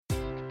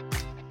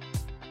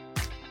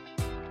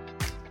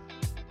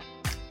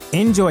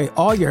Enjoy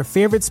all your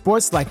favorite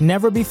sports like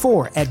never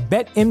before at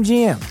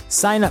BetMGM.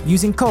 Sign up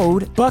using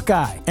code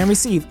Buckeye and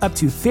receive up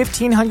to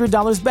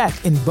 $1,500 back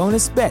in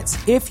bonus bets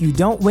if you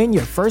don't win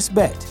your first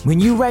bet. When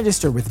you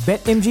register with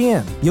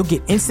BetMGM, you'll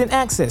get instant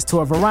access to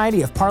a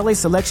variety of parlay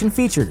selection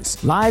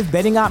features, live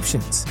betting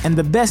options, and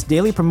the best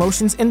daily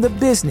promotions in the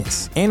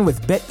business. And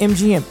with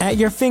BetMGM at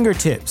your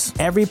fingertips,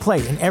 every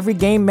play and every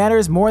game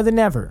matters more than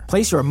ever.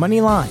 Place your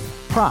money line,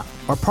 prop,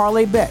 or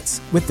parlay bets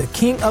with the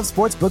king of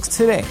sportsbooks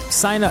today.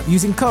 Sign up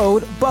using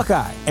code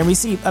Buckeye and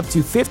receive up to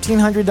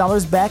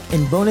 $1,500 back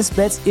in bonus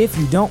bets if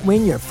you don't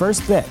win your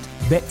first bet.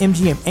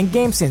 BetMGM and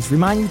GameSense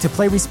remind you to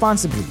play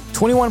responsibly.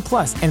 21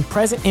 plus and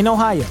present in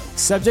Ohio,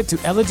 subject to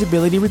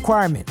eligibility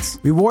requirements.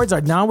 Rewards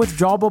are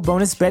non-withdrawable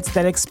bonus bets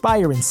that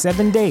expire in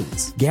 7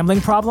 days. Gambling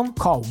problem?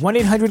 Call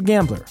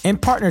 1-800-GAMBLER. In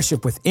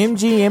partnership with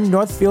MGM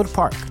Northfield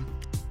Park.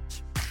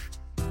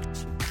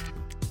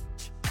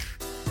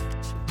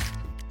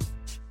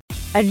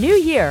 A new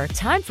year,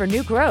 time for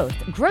new growth.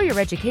 Grow your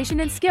education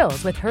and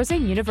skills with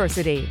Herzing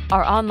University.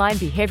 Our online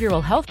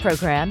behavioral health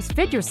programs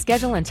fit your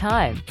schedule and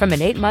time. From an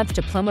 8-month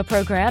diploma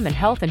program in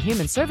health and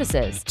human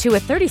services to a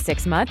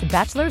 36-month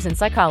bachelor's in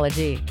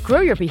psychology.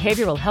 Grow your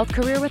behavioral health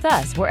career with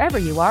us wherever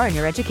you are in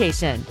your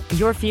education.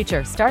 Your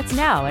future starts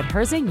now at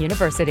Herzing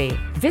University.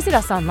 Visit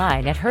us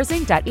online at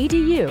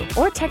herzing.edu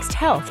or text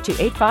health to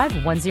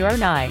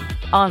 85109.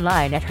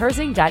 Online at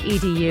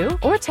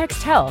herzing.edu or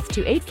text health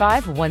to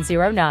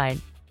 85109.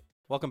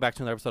 Welcome back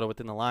to another episode of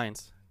Within the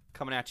Lines,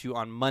 coming at you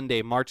on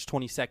Monday, March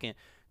 22nd,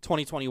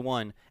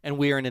 2021, and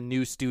we are in a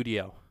new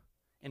studio.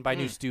 And by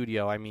new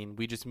studio, I mean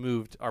we just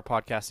moved our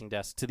podcasting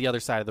desk to the other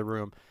side of the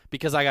room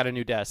because I got a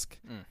new desk,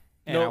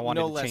 and I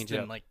wanted to change it up.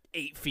 No less than like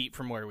 8 feet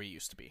from where we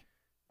used to be.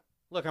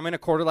 Look, I'm in a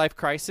quarter-life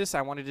crisis.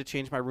 I wanted to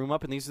change my room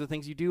up, and these are the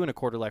things you do in a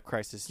quarter-life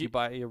crisis. You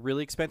buy a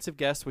really expensive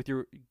desk with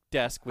your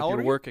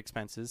work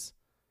expenses.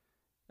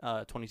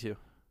 22.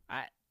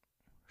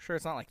 Sure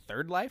it's not like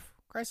third life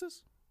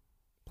crisis?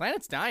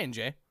 Planet's dying,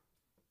 Jay.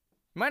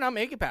 You might not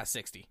make it past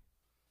 60.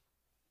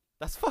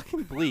 That's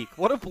fucking bleak.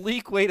 What a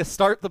bleak way to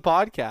start the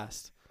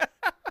podcast.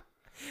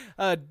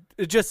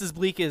 Just as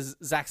bleak as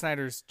Zack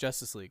Snyder's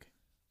Justice League.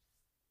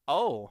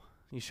 Oh,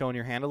 you showing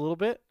your hand a little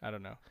bit? I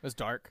don't know. It was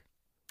dark.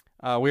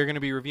 We're going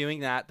to be reviewing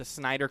the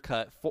Snyder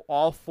Cut, for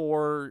all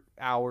 4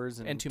 hours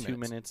and 2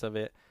 minutes of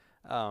it.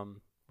 We're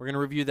going to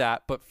review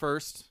that, but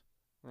first,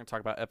 we're going to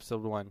talk about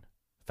Episode 1,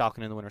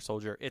 Falcon and the Winter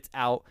Soldier. It's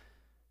out.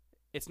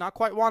 It's not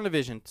quite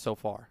WandaVision so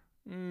far.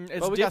 It's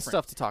but we got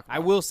stuff to talk about. I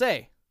will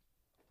say,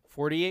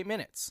 48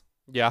 minutes.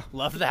 Yeah.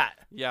 Love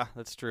that. Yeah,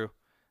 that's true.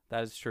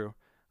 That is true.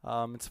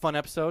 It's a fun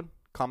episode,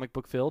 comic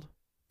book filled.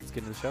 Let's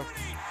get into the show. 20,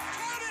 10, 5,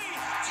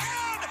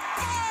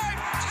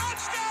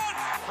 touchdown!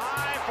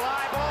 High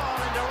fly ball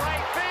into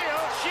right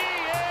field. She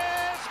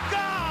is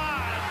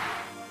gone!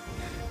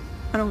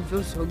 I don't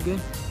feel so good.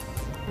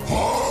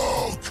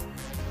 Hulk!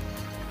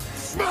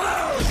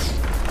 Smash!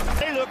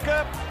 Hey, look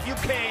up. You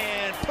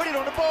can put it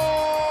on the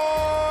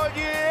board.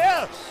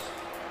 Yes!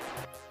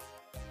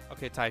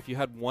 Okay, Ty, if you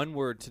had one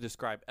word to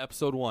describe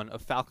Episode 1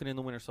 of Falcon and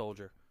the Winter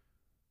Soldier,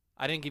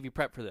 I didn't give you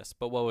prep for this,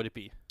 but what would it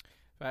be?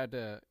 If I had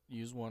to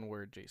use one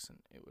word, Jason,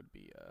 it would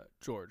be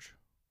George,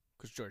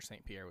 because George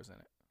St. Pierre was in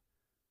it.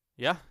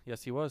 Yeah,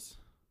 yes, he was.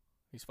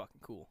 He's fucking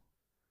cool.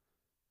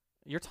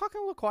 You're talking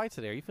a little quiet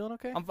today. Are you feeling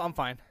okay? I'm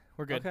fine.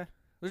 We're good. Okay.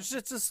 It's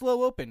just a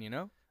slow open, you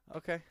know?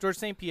 Okay. George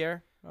St.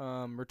 Pierre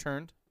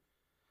returned.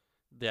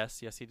 Yes,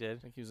 he did. I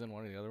think he was in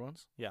one of the other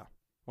ones. Yeah.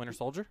 Winter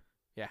Soldier?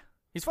 Yeah.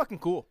 He's fucking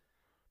cool.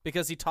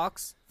 Because he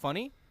talks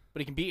funny, but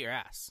he can beat your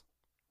ass.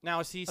 Now,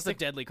 is he That's a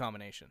deadly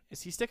combination.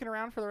 Is he sticking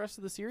around for the rest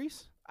of the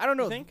series? I don't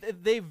know. You think?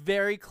 They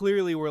very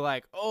clearly were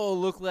like, oh,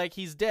 look like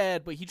he's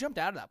dead, but he jumped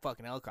out of that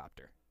fucking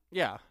helicopter.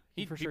 Yeah,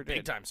 He for sure did.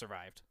 big time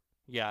survived.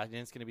 Yeah, and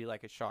it's going to be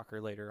like a shocker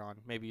later on.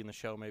 Maybe in the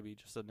show, maybe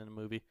just in a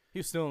movie. He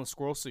was still in the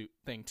squirrel suit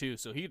thing, too,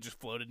 so he just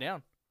floated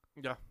down.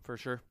 Yeah, for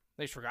sure.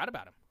 They just forgot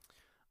about him.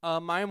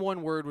 My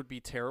one word would be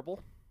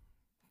terrible.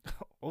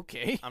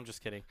 Okay. I'm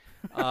just kidding.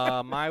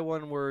 My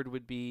one word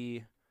would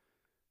be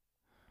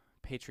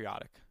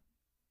patriotic.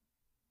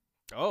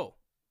 Oh.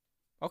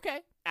 Okay.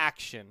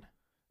 Action.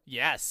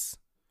 Yes.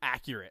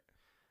 Accurate.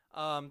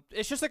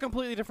 It's just a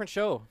completely different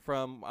show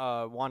from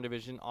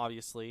WandaVision,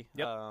 obviously.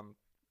 Yep.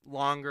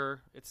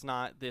 Longer. It's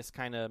not this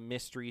kind of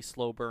mystery,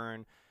 slow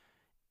burn,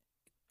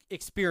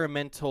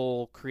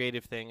 experimental,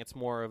 creative thing. It's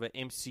more of an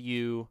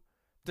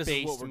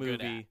MCU-based movie.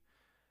 Good at.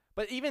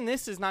 But even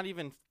this is not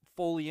even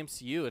fully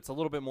MCU. It's a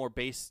little bit more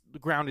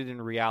grounded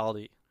in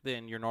reality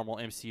than your normal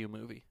MCU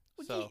movie.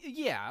 So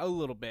yeah, a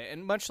little bit.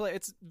 And much like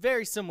it's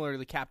very similar to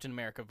the Captain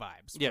America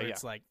vibes. Yeah, where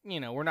it's like,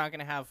 we're not going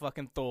to have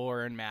fucking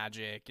Thor and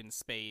magic and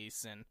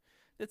space. And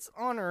it's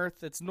on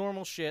Earth. It's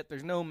normal shit.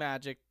 There's no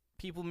magic.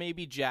 People may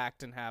be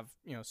jacked and have,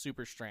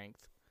 super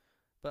strength.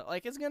 But,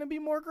 it's going to be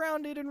more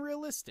grounded and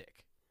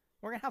realistic.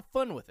 We're going to have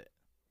fun with it.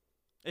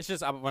 it's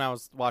just when I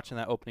was watching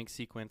that opening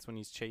sequence when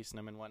he's chasing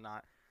him and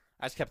whatnot,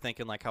 I just kept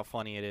thinking, how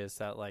funny it is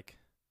that,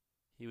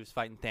 he was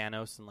fighting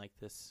Thanos and,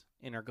 this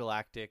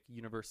intergalactic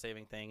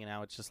universe-saving thing, and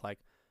now it's just,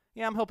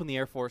 yeah, I'm helping the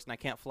Air Force and I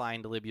can't fly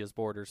into Libya's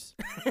borders.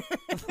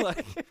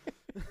 Like,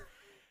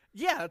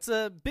 Yeah, it's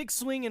a big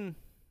swing and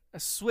a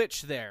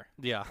switch there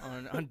yeah.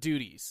 on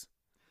duties.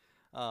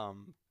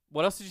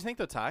 What else did you think,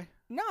 though, Ty?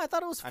 No, I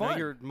thought it was I fun. know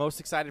you're most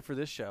excited for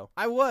this show.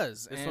 I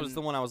was. This and was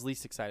the one I was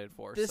least excited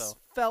for. This So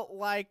felt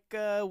like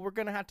we're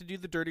going to have to do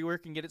the dirty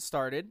work and get it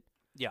started.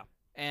 yeah,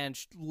 And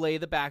lay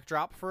the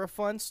backdrop for a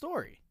fun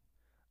story.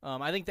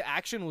 I think the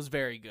action was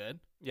very good.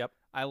 yep,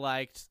 I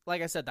liked,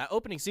 like I said, that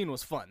opening scene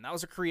was fun. That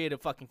was a creative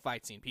fucking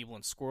fight scene. People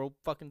in squirrel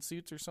fucking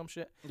suits or some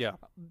shit. yeah,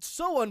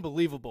 So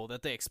unbelievable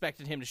that they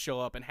expected him to show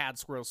up and had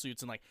squirrel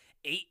suits and like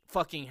 8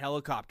 fucking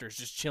helicopters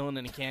just chilling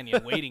in a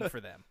canyon waiting for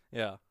them.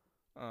 yeah,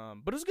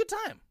 But it was a good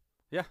time.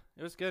 yeah.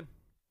 It was good.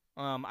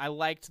 I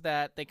liked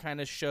that they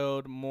kind of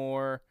showed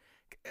more.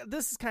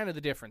 This is kind of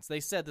the difference. They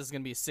said this is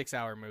going to be a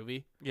 6-hour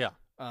movie. Yeah,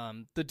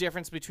 The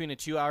difference between a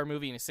 2-hour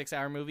movie and a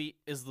 6-hour movie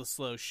is the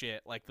slow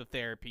shit, like the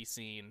therapy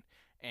scene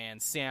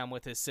and Sam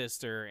with his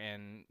sister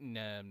and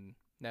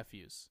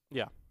nephews.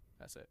 yeah.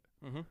 That's it.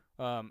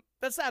 Mm-hmm.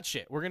 That's that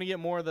shit. We're going to get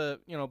more of the,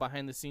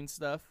 behind the scenes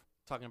stuff.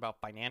 Talking about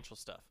financial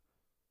stuff.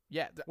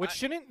 Yeah. Which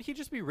shouldn't he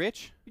just be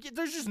rich?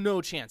 There's just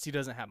no chance he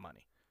doesn't have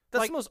money.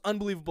 That's Like- the most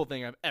unbelievable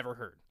thing I've ever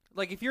heard.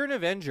 Like, if you're an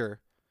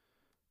Avenger,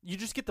 you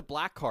just get the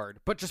black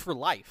card, but just for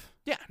life.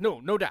 Yeah, no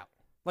doubt.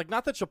 Like,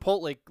 not the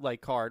Chipotle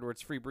card where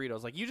it's free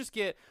burritos. Like, you just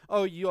get,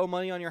 oh, you owe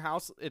money on your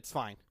house, it's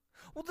fine.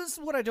 Well, this is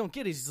what I don't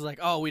get. Is he's like,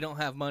 oh, we don't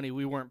have money,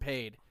 we weren't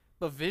paid.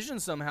 But Vision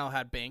somehow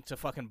had bank to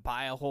fucking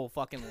buy a whole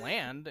fucking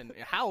land and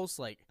a house.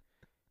 Like,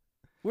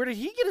 where did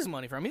he get his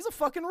money from? He's a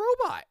fucking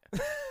robot.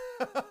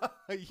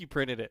 He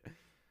printed it.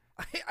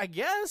 I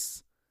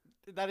guess.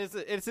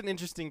 It's an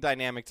interesting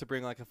dynamic to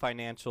bring, like, a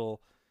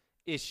financial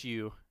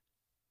issue,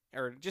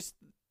 or just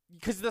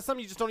because that's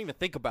something you just don't even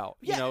think about,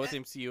 you Yeah, know, with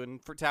MCU, and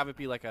to have it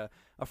be like a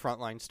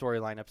frontline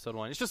storyline episode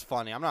 1. It's just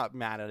funny. I'm not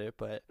mad at it,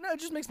 but No, it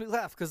just makes me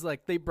laugh because,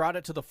 like, they brought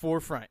it to the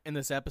forefront in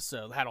this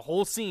episode, had a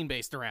whole scene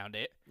based around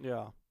it.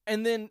 yeah.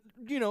 And then,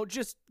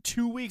 just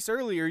 2 weeks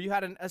earlier, you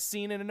had a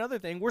scene in another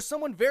thing where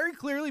someone very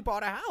clearly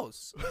bought a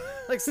house.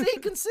 Like, stay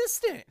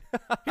consistent.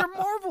 You're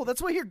Marvel.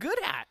 That's what you're good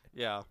at.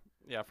 Yeah,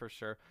 for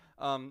sure.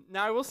 Now,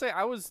 I will say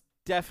I was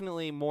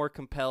definitely more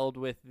compelled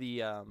with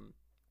the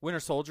Winter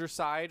Soldier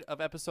side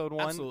of episode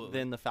 1 Absolutely.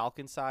 than the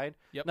Falcon side.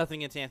 Yep. Nothing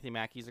against Anthony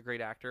Mackie. He's a great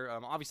actor.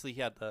 Obviously,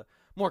 he had the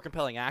more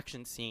compelling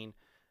action scene,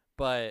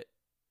 but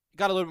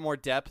got a little bit more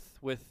depth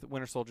with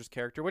Winter Soldier's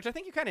character, which I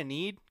think you kind of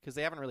need because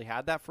they haven't really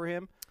had that for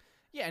him.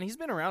 Yeah, and he's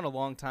been around a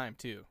long time,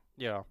 too.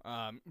 Yeah.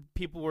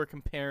 People were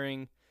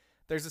comparing.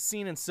 There's a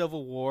scene in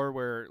Civil War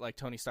where, like,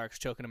 Tony Stark's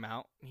choking him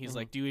out. He's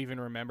like, do you even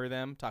remember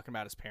them? Talking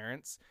about his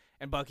parents.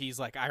 And Bucky's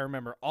like, I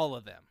remember all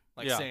of them.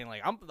 Like, Yeah. saying,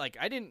 like,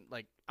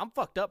 I'm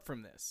fucked up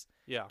from this.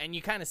 Yeah. And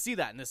you kind of see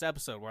that in this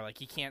episode where, like,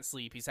 he can't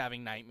sleep. He's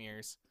having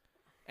nightmares.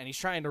 And he's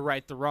trying to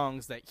right the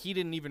wrongs that he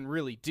didn't even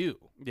really do,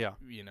 Yeah.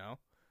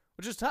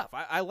 which is tough.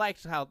 I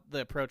liked how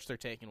the approach they're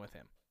taking with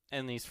him.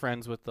 And he's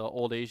friends with the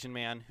old Asian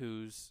man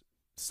whose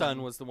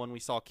son was the one we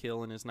saw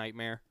kill in his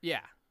nightmare.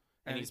 Yeah.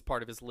 And he's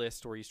part of his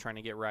list where he's trying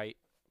to get right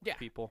with Yeah.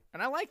 people.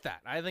 And I like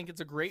that. I think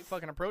it's a great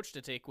fucking approach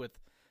to take with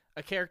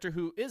a character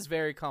who is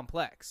very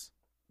complex.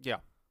 Yeah.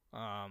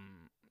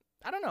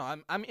 I don't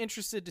know. I'm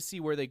interested to see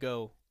where they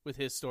go with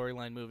his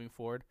storyline moving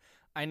forward.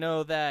 I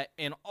know that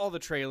in all the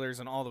trailers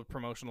and all the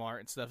promotional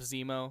art and stuff,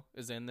 Zemo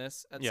is in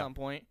this at some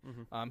point.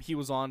 He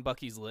was on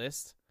Bucky's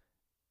list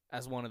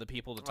as one of the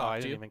people to talk I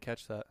to. didn't even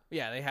catch that.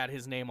 Yeah, they had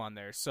his name on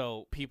there.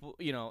 So people,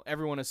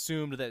 everyone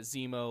assumed that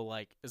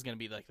Zemo is going to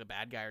be like the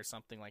bad guy or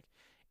something. Like,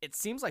 it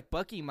seems like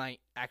Bucky might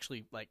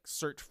actually like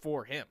search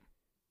for him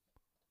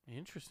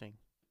Interesting.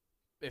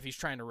 if he's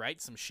trying to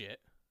write some shit.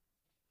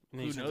 And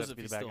Who he turns out knows to if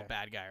be he's the still guy. a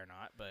bad guy or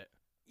not, but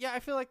Yeah, I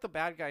feel like the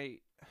bad guy.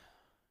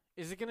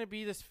 Is it going to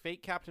be this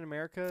fake Captain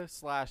America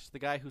 / the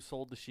guy who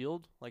sold the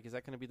shield? Like, is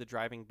that going to be the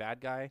driving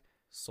bad guy?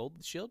 sold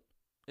the shield?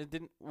 It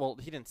didn't. Well,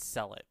 he didn't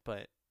sell it,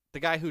 but the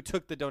guy who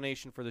took the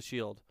donation for the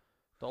shield,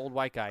 the old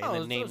white guy, and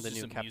then named the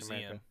new Captain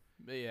America.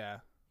 But yeah.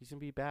 He's gonna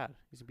be bad.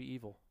 He's gonna be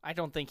evil. I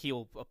don't think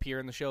he'll appear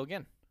in the show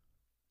again.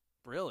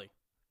 Really?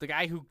 The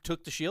guy who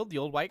took the shield, the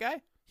old white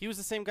guy? He was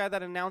the same guy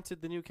that announced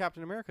the new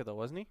Captain America, though,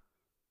 wasn't he?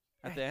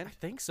 At the end, I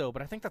think so,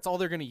 but I think that's all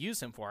they're going to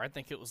use him for. I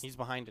think it was... he's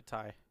behind it,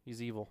 Ty.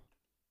 He's evil.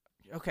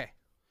 Okay.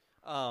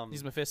 He's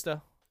He's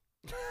Mephisto.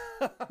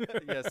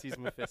 yes, he's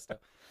Mephisto.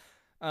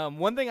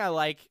 One thing I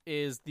like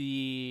is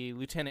the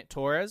Lieutenant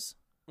Torres,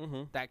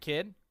 Mm-hmm. that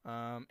kid.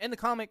 In the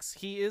comics,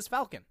 he is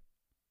Falcon.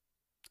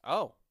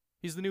 Oh.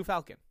 He's the new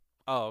Falcon,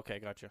 Oh, okay,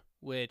 gotcha.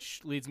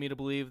 which leads me to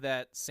believe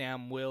that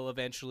Sam will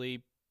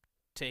eventually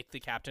take the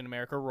Captain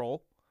America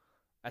role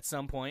at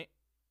some point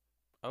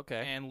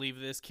Okay. and leave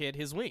this kid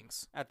his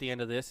wings. At the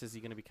end of this, is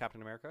he gonna be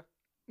Captain America?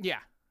 Yeah,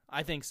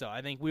 I think so.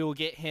 I think we will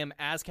get him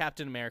as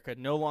Captain America,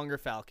 no longer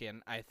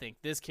Falcon. I think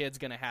this kid's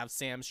going to have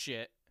Sam's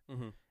shit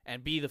Mm-hmm.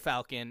 and be the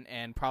Falcon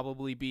and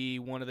probably be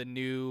one of the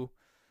new,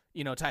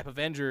 type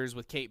Avengers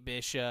with Kate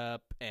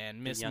Bishop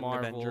and Miss young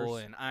Marvel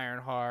Avengers. and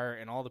Ironheart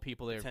and all the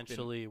people they've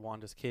Potentially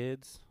Wanda's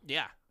kids,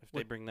 yeah, if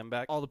they bring them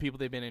back. all the people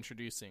they've been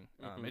introducing.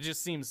 Mhm. It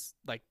just seems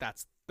like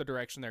they're the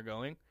direction they're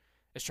going,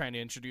 is trying to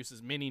introduce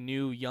as many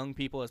new young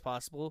people as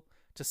possible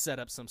to set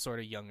up some sort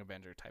of young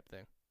Avenger type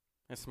thing.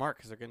 It's smart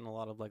because they're getting a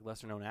lot of like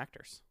lesser known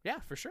actors. Yeah,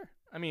 for sure.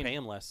 I mean, Pay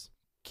them less.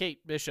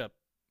 Kate Bishop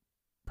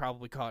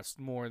probably cost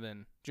more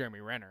than Jeremy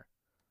Renner.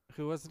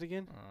 Who was it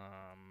again?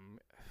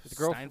 The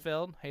girl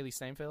Steinfeld, Haley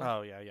Steinfeld.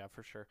 Oh yeah,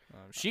 for sure.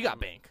 She got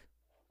bank,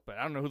 but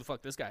I don't know who the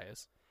fuck this guy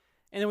is.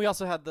 And then we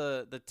also had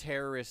the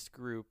terrorist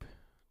group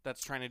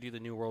that's trying to do the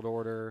New World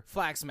Order.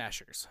 Flag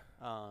Smashers.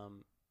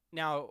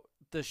 Now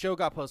the show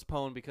got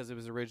postponed because it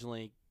was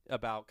originally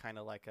about kind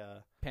of like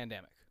a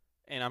pandemic.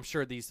 And I'm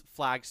sure these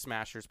Flag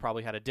Smashers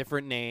probably had a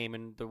different name,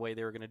 and the way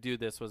they were going to do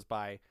this was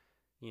by,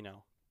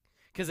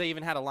 because they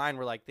even had a line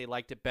where like they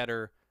liked it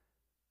better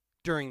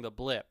during the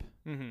blip.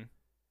 Mm-hmm.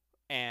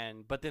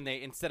 But then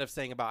they, instead of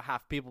saying about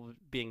half people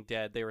being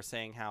dead, they were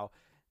saying how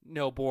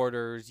no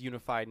borders,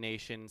 unified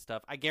nation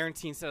stuff. I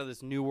guarantee instead of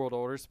this New World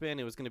Order spin,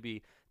 it was going to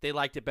be they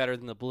liked it better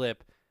than the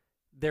blip.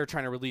 They're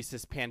trying to release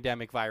this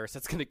pandemic virus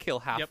that's going to kill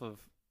half of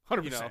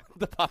 100%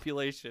 the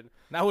population.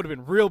 That would have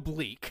been real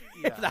bleak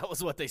Yeah. if that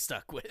was what they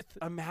stuck with.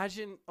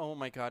 Imagine, oh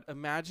my God,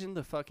 imagine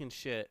the fucking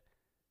shit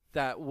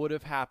that would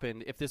have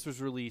happened if this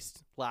was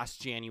released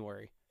last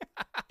January.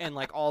 And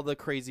like all the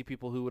crazy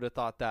people who would have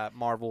thought that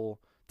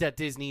that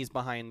Disney's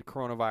behind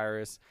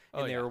coronavirus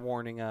and they were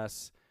warning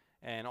us,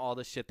 and all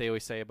the shit they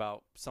always say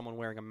about someone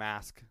wearing a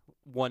mask,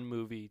 one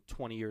movie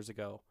 20 years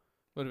ago.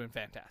 Would have been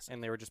fantastic.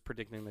 And they were just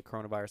predicting the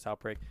coronavirus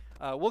outbreak.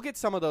 We'll get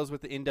some of those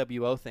with the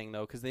NWO thing,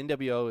 though, because the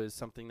NWO is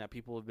something that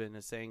people have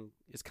been saying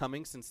is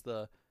coming since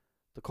the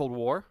Cold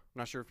War. I'm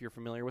not sure if you're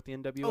familiar with the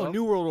NWO. Oh,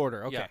 New World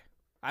Order. Okay. Yeah.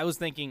 I was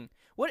thinking,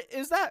 what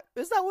is that?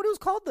 Is that what it was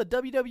called? The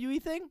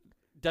WWE thing?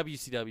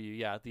 WCW,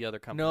 yeah, the other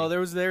company. No,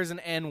 there's an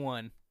N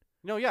one.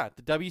 No, yeah,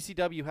 the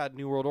WCW had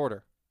New World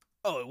Order.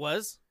 Oh, it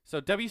was? So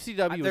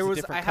WCW was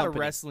a different I had company. a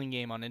wrestling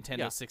game on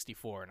Nintendo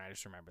 64, and I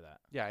just remember that.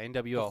 Yeah,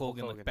 NWO.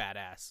 Hogan looked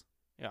badass.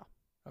 Yeah.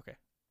 Okay.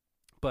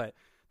 But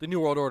the New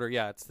World Order,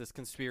 yeah, it's this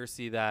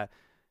conspiracy that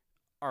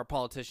our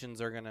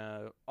politicians are going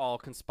to all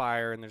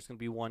conspire, and there's going to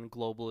be one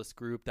globalist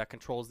group that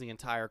controls the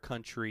entire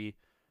country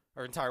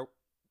or entire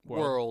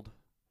world,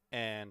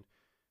 and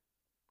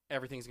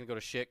everything's going to go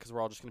to shit because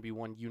we're all just going to be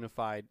one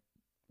unified,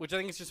 which I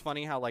think is just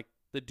funny how, like,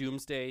 the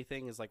doomsday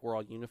thing is like we're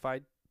all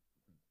unified.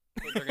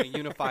 They're going to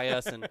unify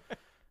us and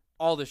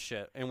all this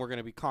shit, and we're going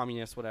to be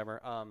communists,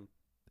 whatever.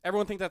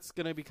 Everyone thinks that's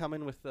going to be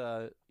coming with,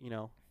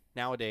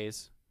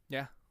 nowadays.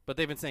 Yeah. But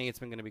they've been saying it's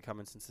been going to be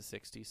coming since the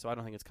 60s, so I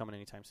don't think it's coming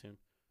anytime soon.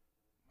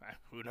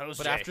 Who knows,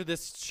 But after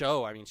this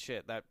show, I mean,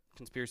 shit, that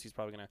conspiracy is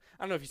probably going to...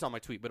 I don't know if you saw my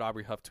tweet, but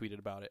Aubrey Huff tweeted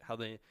about it, how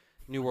the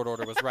New World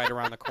Order was right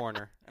around the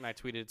corner. And I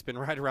tweeted, it's been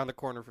right around the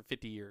corner for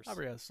 50 years.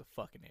 Aubrey Huff's a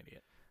fucking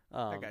idiot.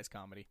 That guy's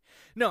comedy.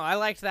 No, I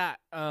liked that.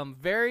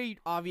 Very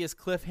obvious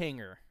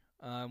cliffhanger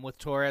with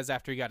Torres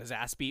after he got his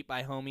ass beat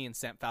by Homie and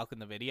sent Falcon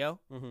the video.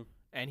 Mm-hmm.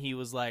 And he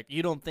was like,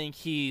 you don't think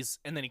he's...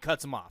 And then he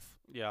cuts him off.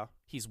 Yeah.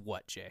 He's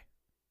what, Jay?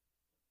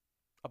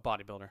 A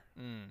bodybuilder.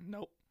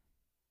 Nope.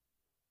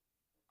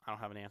 I don't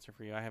have an answer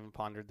for you. I haven't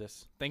pondered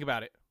this. Think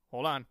about it.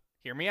 Hold on.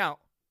 Hear me out.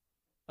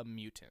 A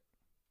mutant.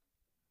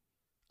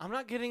 I'm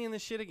not getting in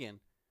this shit again.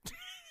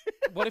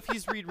 What if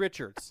he's Reed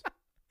Richards?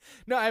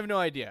 No, I have no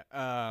idea.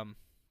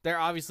 They're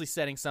obviously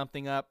setting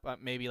something up,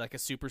 maybe like a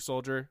super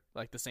soldier,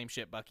 like the same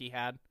shit Bucky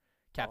had,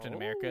 Captain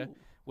America,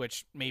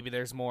 which maybe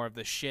there's more of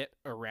the shit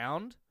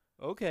around.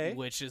 Okay.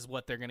 Which is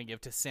what they're going to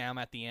give to Sam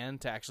at the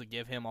end to actually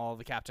give him all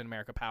the Captain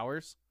America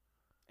powers.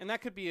 And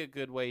that could be a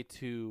good way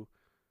to...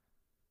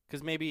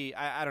 Because maybe,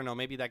 I don't know,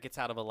 maybe that gets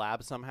out of a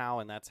lab somehow,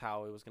 and that's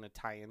how it was going to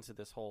tie into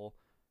this whole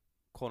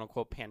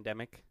quote-unquote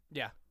pandemic.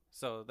 Yeah.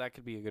 So that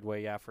could be a good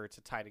way, yeah, for it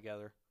to tie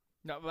together.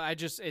 No,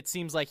 but it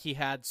seems like he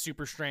had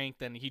super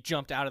strength, and he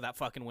jumped out of that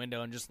fucking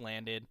window and just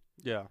landed.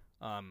 Yeah.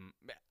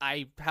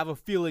 I have a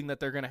feeling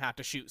that they're going to have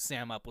to shoot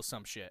Sam up with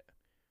some shit.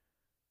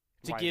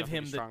 To give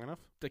him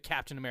the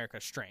Captain America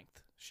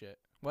strength shit.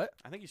 What?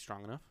 I think he's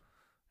strong enough.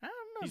 I don't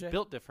know. He's Jay.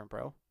 built different,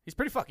 bro. He's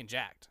pretty fucking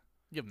jacked.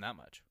 Give him that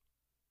much.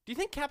 Do you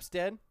think Cap's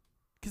dead?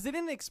 Because they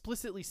didn't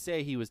explicitly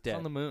say he was dead. He's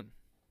on the moon.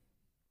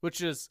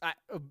 Which is,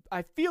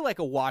 I feel like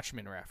a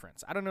Watchmen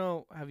reference. I don't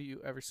know. Have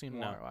you ever seen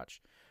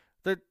Watch?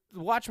 The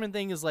Watchmen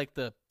thing is like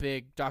the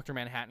big Dr.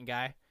 Manhattan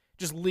guy.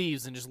 Just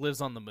leaves and just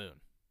lives on the moon.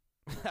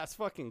 That's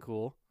fucking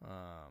cool.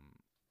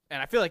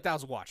 And I feel like that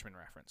was a Watchmen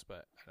reference,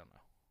 but I don't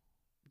know.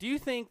 Do you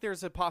think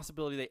there's a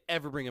possibility they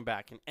ever bring him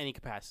back in any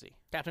capacity?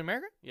 Captain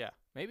America? Yeah.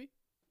 Maybe.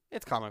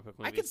 It's comic book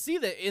movies. I could see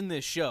that in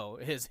this show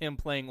is him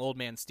playing Old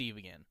Man Steve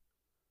again.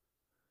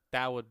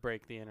 That would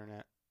break the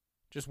internet.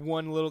 Just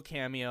one little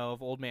cameo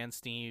of Old Man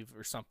Steve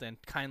or something,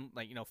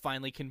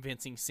 finally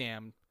convincing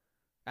Sam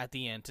at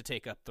the end to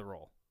take up the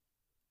role.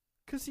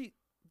 Because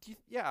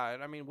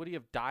I mean, would he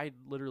have died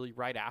literally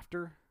right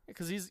after?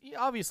 Because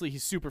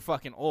he's super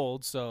fucking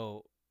old,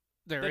 so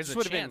there is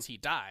a chance he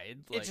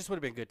died. It just would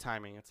have been good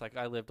timing. It's like,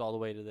 I lived all the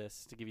way to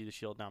this to give you the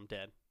shield, now I'm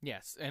dead.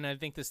 Yes, and I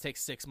think this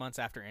takes 6 months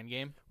after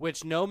Endgame.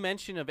 Which, no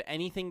mention of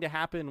anything to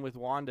happen with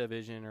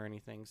WandaVision or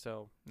anything,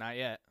 so... Not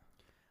yet.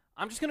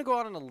 I'm just going to go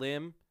out on a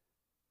limb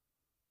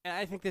And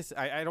I think this.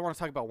 I don't want to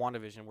talk about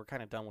WandaVision. We're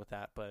kind of done with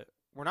that, but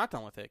we're not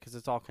done with it because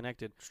it's all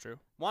connected. It's true.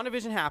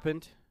 WandaVision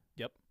happened.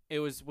 Yep. It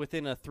was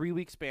within a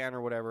 3-week span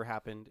or whatever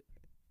happened.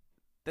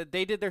 That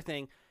they did their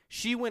thing.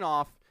 She went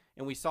off,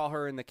 and we saw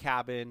her in the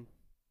cabin,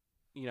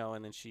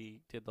 and then she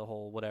did the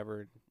whole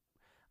whatever.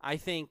 I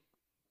think,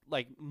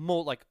 like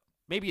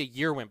maybe a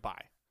year went by.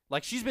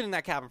 Like, she's been in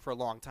that cabin for a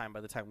long time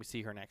by the time we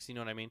see her next. You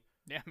know what I mean?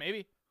 Yeah,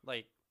 maybe.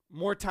 Like,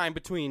 more time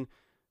between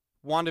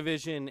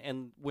WandaVision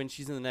and when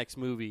she's in the next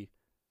movie,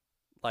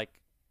 like,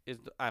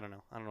 I don't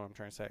know. I don't know what I'm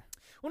trying to say.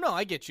 Well, no,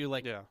 I get you.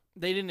 Like, Yeah.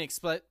 they didn't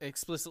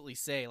explicitly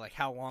say, like,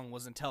 how long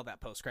was until that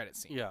post-credit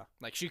scene. Yeah.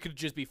 Like, she could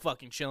just be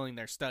fucking chilling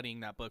there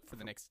studying that book for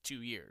the next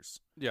 2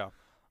 years. Yeah.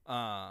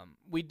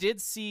 We did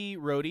see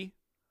Rhodey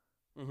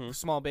Mm-hmm. a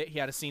small bit. He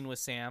had a scene with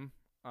Sam.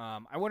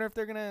 I wonder if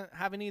they're going to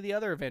have any of the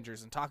other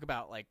Avengers and talk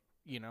about, like,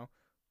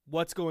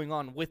 what's going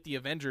on with the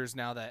Avengers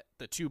now that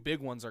the 2 big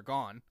ones are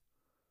gone.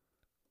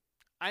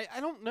 I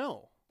don't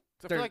know.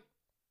 I feel like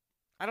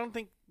I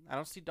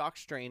don't see Doc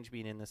Strange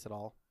being in this at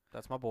all.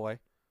 That's my boy.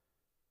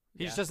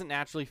 He just doesn't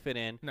naturally fit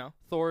in. No.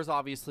 Thor's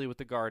obviously with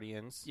the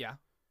Guardians. Yeah.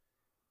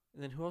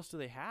 And then who else do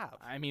they have?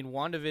 I mean,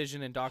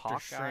 WandaVision and Doctor Hawkeye,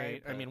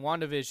 Strange. I but- mean,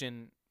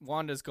 WandaVision,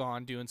 Wanda's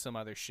gone doing some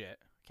other shit.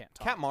 Can't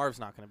talk. Cat Marv's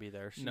not going to be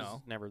there. She's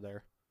No. never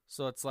there.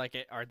 So it's like,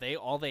 are they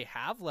all they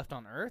have left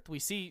on Earth? We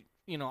see,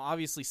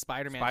 obviously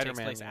Spider-Man takes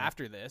Spider-Man, place yeah.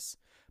 after this,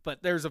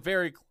 but there's a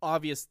very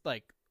obvious,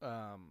 like,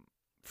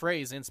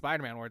 phrase in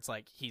Spider-Man where it's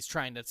like he's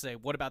trying to say,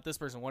 what about this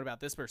person? What about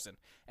this person?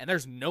 And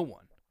there's no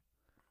one.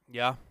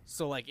 Yeah.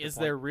 So, like, is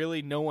point. there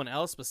really no one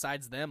else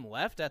besides them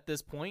left at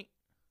this point?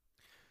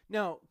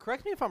 No,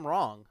 correct me if I'm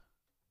wrong.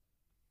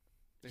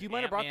 There's You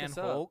might have brought Ant-Man, this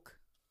up. Hulk.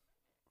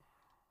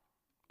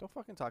 Don't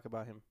fucking talk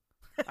about him.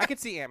 I could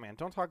see Ant-Man.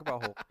 Don't talk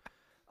about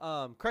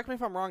Hulk. Correct me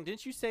if I'm wrong.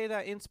 Didn't you say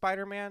that in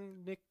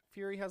Spider-Man, Nick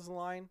Fury has the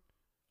line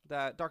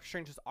that Doctor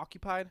Strange is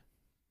occupied?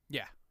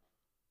 Yeah.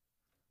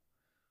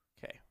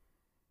 Okay.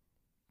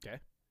 Okay.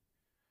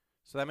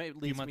 So that may A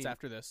few leads months me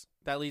after this.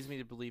 that leads me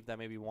to believe that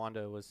maybe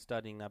Wanda was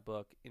studying that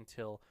book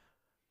until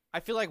I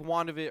feel like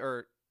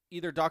or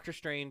either Doctor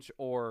Strange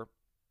or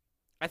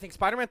I think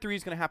Spider-Man 3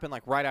 is going to happen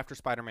like right after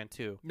Spider-Man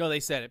 2. No, they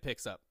said it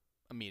picks up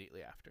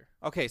immediately after.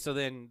 Okay, so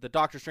then the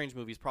Doctor Strange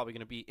movie is probably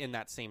going to be in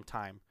that same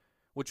time,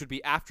 which would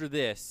be after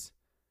this,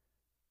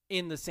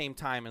 in the same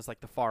time as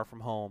like the Far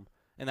From Home,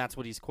 and that's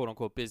what he's quote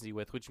unquote busy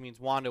with, which means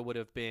Wanda would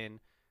have been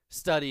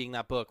studying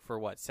that book for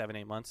what,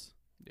 7-8 months?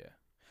 Yeah.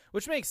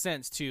 Which makes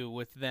sense, too,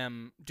 with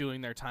them doing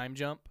their time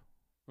jump.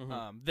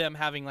 Mhm. Them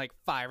having like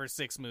 5 or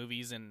 6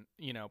 movies and,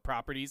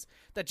 properties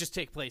that just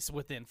take place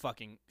within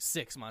fucking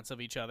 6 months of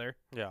each other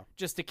Yeah.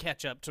 just to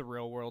catch up to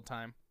real world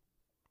time.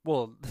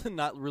 Well,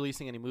 not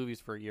releasing any movies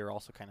for a year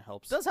also kind of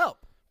helps. Does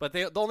help. But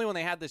the only one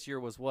they had this year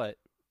was what?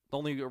 The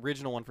only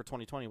original one for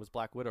 2020 was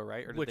Black Widow,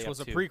 right? Or did Which they have was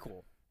a two?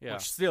 prequel. Yeah.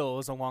 Which still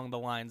is along the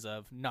lines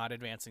of not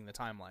advancing the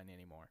timeline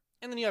anymore.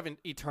 And then you have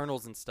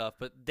Eternals and stuff,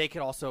 but they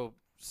could also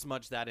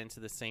smudge that into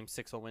the same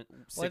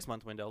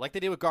 6-month window, like they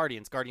did with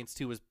Guardians. Guardians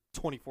 2 was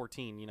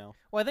 2014.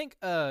 Well, I think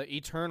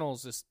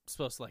Eternals is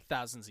supposed to like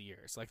thousands of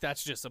years. Like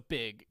that's just a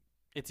big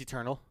It's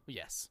eternal.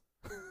 yes.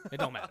 It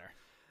don't matter.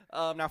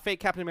 Now, fake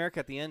Captain America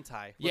at the end,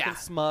 Ty. Looking Yeah.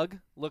 smug.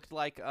 Looked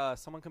like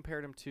someone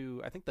compared him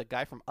to, I think, the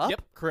guy from Up.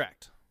 Yep,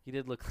 correct. He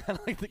did look kind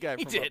of like the guy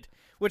He from did.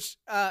 Which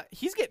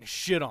he's getting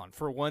shit on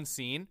for one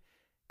scene.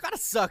 Gotta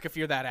suck if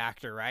you're that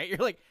actor, right? You're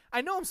like,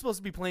 I know I'm supposed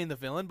to be playing the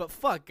villain, but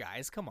fuck,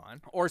 guys, come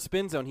on. Up. Or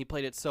Spin Zone. He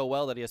played it so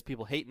well that he has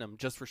people hating him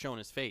just for showing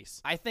his face.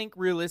 I think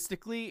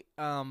realistically,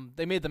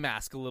 they made the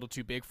mask a little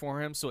too big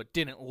for him, so it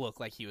didn't look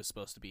like he was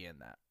supposed to be in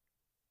that.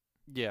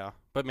 Yeah,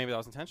 but maybe that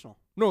was intentional.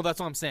 No,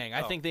 that's what I'm saying.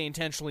 I Oh. think they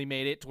intentionally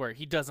made it to where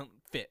he doesn't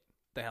fit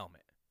the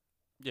helmet.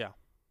 Yeah.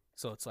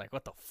 So it's like,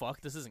 what the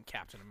fuck? This isn't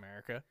Captain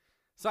America.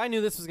 So I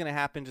knew this was going to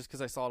happen just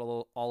because I saw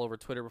it all over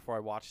Twitter before I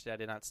watched it. I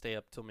did not stay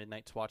up till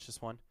midnight to watch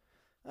this one.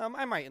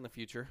 I might in the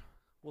future.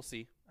 We'll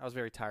see. I was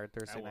very tired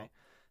Thursday will. night.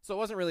 So it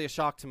wasn't really a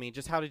shock to me.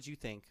 Just how did you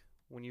think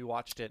when you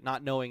watched it,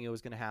 not knowing it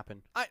was going to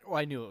happen?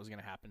 I knew it was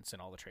gonna happen. It's in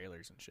all the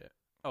trailers and shit.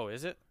 Oh,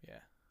 is it? Yeah.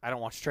 I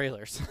don't watch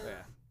trailers.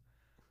 Yeah.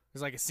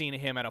 There's like a scene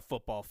of him at a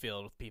football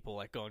field with people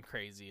like going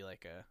crazy,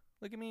 like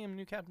look at me, I'm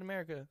new Captain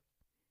America.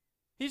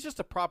 He's just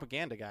a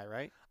propaganda guy,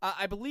 right?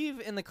 I believe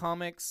in the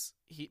comics,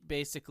 he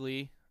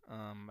basically,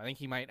 I think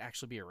he might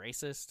actually be a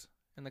racist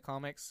in the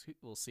comics.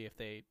 We'll see if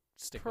they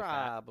stick with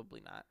that.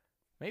 Probably not.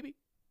 Maybe.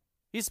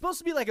 He's supposed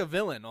to be like a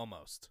villain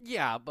almost.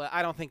 Yeah, but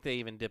I don't think they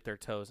even dip their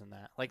toes in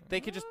that. Like, they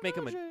could just make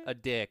him a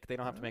dick. They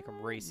don't have to make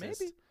him racist.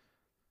 Maybe.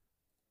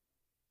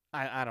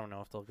 I don't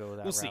know if they'll go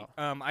that We'll route. see.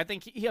 I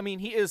think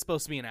he is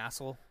supposed to be an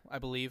asshole, I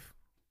believe.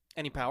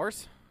 Any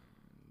powers?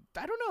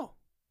 I don't know.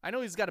 I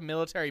know he's got a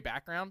military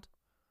background.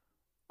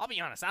 I'll be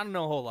honest, I don't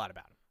know a whole lot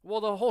about him. Well,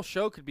 the whole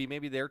show could be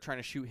maybe they're trying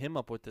to shoot him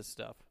up with this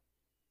stuff.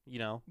 You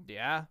know?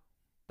 Yeah.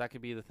 That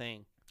could be the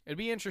thing. It'd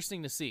be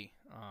interesting to see.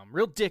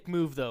 Real dick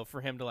move, though,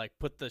 for him to like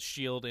put the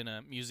shield in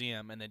a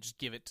museum and then just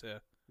give it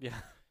to... Yeah.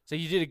 So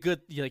you did a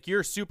good... Like,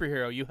 you're a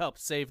superhero. You helped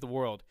save the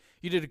world.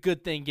 You did a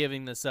good thing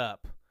giving this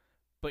up.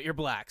 But you're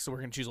black, so we're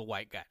going to choose a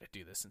white guy to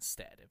do this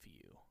instead of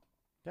you.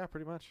 Yeah,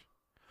 pretty much.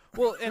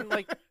 Well, and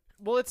like,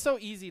 it's so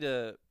easy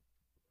to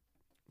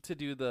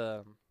do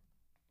the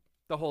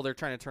whole they're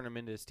trying to turn him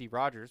into Steve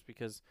Rogers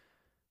because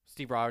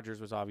Steve Rogers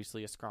was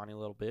obviously a scrawny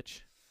little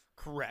bitch.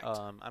 Correct. I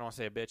don't want to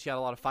say a bitch. He had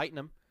a lot of fight in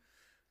him.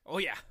 Oh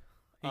yeah,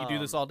 he can do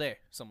this all day.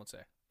 Some would say.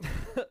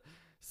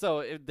 So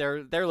if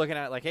they're looking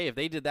at it like, hey, if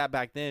they did that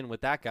back then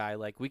with that guy,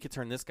 like we could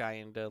turn this guy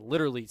into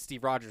literally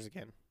Steve Rogers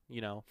again.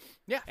 Yeah,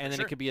 and then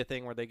sure. it could be a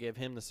thing where they give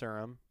him the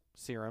serum,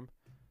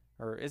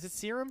 or is it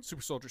serum?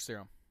 Super Soldier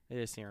Serum. It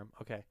is serum.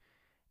 Okay,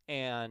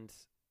 and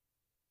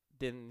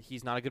then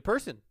he's not a good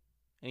person,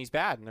 and he's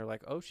bad, and they're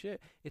like, oh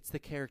shit, it's the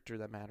character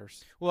that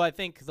matters. Well, I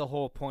think the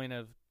whole point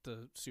of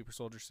the Super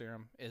Soldier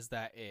Serum is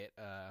that it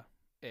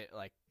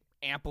like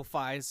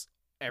amplifies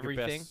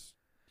everything.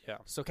 Yeah.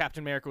 So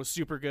Captain America was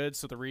super good.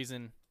 So the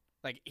reason,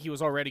 like, he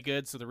was already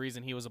good. So the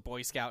reason he was a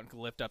Boy Scout and could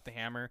lift up the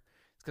hammer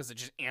is because it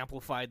just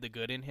amplified the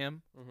good in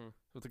him. Mm-hmm.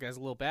 So if the guy's a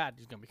little bad,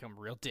 he's gonna become a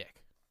real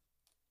dick.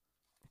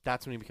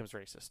 That's when he becomes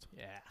racist.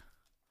 Yeah.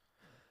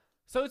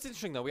 So it's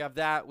interesting though. We have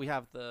that. We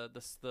have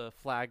the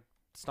flag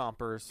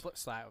stompers,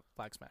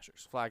 Flag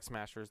Smashers. flag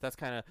smashers. That's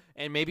kind of,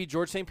 and maybe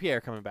George St.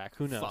 Pierre coming back.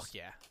 Who knows? Fuck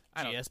yeah.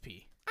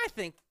 GSP. I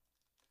think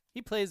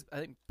He plays, I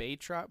think,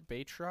 Baytrock.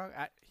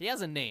 He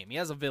has a name. He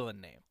has a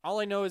villain name. all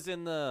I know is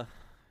in the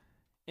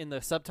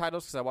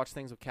subtitles, because I watch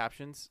things with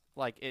captions,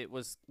 like it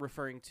was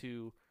referring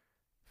to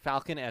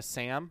Falcon as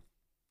Sam,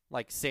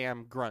 like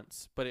Sam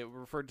grunts, but it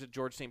referred to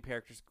George St.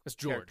 Pierre's As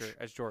George. character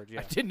as George. Yeah,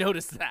 I did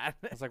notice that.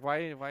 I was like, why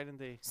didn't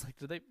they? It's like,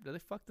 did they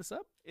fuck this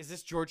up? Is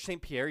this George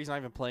St. Pierre? He's not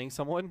even playing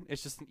someone.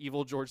 It's just an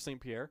evil George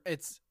St. Pierre.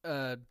 It's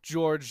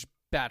George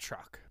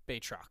Baytrock.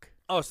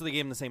 Oh, so they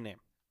gave him the same name.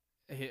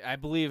 I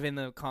believe in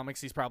the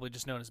comics he's probably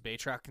just known as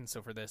Baytrock, and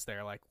so for this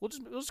they're like, we'll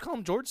just call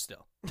him George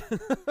still.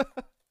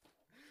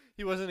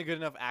 He wasn't a good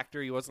enough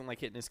actor. He wasn't like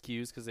hitting his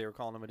cues because they were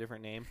calling him a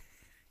different name.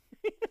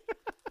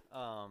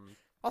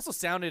 Also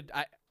sounded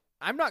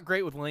I'm not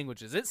great with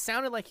languages. It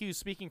sounded like he was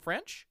speaking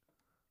French,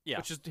 Yeah,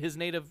 which is his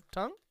native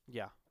tongue.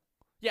 yeah.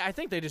 Yeah, I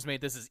think they just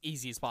made this as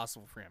easy as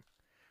possible for him.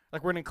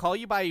 Like, we're gonna call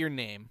you by your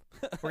name,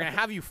 we're gonna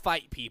have you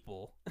fight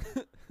people,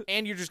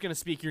 and you're just gonna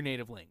speak your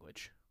native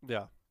language.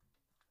 Yeah.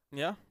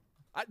 Yeah.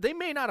 They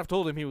may not have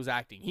told him he was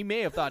acting. He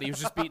may have thought he was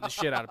just beating the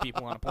shit out of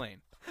people on a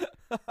plane.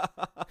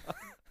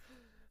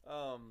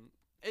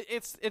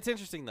 It's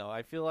interesting though.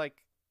 I feel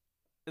like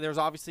there's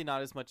obviously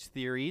not as much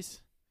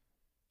theories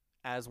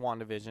as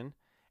WandaVision,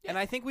 and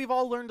I think we've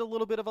all learned a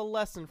little bit of a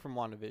lesson from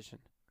WandaVision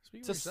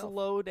to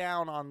slow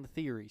down on the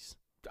theories.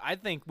 I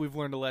think we've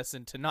learned a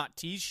lesson to not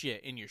tease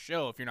shit in your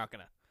show if you're not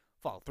gonna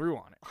follow through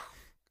on it.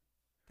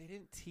 They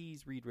didn't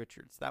tease Reed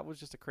Richards. That was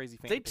just a crazy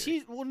fan They theory.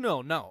 tease. Well,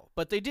 no,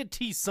 but they did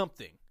tease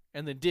something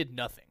and then did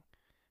nothing.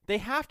 They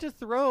have to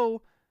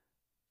throw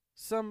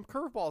some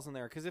curveballs in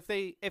there because if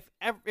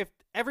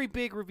every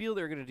big reveal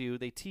they're gonna do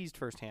they teased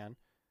firsthand,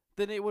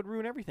 then it would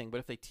ruin everything. But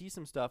if they tease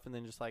some stuff and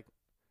then just like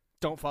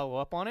Don't follow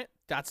up on it.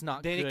 That's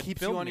not then good. it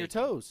keeps you on your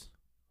toes.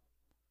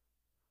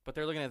 But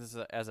they're looking at this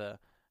as a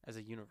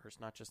universe,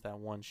 not just that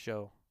one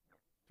show.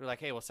 They're like,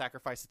 hey, we'll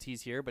sacrifice the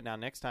tease here, but now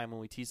next time when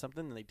we tease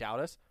something and they doubt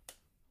us,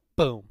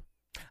 boom.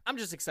 I'm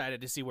just excited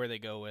to see where they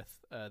go with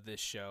this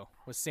show,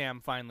 with Sam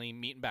finally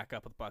meeting back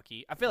up with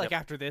Bucky. I feel like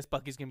after this,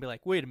 Bucky's going to be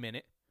like, wait a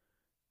minute.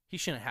 He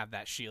shouldn't have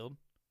that shield.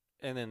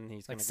 And then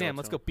he's like, gonna Sam, go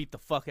let's to go him. beat the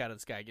fuck out of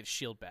this guy and get his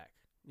shield back.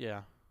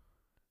 Yeah.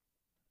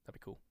 That'd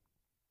be cool.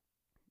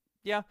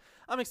 Yeah,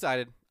 I'm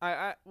excited.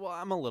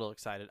 I'm a little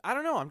excited. I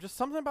don't know. I'm just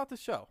something about this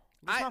show.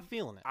 I'm just not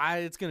feeling it.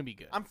 It's going to be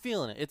good. I'm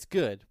feeling it. It's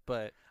good,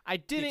 but I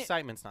the didn't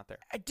excitement's not there.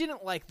 I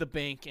didn't like the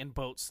bank and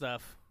boat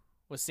stuff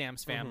with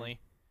Sam's family.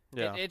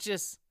 Yeah. It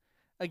just,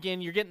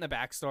 again, you're getting the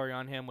backstory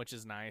on him, which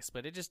is nice,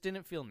 but it just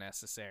didn't feel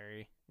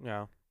necessary.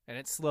 Yeah. And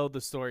it slowed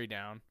the story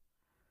down.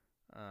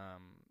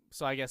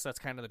 So I guess that's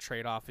kind of the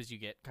trade-off is you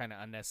get kind of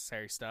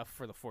unnecessary stuff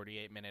for the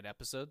 48-minute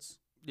episodes,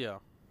 Yeah.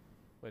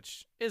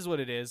 which is what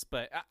it is.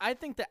 But I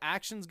think the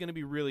action's going to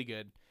be really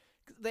good.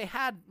 They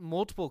had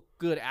multiple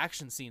good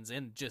action scenes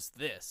in just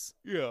this.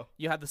 Yeah.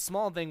 You had the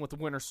small thing with the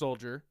Winter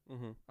Soldier,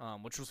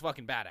 Mm-hmm. which was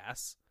fucking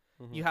badass.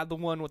 You had the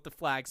one with the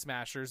flag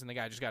smashers, and the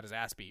guy just got his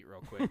ass beat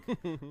real quick.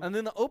 And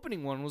then the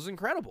opening one was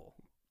incredible.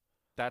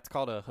 That's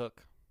called a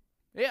hook.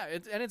 Yeah,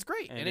 it's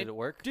great. And did it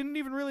work? Didn't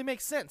even really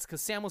make sense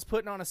because Sam was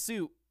putting on a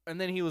suit,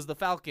 and then he was the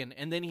Falcon,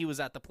 and then he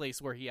was at the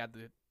place where he had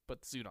to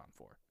put the suit on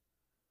for.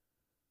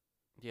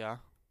 Yeah.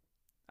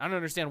 I don't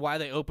understand why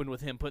they opened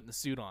with him putting the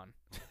suit on,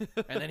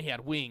 and then he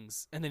had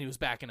wings, and then he was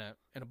back in a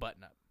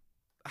button-up.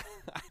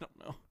 I don't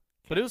know.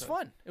 But it was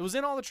fun. It was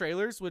in all the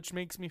trailers, which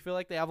makes me feel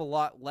like they have a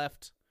lot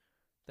left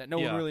that no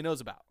one really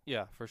knows about.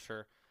 Yeah, for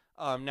sure.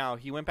 Now,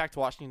 he went back to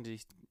Washington,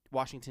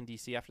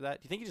 D.C. after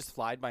that. Do you think he just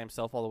flied by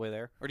himself all the way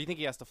there? Or do you think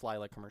he has to fly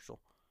like commercial?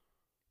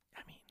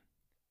 I mean,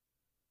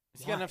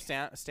 Has he got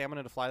enough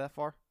stamina to fly that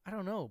far? I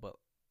don't know, but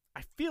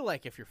I feel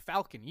like if you're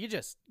Falcon, you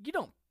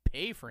don't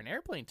pay for an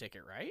airplane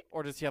ticket, right?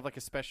 Or does he have like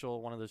a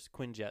special one of those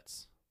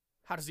Quinjets?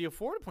 How does he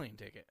afford a plane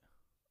ticket?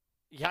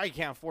 Yeah, he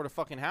can't afford a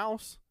fucking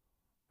house.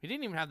 He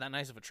didn't even have that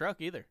nice of a truck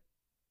either.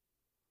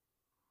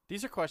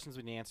 These are questions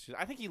we need answers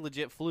to. I think he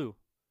legit flew.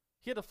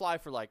 He had to fly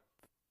for like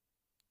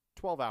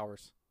 12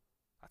 hours.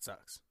 That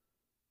sucks.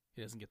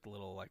 He doesn't get the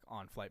little like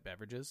on-flight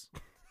beverages.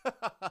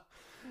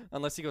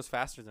 Unless he goes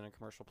faster than a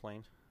commercial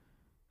plane.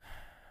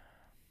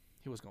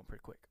 He was going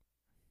pretty quick.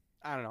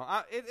 I don't know.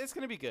 It's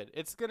going to be good.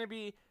 It's going to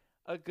be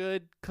a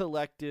good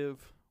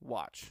collective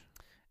watch.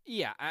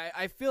 Yeah,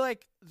 I feel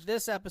like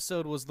this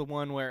episode was the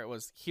one where it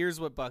was, here's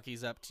what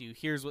Bucky's up to,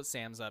 here's what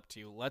Sam's up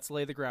to, let's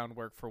lay the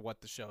groundwork for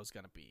what the show's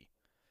going to be.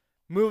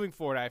 Moving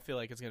forward, I feel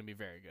like it's going to be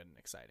very good and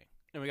exciting.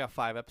 And we got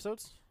 5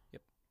 episodes.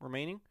 Yep.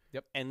 Remaining.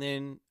 Yep. And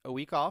then a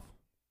week off.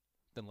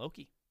 Then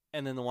Loki.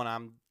 And then the one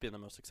I'm been the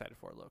most excited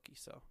for, Loki.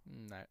 So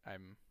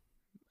I'm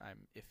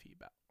iffy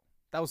about.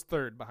 That was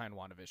third behind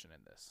WandaVision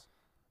in this.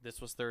 This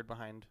was third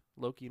behind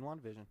Loki and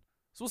WandaVision.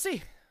 So we'll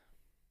see.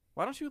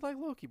 Why don't you like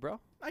Loki,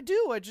 bro? I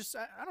do. I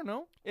don't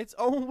know. It's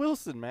Owen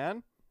Wilson,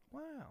 man.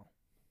 Wow.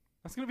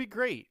 That's going to be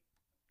great.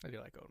 I do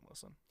like Owen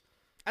Wilson.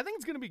 I think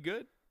it's going to be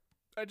good.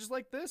 I just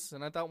like this,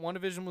 and I thought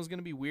WandaVision was going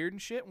to be weird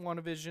and shit, and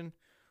WandaVision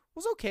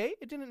was okay.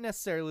 It didn't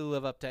necessarily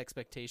live up to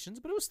expectations,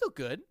 but it was still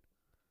good.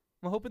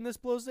 I'm hoping this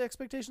blows the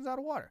expectations out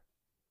of water.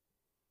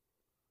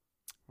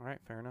 All right,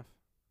 fair enough.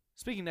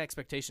 Speaking of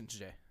expectations,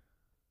 Jay.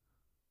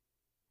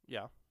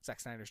 Yeah. Zack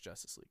Snyder's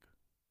Justice League.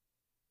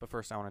 But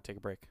first, I want to take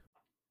a break.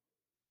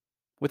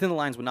 Within the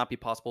Lines would not be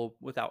possible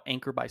without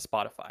Anchor by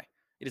Spotify.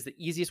 It is the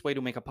easiest way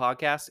to make a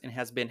podcast and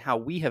has been how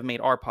we have made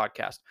our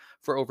podcast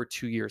for over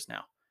 2 years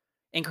now.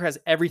 Anchor has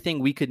everything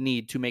we could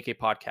need to make a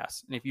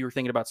podcast. And if you were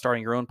thinking about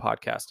starting your own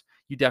podcast,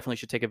 you definitely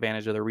should take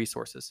advantage of their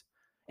resources.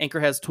 Anchor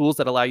has tools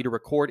that allow you to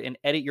record and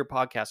edit your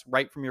podcast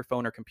right from your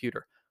phone or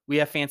computer. We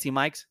have fancy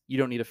mics. You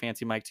don't need a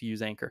fancy mic to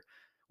use Anchor.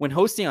 When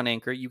hosting on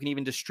Anchor, you can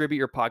even distribute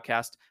your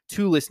podcast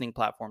to listening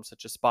platforms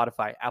such as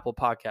Spotify, Apple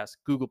Podcasts,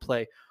 Google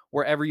Play,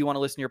 wherever you want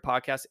to listen to your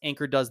podcast.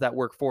 Anchor does that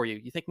work for you.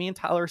 You think me and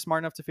Tyler are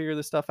smart enough to figure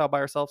this stuff out by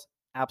ourselves?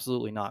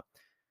 Absolutely not.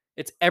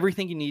 It's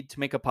everything you need to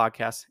make a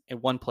podcast in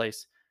one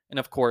place. And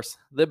of course,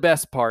 the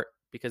best part,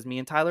 because me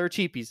and Tyler are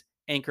cheapies,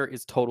 Anchor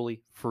is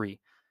totally free.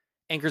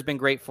 Anchor's been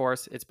great for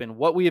us. It's been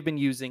what we have been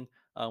using.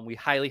 We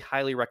highly,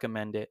 highly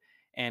recommend it.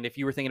 And if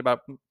you were thinking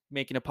about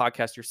making a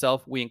podcast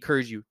yourself, we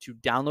encourage you to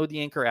download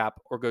the Anchor app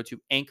or go to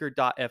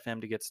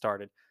anchor.fm to get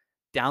started.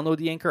 Download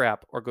the Anchor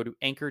app or go to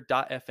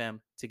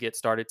anchor.fm to get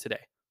started today.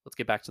 Let's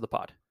get back to the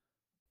pod.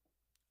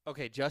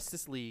 Okay,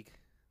 Justice League,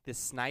 the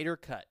Snyder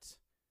Cut.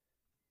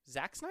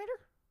 Zack Snyder?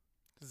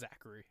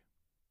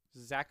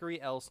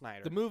 Zachary L.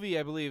 Snyder. The movie,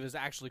 I believe, is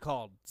actually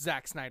called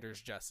Zack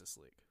Snyder's Justice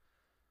League.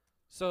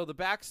 So the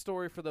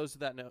backstory for those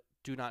that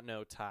do not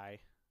know, Ty,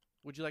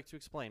 would you like to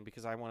explain?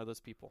 Because I'm one of those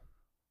people.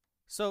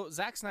 So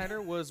Zack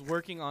Snyder was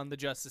working on the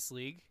Justice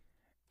League,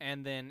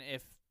 and then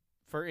if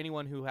for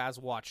anyone who has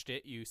watched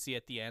it, you see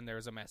at the end there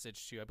was a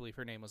message to, I believe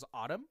her name was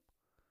Autumn.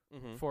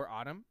 Mm-hmm. For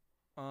Autumn,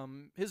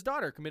 his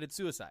daughter committed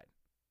suicide,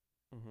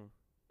 Mm-hmm.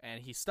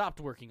 and he stopped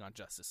working on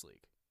Justice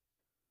League.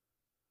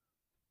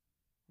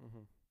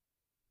 Mm-hmm.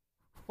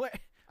 What?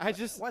 I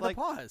just Why like,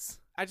 the pause?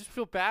 I just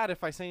feel bad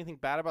if I say anything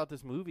bad about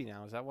this movie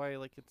now. Is that why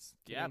it's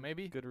Yeah, getting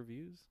maybe. good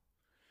reviews?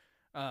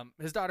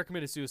 His daughter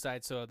committed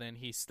suicide, so then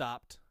he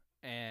stopped,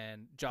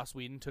 and Joss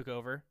Whedon took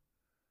over.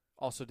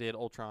 Also did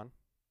Ultron.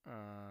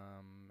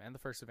 And the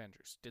first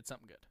Avengers did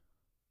something good.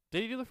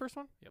 Did he do the first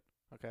one? Yep.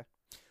 Okay.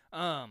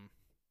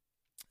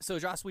 So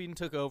Joss Whedon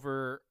took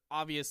over.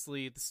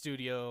 Obviously, the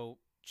studio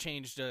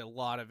changed a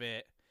lot of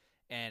it,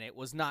 and it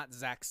was not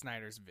Zack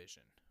Snyder's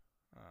vision.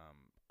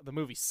 The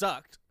movie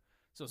sucked,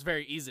 so it's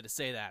very easy to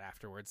say that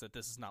afterwards, that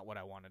this is not what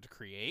I wanted to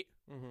create.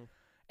 Mm-hmm.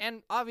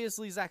 And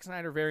obviously, Zack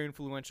Snyder, very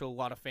influential, a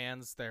lot of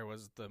fans. There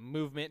was the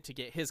movement to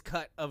get his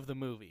cut of the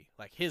movie,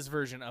 like his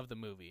version of the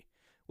movie,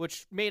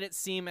 which made it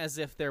seem as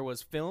if there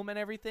was film and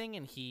everything,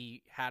 and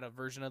he had a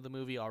version of the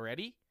movie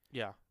already.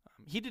 Yeah.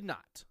 He did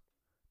not.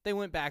 They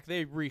went back,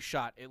 they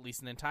reshot at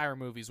least an entire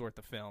movie's worth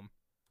of film,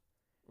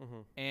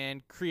 Mm-hmm.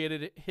 and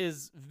created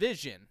his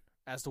vision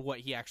as to what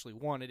he actually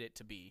wanted it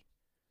to be.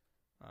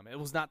 It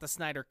was not the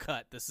Snyder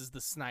Cut. This is the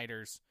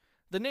Snyder's.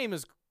 The name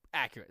is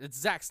accurate. It's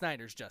Zack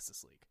Snyder's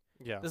Justice League.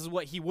 Yeah. This is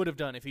what he would have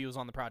done if he was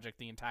on the project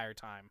the entire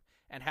time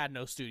and had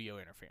no studio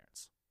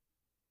interference.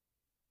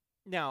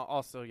 Now,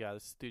 also, yeah, the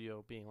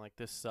studio being like,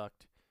 this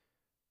sucked.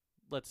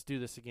 Let's do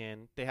this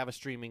again. They have a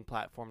streaming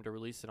platform to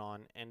release it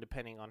on, and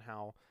depending on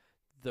how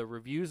the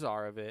reviews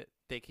are of it,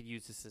 they could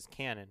use this as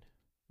canon.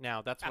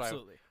 Now, that's what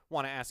Absolutely. I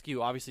want to ask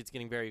you. Obviously, it's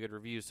getting very good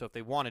reviews, so if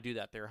they want to do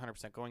that, they're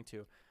 100% going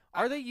to.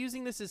 Are they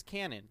using this as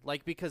canon?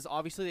 Like, because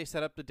obviously they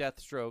set up the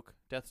Deathstroke,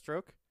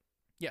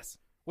 Yes,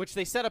 which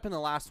they set up in the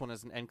last one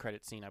as an end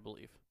credit scene, I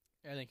believe.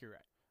 I think you're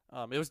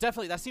right. It was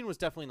definitely, that scene was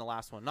definitely in the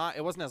last one.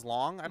 It wasn't as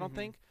long, I don't Mhm.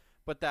 think,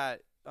 but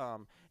that.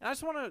 And I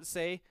just want to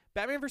say,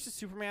 Batman vs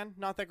Superman,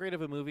 not that great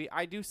of a movie.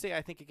 I do say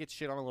I think it gets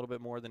shit on a little bit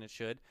more than it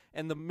should,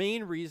 and the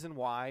main reason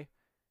why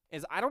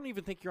is I don't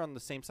even think you're on the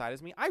same side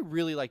as me. I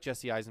really like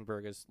Jesse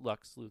Eisenberg as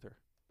Lex Luthor.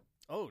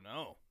 Oh,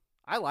 no.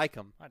 I like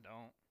him. I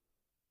don't.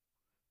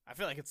 I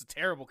feel like it's a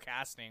terrible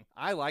casting.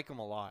 I like him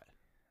a lot.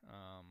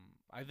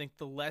 I think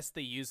the less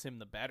they use him,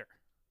 the better.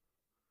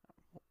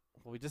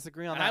 we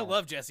disagree on And that. I one.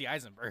 love Jesse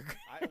Eisenberg.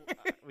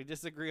 We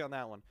disagree on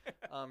that one.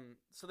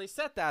 So they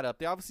set that up.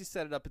 They obviously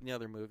set it up in the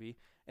other movie,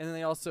 and then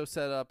they also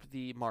set up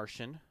the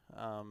Martian,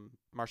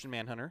 Martian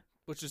Manhunter.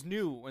 Which is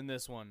new in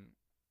this one,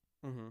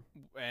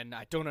 and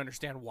I don't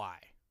understand why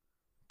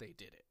they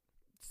did it.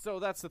 So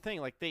that's the thing.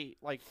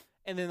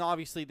 And then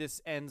obviously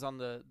this ends on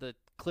the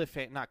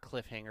not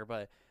cliffhanger,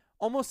 but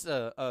almost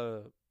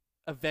a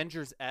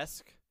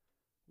Avengers-esque,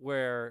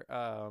 where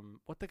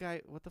what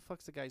the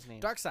fuck's the guy's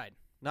name? Darkseid.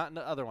 Not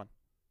the other one.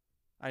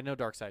 I know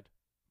Darkseid.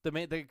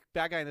 The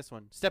bad guy in this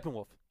one,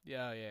 Steppenwolf.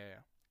 Yeah.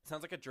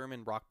 Sounds like a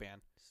German rock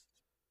band.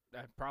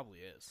 That probably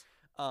is.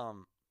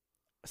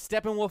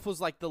 Steppenwolf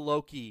was like the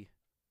Loki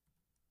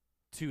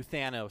to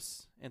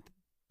Thanos, and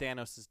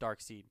Thanos'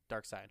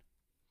 Darkseid.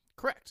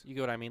 Correct. You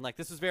get what I mean? Like,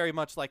 this is very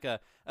much like a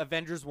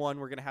Avengers 1.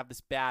 We're gonna have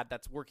this bad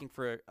that's working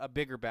for a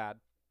bigger bad.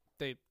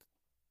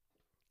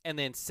 And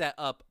then set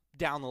up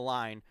down the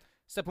line.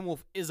 Steppenwolf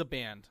is a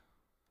band.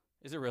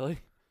 Is it really?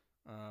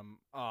 The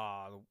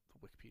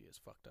Wikipedia is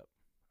fucked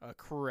up.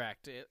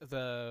 Correct.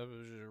 The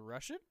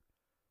Russian?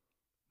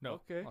 No.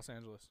 Okay. Los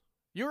Angeles.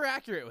 You were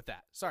accurate with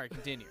that. Sorry,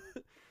 continue.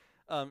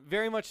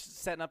 Very much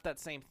setting up that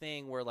same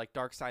thing where like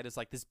Darkseid is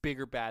like this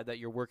bigger bad that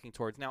you're working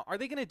towards. Now, are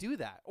they going to do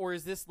that, or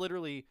is this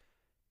literally,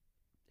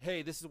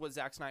 hey, this is what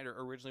Zack Snyder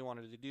originally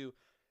wanted to do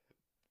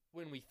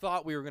when we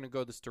thought we were going to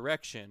go this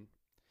direction?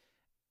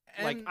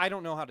 And I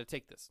don't know how to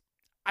take this.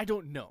 I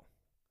don't know.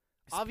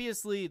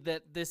 Obviously,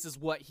 that this is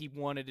what he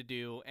wanted to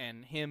do,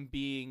 and him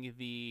being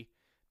the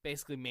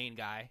basically main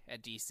guy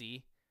at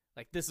DC,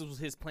 like this was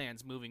his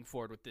plans moving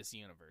forward with this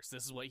universe.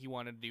 This is what he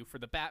wanted to do for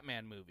the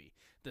Batman movie.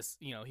 This,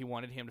 he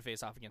wanted him to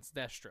face off against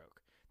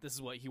Deathstroke. This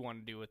is what he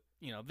wanted to do with,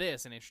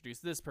 this and introduce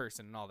this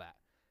person and all that.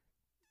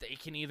 They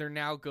can either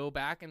now go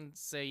back and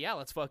say, yeah,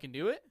 let's fucking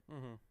do it,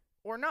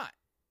 or not.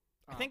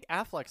 I think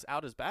Affleck's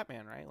out as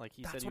Batman, right? Like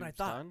he That's said he what I was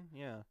thought. done.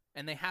 Yeah.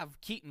 And they have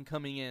Keaton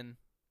coming in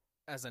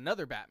as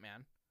another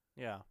Batman.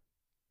 Yeah.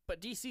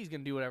 But DC's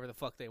going to do whatever the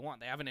fuck they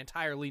want. They have an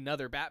entirely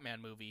another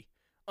Batman movie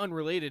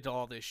unrelated to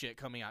all this shit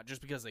coming out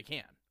just because they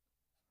can.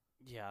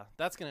 Yeah.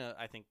 That's going to,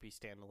 I think, be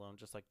standalone,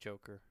 just like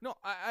Joker. No,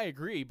 I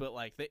agree, but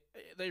like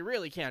they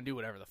really can do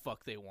whatever the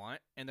fuck they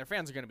want, and their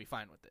fans are going to be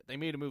fine with it. They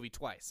made a movie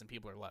twice, and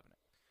people are loving it.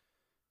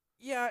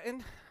 Yeah,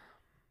 and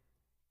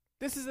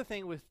this is the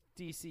thing with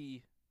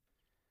DC,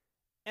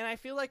 and I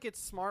feel like it's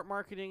smart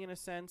marketing in a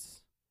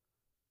sense,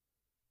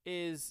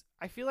 is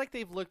I feel like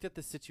they've looked at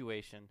the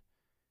situation,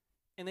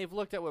 and they've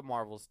looked at what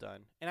Marvel's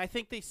done, and I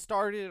think they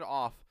started it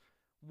off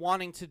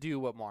wanting to do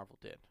what Marvel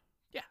did.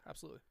 Yeah,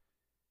 absolutely.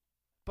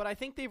 But I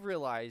think they've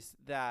realized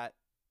that,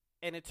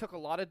 and it took a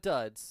lot of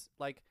duds,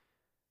 like,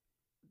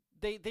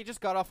 they just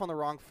got off on the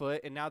wrong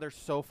foot, and now they're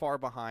so far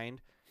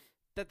behind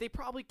that they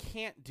probably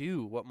can't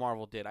do what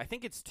Marvel did. I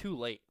think it's too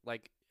late,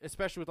 like,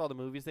 especially with all the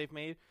movies they've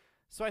made.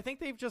 So I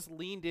think they've just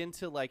leaned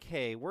into, like,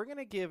 hey, we're going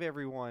to give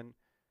everyone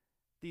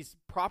these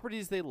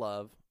properties they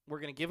love. We're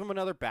going to give them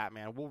another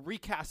Batman. We'll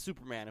recast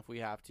Superman if we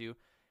have to.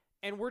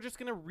 And we're just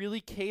going to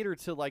really cater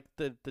to, like,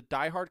 the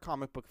diehard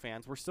comic book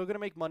fans. We're still going to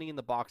make money in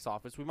the box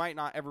office. We might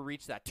not ever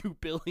reach that $2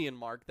 billion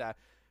mark that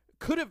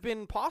could have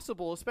been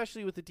possible,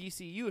 especially with the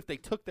DCU, if they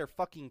took their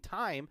fucking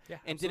time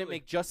and didn't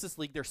make Justice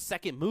League their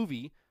second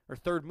movie or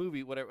third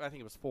movie, whatever. I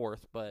think it was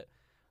fourth, but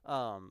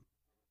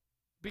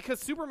because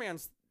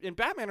Superman's and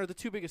Batman are the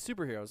two biggest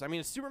superheroes. I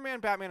mean, it's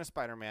Superman, Batman, and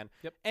Spider-Man.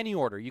 Yep. Any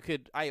order. You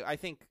could I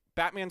think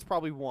Batman's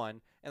probably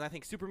one, and I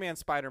think Superman,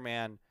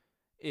 Spider-Man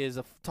is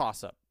a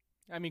toss-up.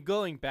 I mean,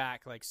 going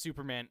back, like,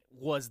 Superman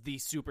was the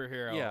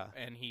superhero, Yeah.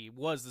 and he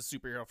was the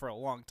superhero for a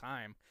long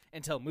time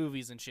until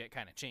movies and shit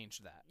kind of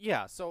changed that.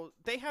 Yeah, so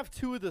they have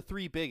two of the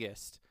three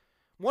biggest.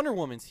 Wonder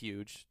Woman's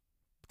huge.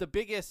 The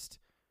biggest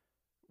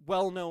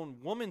well-known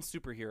woman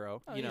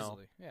superhero, you know.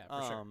 Easily. Yeah,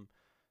 for sure.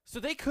 So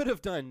they could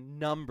have done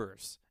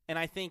numbers, and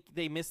I think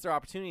they missed their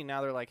opportunity.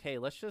 Now they're like, hey,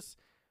 let's just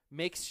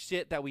make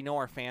shit that we know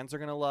our fans are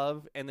going to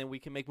love, and then we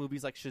can make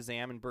movies like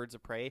Shazam and Birds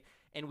of Prey,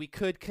 and we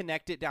could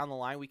connect it down the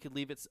line. We could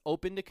leave it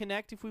open to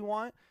connect if we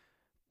want,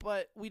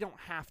 but we don't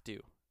have to.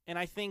 And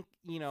I think,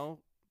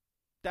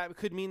 that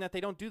could mean that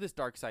they don't do this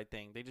Darkseid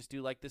thing. They just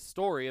do, like, this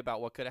story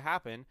about what could have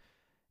happened,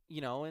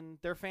 and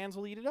their fans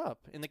will eat it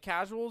up. And the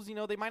casuals,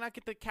 they might not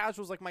get the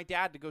casuals like my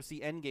dad to go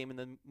see Endgame in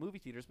the movie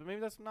theaters, but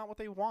maybe that's not what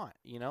they want,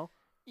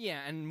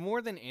 Yeah, and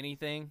more than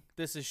anything,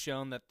 this has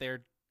shown that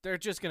they're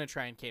just going to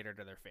try and cater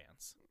to their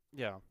fans.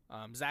 Yeah.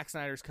 Zack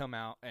Snyder's come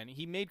out, and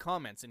he made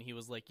comments, and he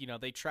was like,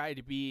 they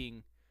tried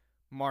being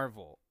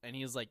Marvel, and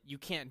he was like, you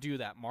can't do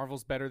that.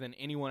 Marvel's better than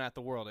anyone at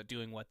the world at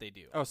doing what they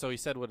do. Oh, so he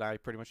said what I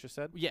pretty much just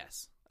said?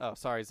 Yes. Oh,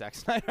 sorry, Zack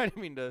Snyder. I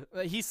didn't mean to.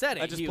 He said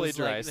it. I just He was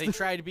plagiarized. Like, they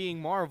tried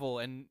being Marvel,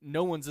 and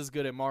no one's as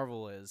good at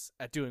Marvel is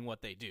at doing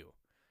what they do.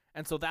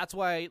 And so that's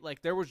why,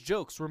 like, there was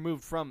jokes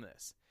removed from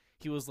this.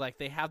 He was like,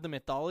 they have the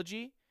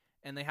mythology,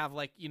 and they have,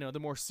 like, the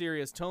more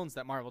serious tones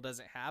that Marvel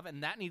doesn't have,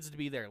 and that needs to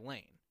be their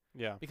lane.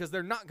 Yeah. Because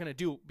they're not going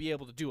to be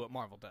able to do what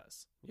Marvel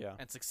does. Yeah.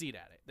 And succeed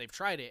at it. They've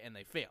tried it, and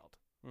they failed.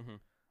 Mm-hmm.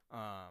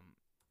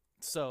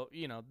 So,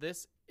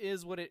 this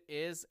is what it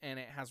is, and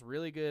it has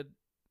really good,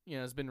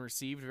 it's been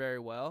received very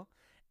well.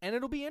 And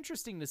it'll be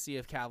interesting to see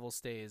if Cavill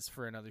stays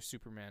for another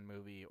Superman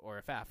movie or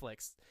if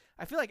Affleck's.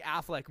 I feel like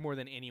Affleck more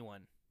than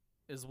anyone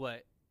is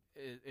what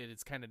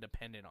it's kind of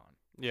dependent on.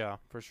 Yeah,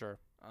 for sure.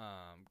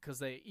 Because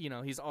they,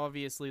 he's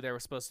obviously there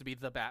was supposed to be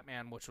The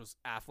Batman, which was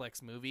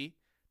Affleck's movie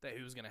that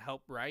he was going to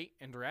help write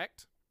and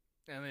direct,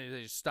 and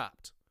they just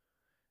stopped.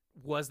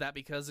 Was that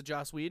because of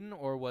Joss Whedon,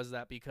 or was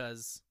that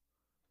because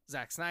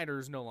Zack Snyder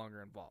is no longer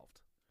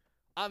involved?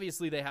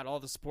 Obviously, they had all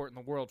the support in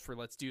the world for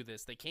let's do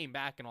this. They came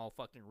back and all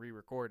fucking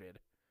re-recorded.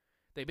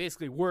 They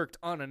basically worked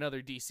on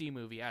another DC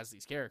movie as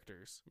these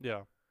characters.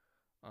 Yeah.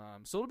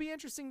 So it'll be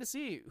interesting to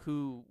see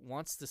who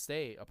wants to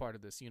stay a part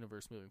of this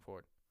universe moving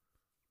forward.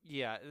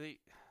 Yeah,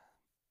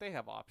 they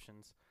have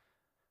options.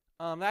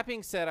 That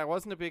being said, I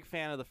wasn't a big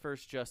fan of the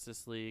first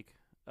Justice League.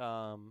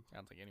 I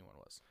don't think anyone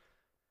was.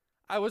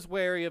 I was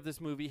wary of this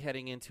movie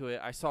heading into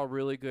it. I saw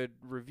really good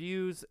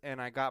reviews,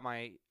 and I got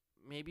my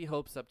maybe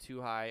hopes up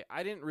too high.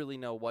 I didn't really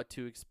know what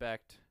to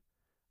expect.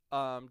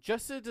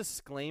 Just a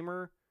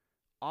disclaimer,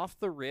 off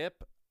the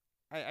rip,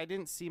 I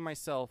didn't see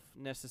myself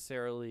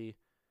necessarily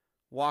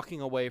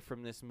walking away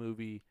from this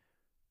movie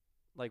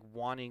like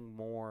wanting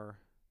more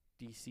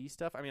DC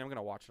stuff. I mean, I'm going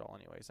to watch it all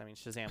anyways. I mean,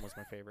 Shazam was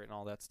my favorite and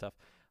all that stuff.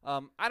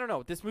 I don't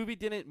know. This movie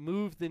didn't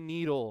move the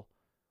needle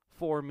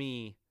for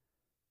me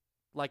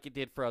like it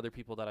did for other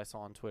people that I saw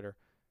on Twitter.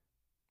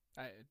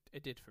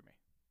 It did for me.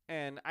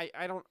 And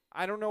I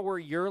don't know where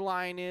your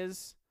line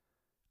is.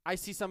 I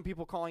see some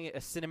people calling it a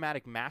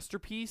cinematic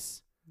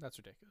masterpiece. That's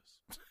ridiculous.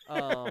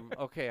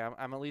 Okay,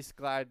 I'm at least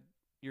glad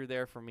you're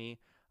there for me.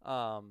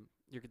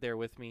 You're there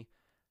with me.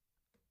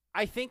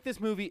 I think this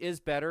movie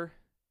is better,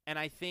 and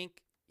I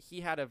think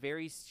he had a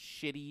very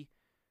shitty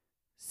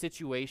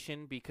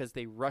situation because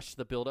they rushed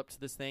the build up to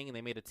this thing and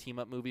they made a team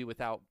up movie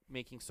without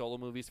making solo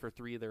movies for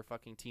 3 of their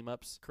fucking team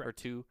ups. Correct. Or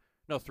 2.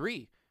 No,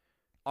 3.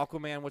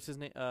 Aquaman, what's his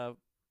name?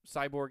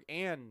 Cyborg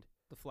and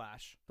The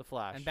Flash. The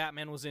Flash. And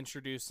Batman was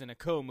introduced in a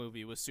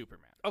co-movie with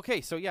Superman.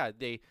 Okay, so yeah,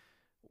 they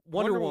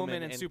Wonder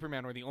Woman and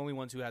Superman were the only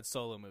ones who had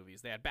solo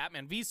movies. They had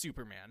Batman v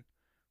Superman,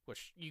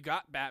 which you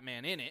got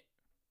Batman in it,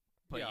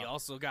 but you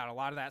also got a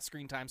lot of that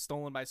screen time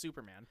stolen by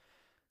Superman.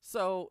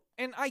 So,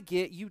 and I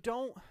get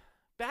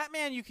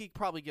Batman you could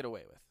probably get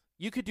away with.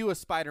 You could do a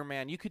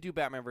Spider-Man, you could do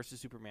Batman versus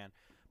Superman.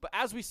 But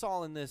as we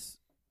saw in this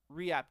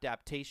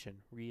readaptation.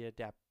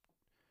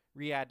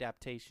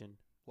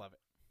 Love it.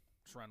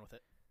 Just run with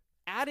it.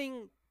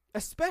 Adding,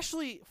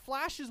 especially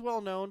Flash is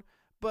well known,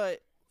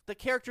 but the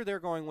character they're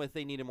going with,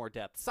 they needed more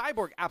depth.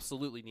 Cyborg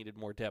absolutely needed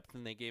more depth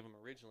than they gave him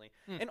originally.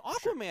 And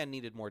Aquaman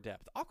needed more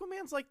depth.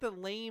 Aquaman's like the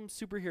lame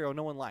superhero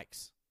no one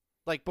likes.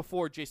 Like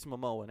before Jason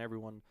Momoa, and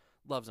everyone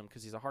loves him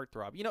because he's a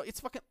heartthrob.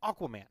 It's fucking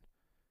Aquaman.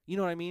 You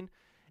know what I mean?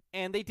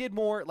 And they did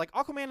more, like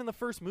Aquaman in the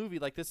first movie,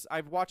 like this,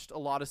 I've watched a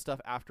lot of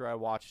stuff after I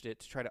watched it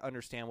to try to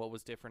understand what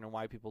was different and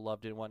why people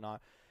loved it and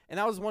whatnot. And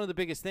that was one of the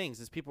biggest things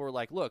is people were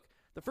like, look,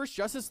 the first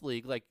Justice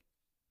League, like,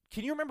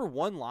 can you remember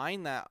one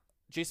line that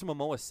Jason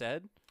Momoa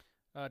said?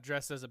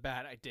 Dressed as a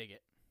bat, I dig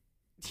it.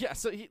 Yeah,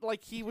 so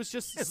he was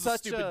just It's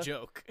such a stupid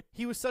joke.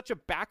 He was such a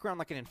background,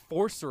 like an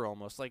enforcer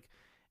almost, like.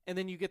 And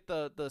then you get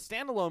the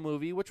standalone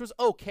movie, which was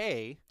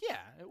okay. Yeah,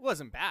 it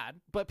wasn't bad.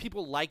 But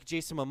people like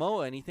Jason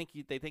Momoa, and they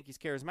think he's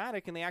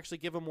charismatic, and they actually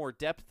give him more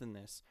depth than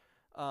this.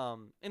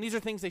 And these are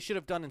things they should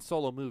have done in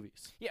solo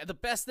movies. Yeah, the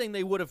best thing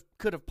they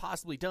could have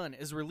possibly done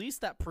is release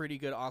that pretty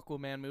good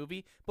Aquaman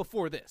movie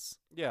before this.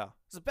 Yeah.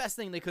 It's the best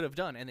thing they could have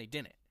done, and they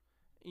didn't.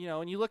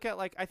 And you look at,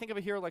 like, I think of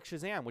a hero like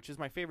Shazam, which is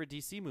my favorite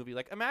DC movie.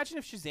 Like, imagine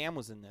if Shazam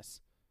was in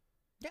this.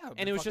 Yeah,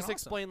 and it was just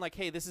explained, like,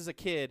 hey, this is a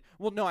kid.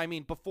 Well, no, I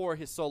mean before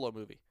his solo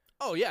movie.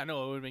 Oh, yeah,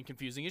 no, it would have been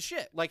confusing as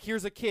shit. Like,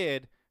 here's a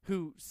kid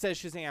who says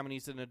Shazam and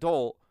he's an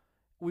adult.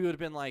 We would have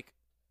been like,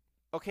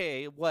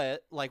 okay,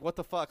 what? Like, what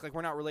the fuck? Like,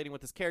 we're not relating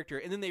with this character.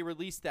 And then they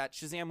released that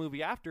Shazam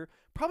movie after.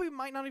 Probably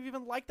might not have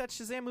even liked that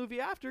Shazam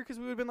movie after because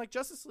we would have been like,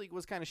 Justice League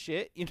was kind of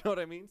shit. You know what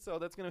I mean? So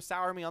that's going to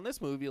sour me on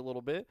this movie a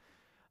little bit.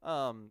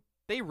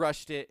 They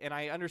rushed it, and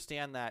I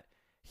understand that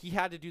he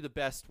had to do the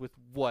best with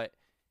what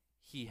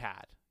he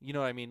had. You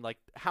know what I mean? Like,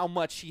 how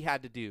much he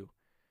had to do.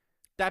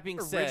 That being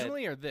said...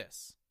 Originally or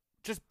this?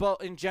 Just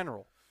in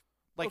general.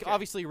 Like, Okay.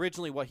 Obviously,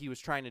 originally what he was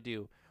trying to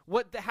do.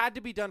 What had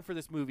to be done for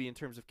this movie in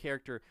terms of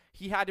character,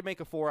 he had to make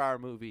a 4-hour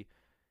movie.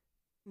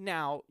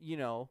 Now,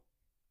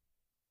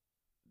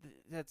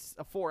 that's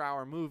a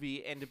 4-hour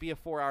movie, and to be a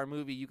 4-hour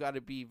movie, you got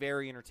to be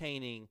very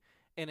entertaining,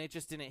 and it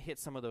just didn't hit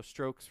some of those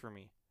strokes for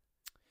me.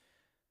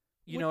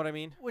 You know what I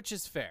mean? Which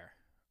is fair.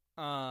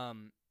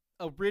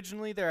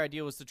 Originally, their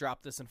idea was to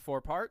drop this in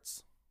 4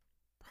 parts.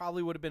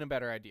 Probably would have been a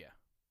better idea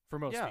for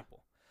most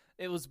people.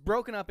 It was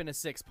broken up into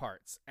 6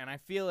 parts, and I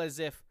feel as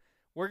if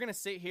we're going to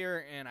sit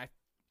here and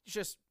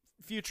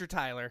future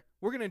Tyler,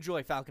 we're going to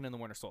enjoy Falcon and the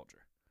Winter Soldier.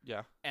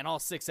 Yeah. And all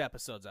 6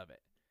 episodes of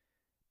it.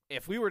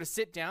 If we were to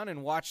sit down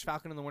and watch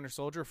Falcon and the Winter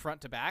Soldier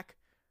front to back,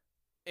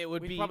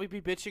 we'd probably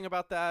be bitching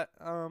about that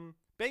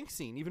bank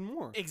scene even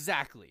more.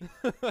 Exactly.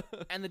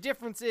 And the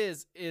difference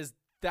is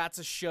that's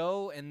a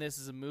show and this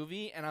is a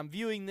movie, and I'm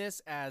viewing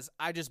this as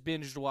I just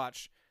binged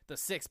watch the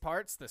 6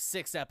 parts, the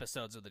 6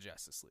 episodes of the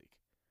Justice League.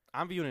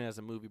 I'm viewing it as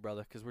a movie,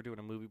 brother, because we're doing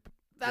a movie.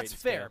 That's rating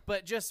fair, scale.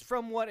 but just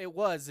from what it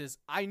was, is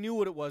I knew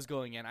what it was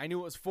going in. I knew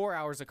it was 4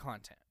 hours of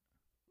content.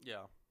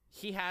 Yeah.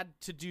 He had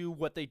to do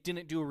what they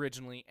didn't do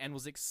originally and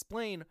was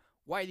explain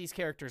why these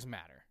characters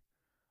matter.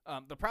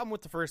 The problem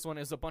with the first one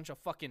is a bunch of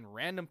fucking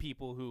random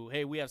people who,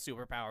 hey, we have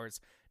superpowers.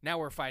 Now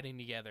we're fighting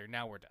together.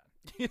 Now we're done.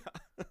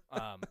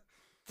 Yeah.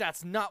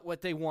 That's not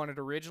what they wanted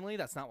originally.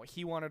 That's not what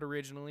he wanted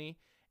originally.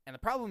 And the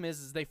problem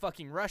is they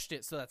fucking rushed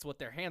it, so that's what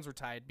their hands were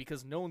tied,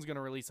 because no one's going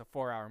to release a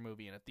 4-hour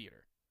movie in a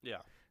theater. Yeah.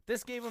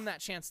 This gave him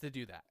that chance to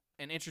do that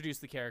and introduce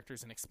the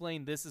characters and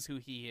explain this is who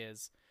he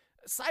is.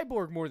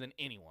 Cyborg more than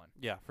anyone.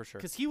 Yeah, for sure.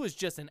 Because he was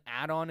just an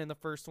add-on in the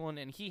first one,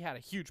 and he had a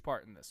huge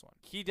part in this one.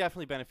 He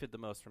definitely benefited the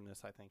most from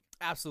this, I think.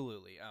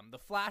 Absolutely. The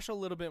Flash a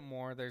little bit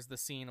more. There's the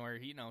scene where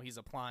he's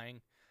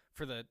applying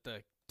for the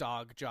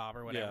dog job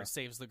or whatever, Yeah.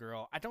 saves the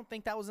girl. I don't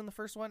think that was in the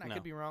first one. I No.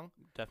 could be wrong.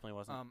 Definitely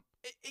wasn't.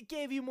 It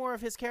gave you more of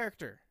his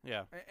character.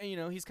 Yeah.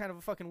 And, he's kind of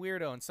a fucking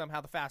weirdo, and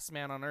somehow the fastest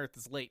man on Earth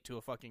is late to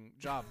a fucking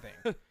job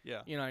thing.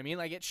 Yeah. You know what I mean?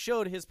 Like, it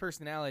showed his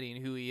personality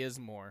and who he is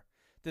more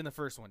than the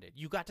first one did.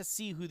 You got to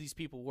see who these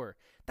people were.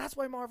 That's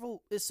why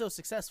Marvel is so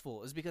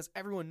successful, is because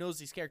everyone knows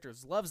these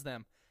characters, loves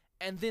them,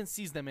 and then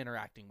sees them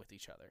interacting with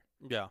each other.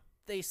 Yeah.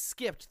 They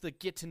skipped the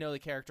get to know the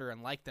character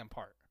and like them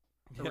part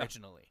Yeah.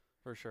 originally.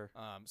 For sure.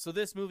 So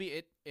this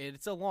movie,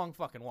 it's a long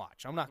fucking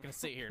watch. I'm not going to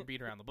sit here and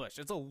beat around the bush.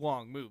 It's a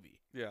long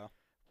movie. Yeah.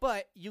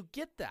 But you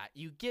get that.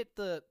 You get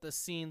the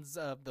scenes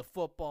of the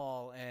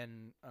football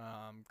and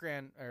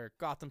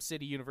Gotham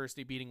City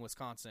University beating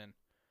Wisconsin.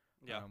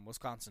 Yeah.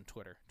 Wisconsin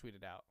Twitter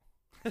tweeted out.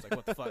 It's like,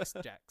 what the fuck's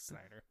Jack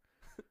Snyder?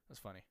 That's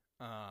funny.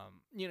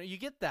 You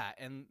get that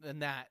and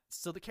that,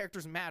 so the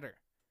characters matter.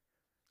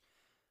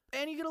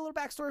 And you get a little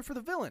backstory for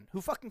the villain,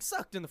 who fucking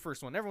sucked in the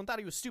first one. Everyone thought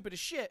he was stupid as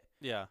shit.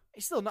 Yeah.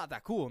 He's still not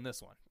that cool in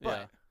this one.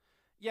 But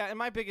Yeah, and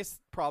my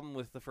biggest problem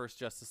with the first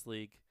Justice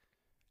League,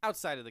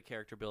 outside of the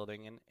character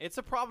building, and it's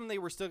a problem they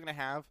were still going to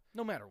have,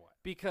 no matter what.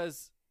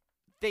 because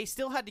they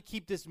still had to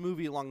keep this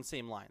movie along the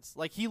same lines.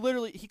 Like, he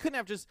couldn't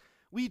have just,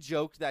 we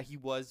joked that he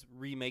was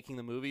remaking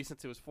the movie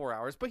since it was 4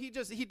 hours, but he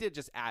did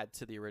just add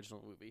to the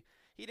original movie.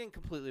 He didn't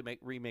completely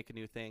remake a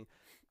new thing.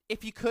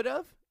 If he could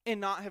have, and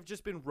not have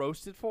just been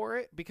roasted for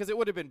it, because it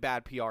would have been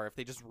bad PR if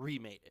they just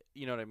remade it.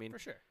 You know what I mean? For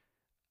sure.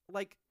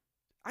 Like,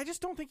 I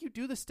just don't think you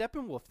do the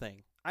Steppenwolf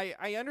thing.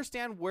 I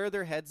understand where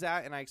their head's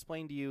at, and I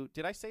explained to you.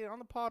 Did I say it on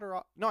the pod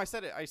or no? I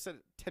said it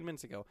 10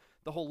 minutes ago.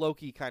 The whole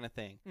Loki kind of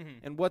thing,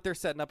 and what they're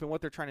setting up and what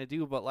they're trying to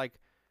do. But like,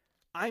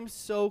 I'm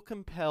so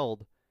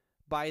compelled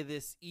by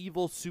this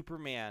evil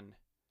Superman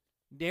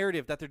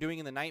narrative that they're doing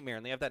in the Nightmare,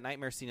 and they have that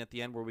Nightmare scene at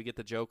the end where we get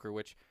the Joker,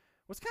 which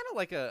was kind of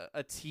like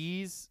a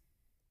tease,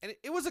 and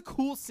it was a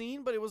cool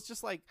scene, but it was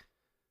just like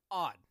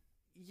Odd.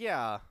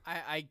 Yeah,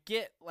 I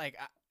get, like,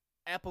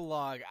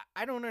 epilogue.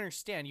 I don't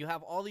understand. You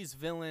have all these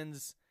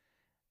villains,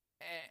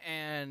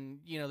 and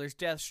there's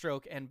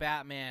Deathstroke and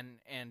Batman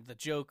and the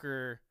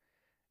Joker.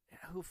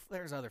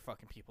 There's other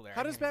fucking people there.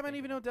 How does Batman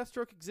even know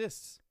Deathstroke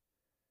exists?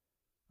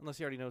 Unless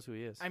he already knows who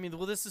he is. I mean,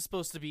 well, this is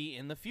supposed to be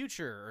in the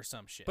future or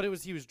some shit. But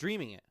he was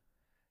dreaming it.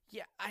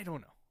 Yeah, I don't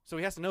know. So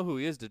he has to know who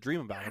he is to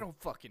dream about I him.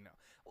 don't fucking know.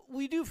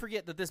 We do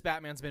forget that this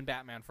Batman's been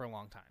Batman for a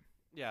long time.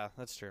 Yeah,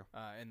 that's true.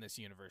 In this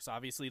universe.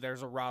 Obviously,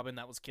 there's a Robin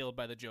that was killed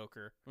by the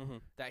Joker Mm-hmm.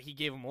 that he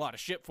gave him a lot of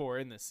shit for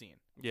in this scene.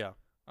 Yeah.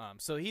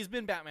 So he's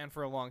been Batman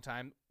for a long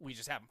time. We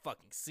just haven't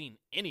fucking seen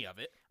any of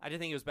it. I did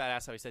think it was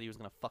badass how he said he was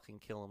going to fucking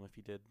kill him if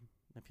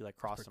he like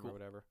crossed him pretty or cool.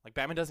 whatever. Like,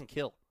 Batman doesn't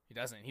kill. He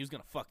doesn't. He was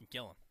going to fucking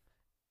kill him.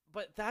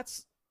 But that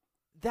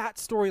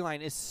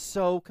storyline is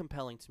so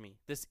compelling to me.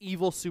 This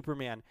evil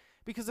Superman.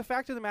 Because the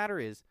fact of the matter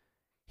is,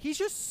 he's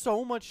just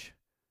so much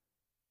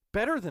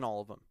better than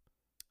all of them.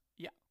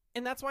 Yeah.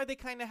 And that's why they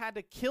kind of had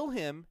to kill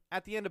him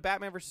at the end of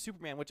Batman vs.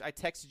 Superman, which I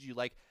texted you.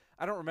 Like,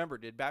 I don't remember.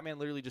 Did Batman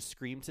literally just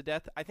scream to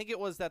death? I think it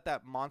was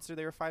that monster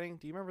they were fighting.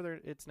 Do you remember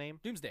its name?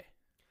 Doomsday.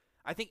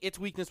 I think its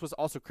weakness was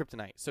also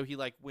kryptonite. So he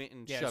like went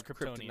and shoved it's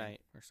kryptonite.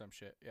 or some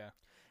shit. Yeah.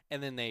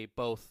 And then they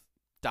both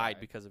died Died.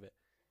 because of it.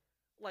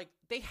 Like,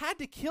 they had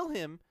to kill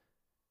him.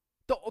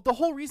 The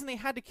whole reason they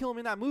had to kill him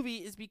in that movie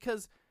is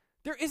because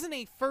there isn't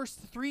a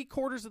first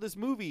 3/4 of this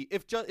movie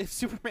if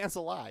Superman's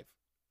alive.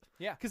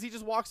 Yeah. Because he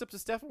just walks up to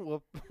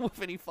Steppenwolf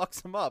and he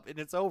fucks him up and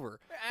it's over.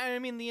 I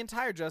mean, the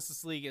entire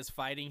Justice League is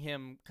fighting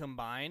him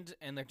combined,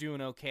 and they're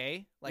doing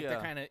okay. Like,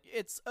 Yeah.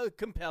 it's a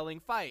compelling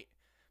fight.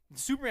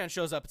 Superman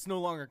shows up, it's no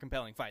longer a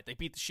compelling fight. They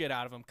beat the shit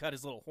out of him, cut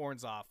his little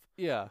horns off,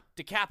 Yeah.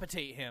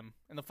 decapitate him,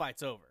 and the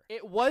fight's over.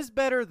 It was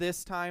better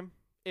this time.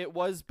 It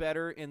was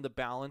better in the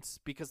balance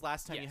because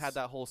last time you Yes. had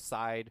that whole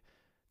side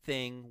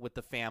thing with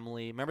the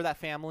family. Remember that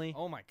family?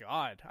 Oh my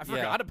god. I Yeah.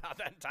 forgot about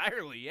that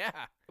entirely,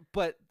 yeah.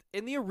 But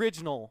in the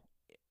original,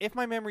 if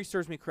my memory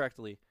serves me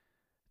correctly,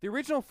 the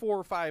original 4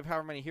 or 5,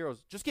 however many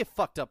heroes, just get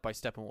fucked up by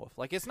Steppenwolf.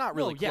 Like, it's not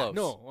really close.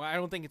 No, I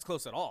don't think it's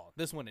close at all.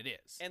 This one it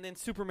is. And then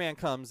Superman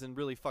comes and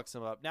really fucks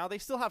them up. Now, they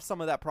still have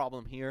some of that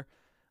problem here.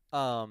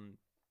 And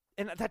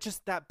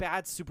that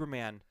bad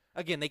Superman,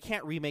 again, they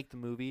can't remake the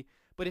movie,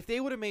 but if they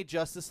would have made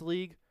Justice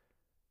League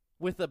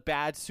with a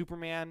bad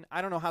Superman.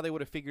 I don't know how they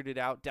would have figured it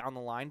out down the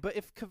line. But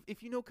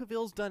if you know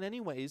Cavill's done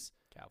anyways,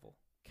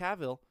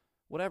 Cavill,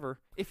 whatever.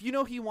 If you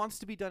know he wants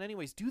to be done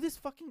anyways, do this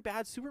fucking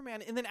bad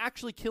Superman and then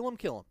actually kill him.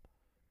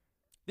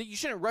 That you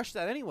shouldn't rush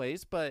that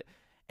anyways.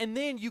 And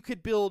then you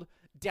could build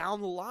down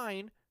the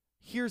line.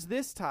 Here's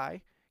this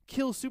tie.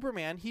 Kill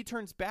Superman. He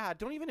turns bad.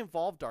 Don't even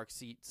involve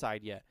Darkseid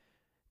yet.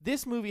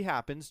 This movie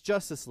happens.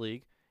 Justice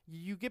League.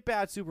 You get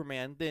bad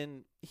Superman.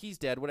 Then he's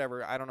dead.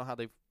 Whatever. I don't know how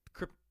they've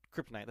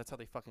Kryptonite. That's how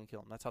they fucking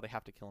kill him. That's how they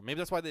have to kill him. Maybe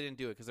that's why they didn't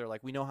do it, because they're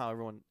like, we know how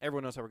everyone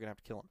knows how we're gonna have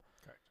to kill him.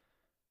 Correct.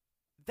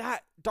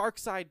 That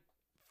Darkseid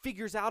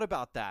figures out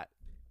about that.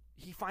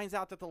 He finds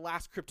out that the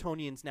last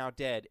Kryptonian's now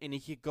dead, and he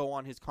could go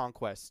on his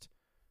conquest.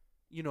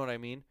 You know what I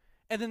mean?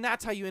 And then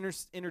that's how you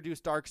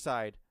introduce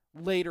Darkseid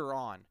later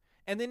on.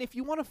 And then if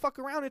you want to fuck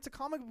around, it's a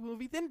comic book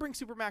movie. Then bring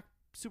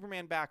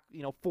Superman back.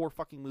 4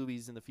 fucking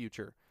movies in the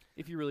future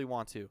if you really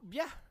want to.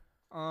 Yeah.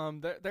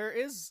 There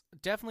is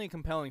definitely a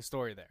compelling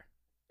story there.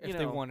 If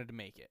they wanted to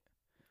make it.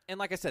 And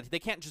like I said, they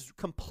can't just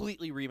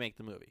completely remake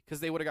the movie, because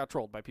they would have got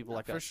trolled by people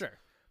like us. For sure.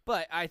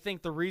 But I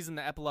think the reason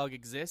the epilogue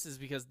exists is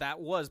because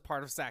that was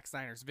part of Zack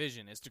Snyder's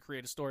vision, is to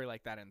create a story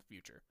like that in the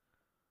future.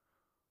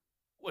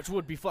 Which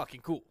would be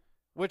fucking cool.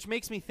 Which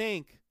makes me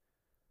think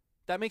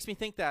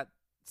that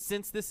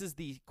since this is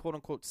the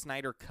quote-unquote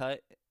Snyder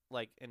cut,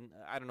 and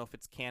I don't know if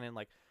it's canon,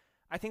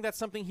 I think that's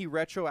something he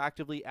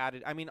retroactively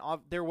added. I mean,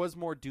 there was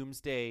more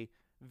Doomsday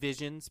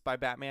visions by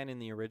Batman in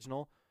the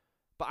original,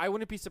 but I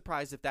wouldn't be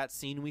surprised if that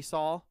scene we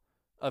saw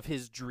of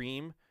his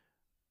dream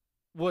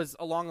was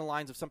along the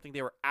lines of something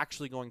they were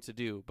actually going to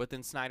do. But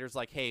then Snyder's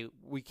like, hey,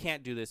 we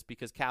can't do this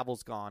because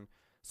Cavill's gone,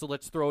 so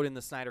let's throw it in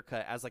the Snyder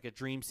cut as a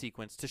dream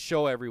sequence to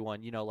show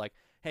everyone,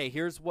 hey,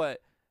 here's what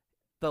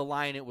the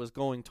line it was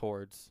going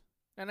towards.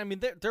 And I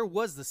mean, there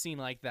was the scene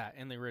like that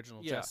in the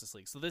original Justice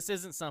League. So this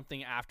isn't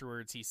something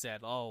afterwards he said,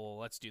 oh, well,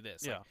 let's do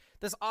this. Yeah.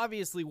 This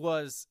obviously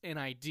was an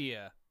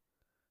idea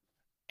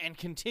and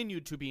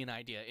continued to be an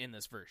idea in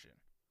this version.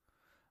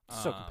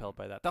 So compelled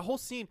by that. The whole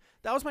scene,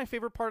 that was my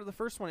favorite part of the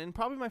first one, and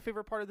probably my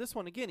favorite part of this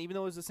one, again, even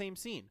though it was the same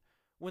scene,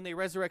 when they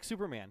resurrect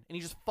Superman, and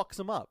he just fucks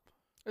him up.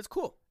 It's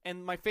cool.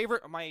 And my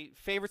favorite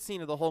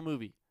scene of the whole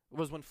movie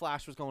was when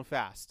Flash was going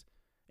fast,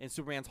 and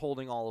Superman's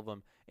holding all of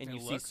them, and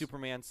you see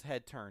Superman's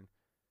head turn,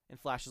 and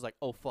Flash is like,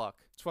 oh, fuck.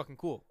 It's fucking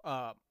cool.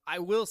 I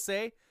will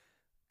say,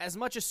 as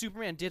much as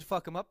Superman did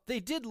fuck him up, they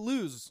did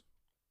lose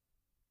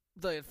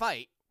the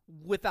fight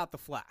without the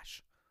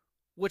Flash,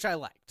 which I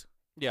liked.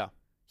 Yeah.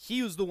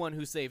 He was the one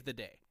who saved the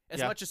day. As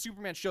much as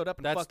Superman showed up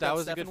and fucked up that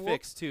was Steppenwolf, a good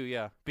fix, too,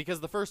 yeah.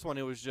 Because the first one,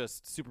 it was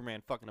just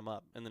Superman fucking him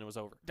up, and then it was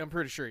over. I'm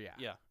pretty sure, yeah.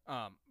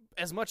 Yeah.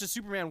 As much as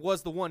Superman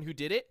was the one who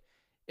did it,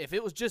 if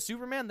it was just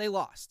Superman, they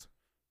lost.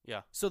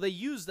 Yeah. So they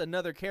used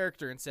another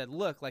character and said,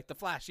 look, the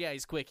Flash, yeah,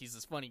 he's quick, he's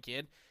this funny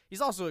kid.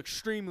 He's also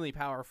extremely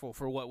powerful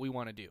for what we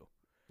want to do.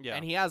 Yeah.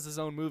 And he has his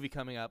own movie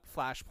coming up,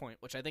 Flashpoint,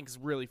 which I think is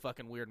really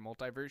fucking weird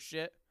multiverse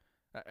shit.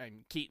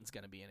 And Keaton's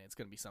going to be in it. It's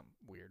going to be something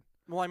weird.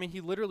 Well, I mean, he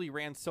literally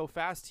ran so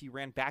fast, he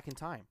ran back in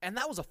time. And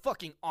that was a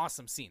fucking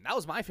awesome scene. That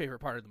was my favorite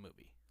part of the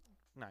movie.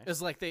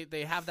 Nice. It's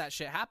they have that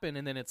shit happen,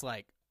 and then it's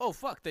like, oh,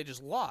 fuck, they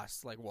just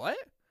lost. What?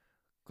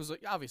 Because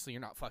obviously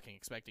you're not fucking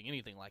expecting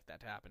anything like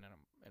that to happen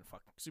in a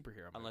fucking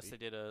superhero movie. Unless they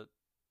did a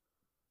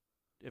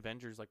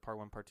Avengers, Part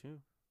 1, Part 2.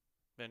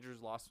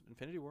 Avengers lost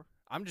Infinity War.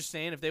 I'm just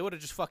saying, if they would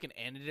have just fucking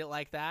ended it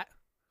like that,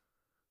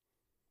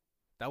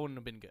 that wouldn't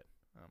have been good.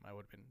 I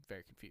would have been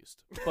very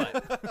confused.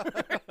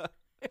 But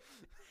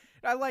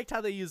I liked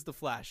how they used the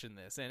Flash in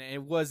this, and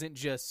it wasn't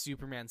just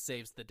Superman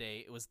saves the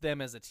day. It was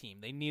them as a team.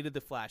 They needed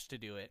the Flash to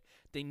do it.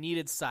 They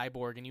needed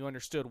Cyborg, and you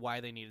understood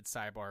why they needed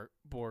Cyborg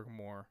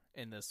more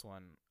in this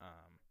one.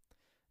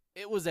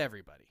 It was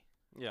everybody.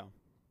 Yeah.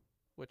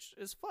 Which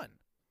is fun.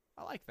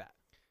 I like that.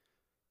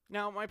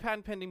 Now, my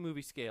patent pending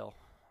movie scale.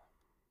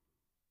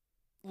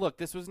 Look,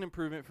 this was an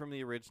improvement from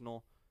the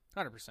original.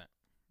 100%.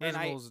 And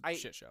Original was a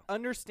shit show.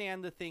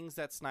 Understand the things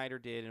that Snyder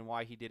did and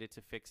why he did it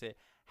to fix it.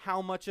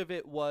 How much of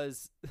it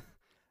was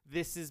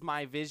this is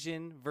my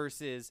vision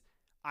versus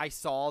I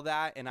saw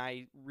that and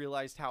I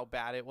realized how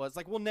bad it was.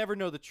 We'll never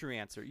know the true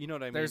answer. You know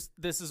what I mean?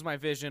 This is my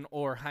vision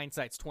or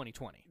hindsight's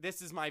 20/20.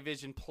 This is my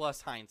vision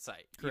plus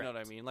hindsight. Correct. You know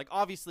what I mean?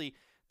 Obviously,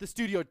 the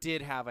studio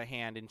did have a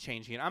hand in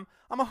changing it. I'm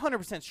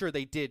 100% sure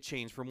they did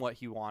change from what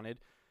he wanted.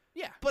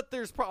 Yeah. But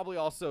there's probably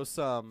also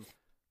some,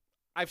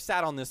 I've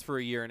sat on this for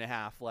a year and a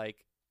half,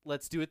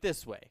 let's do it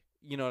this way.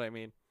 You know what I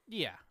mean?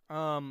 Yeah.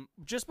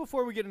 Just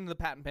before we get into the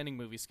patent pending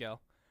movie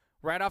scale,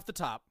 right off the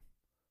top,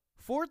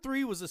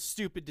 4-3 was a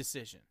stupid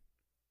decision.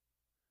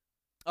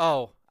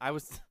 Oh,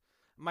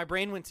 my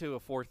brain went to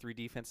a 4-3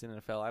 defense in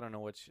NFL. I don't know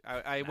which.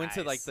 I went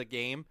to the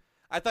game.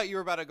 I thought you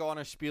were about to go on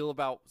a spiel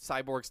about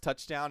Cyborg's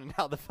touchdown and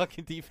how the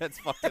fucking defense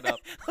fucked it up.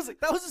 I was like,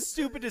 that was a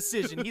stupid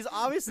decision. He's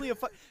obviously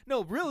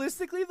no,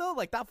 realistically though,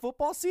 that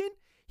football scene,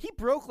 he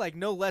broke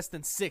no less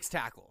than 6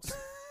 tackles.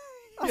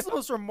 That was the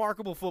most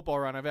remarkable football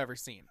run I've ever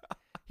seen.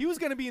 He was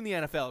going to be in the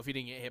NFL if he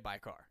didn't get hit by a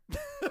car.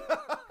 That's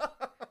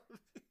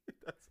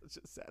such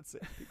a sad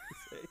thing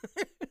to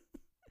say.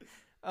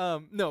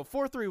 No,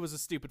 4-3 was a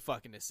stupid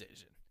fucking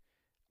decision.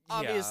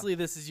 Obviously,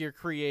 this is your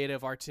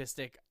creative,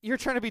 artistic. You're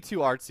trying to be too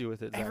artsy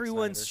with it. Zack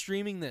Everyone's Snyder.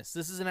 streaming this.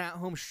 This is an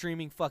at-home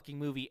streaming fucking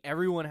movie.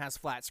 Everyone has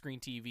flat screen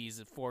TVs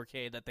at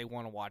 4K that they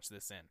want to watch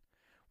this in.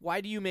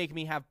 Why do you make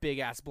me have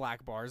big-ass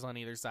black bars on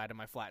either side of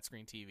my flat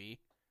screen TV?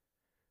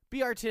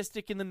 Be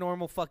artistic in the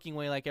normal fucking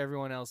way like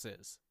everyone else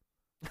is.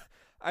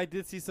 I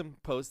did see some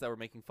posts that were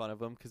making fun of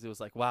him because it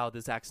was like, wow,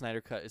 the Zack Snyder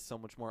cut is so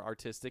much more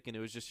artistic, and it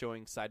was just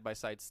showing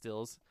side-by-side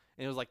stills.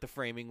 And it was like the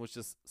framing was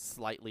just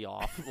slightly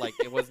off. Like,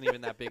 it wasn't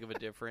even that big of a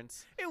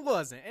difference. It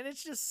wasn't, and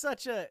it's just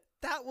such a...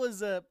 That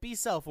was a... Be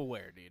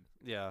self-aware, dude.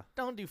 Yeah.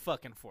 Don't do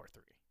fucking 4-3.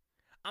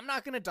 I'm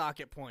not going to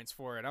docket points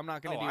for it. I'm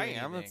not going to do I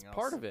anything am. That's else.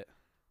 part of it.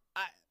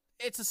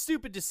 It's a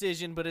stupid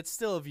decision, but it's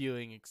still a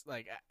viewing...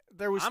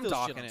 there was I'm still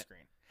shit docking on it.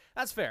 screen.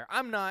 That's fair.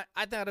 I'm not.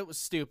 I thought it was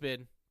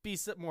stupid. Be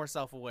more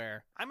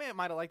self-aware. I might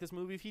have liked this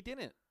movie if he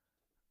didn't.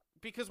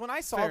 Because when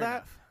I saw Fair that,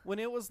 enough. when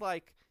it was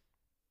like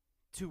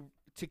to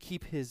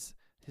keep his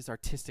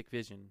artistic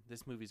vision,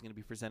 this movie's going to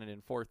be presented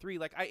in 4:3.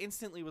 Like, I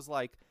instantly was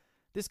like,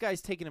 this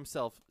guy's taking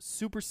himself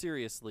super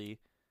seriously.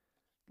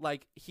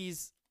 Like,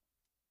 he's,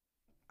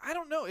 I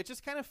don't know. It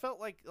just kind of felt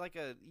like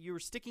you were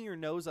sticking your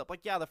nose up.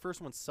 Like, yeah, the first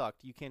one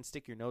sucked. You can't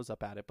stick your nose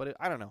up at it, but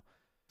I don't know.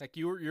 Like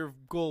your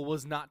goal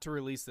was not to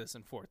release this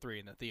in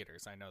 4:3 in the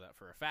theaters. I know that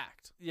for a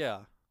fact. Yeah,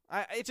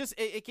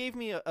 it gave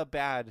me a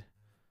bad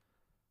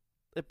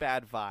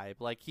vibe.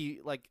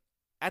 Like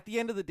at the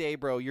end of the day,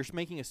 bro, you're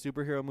making a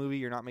superhero movie.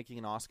 You're not making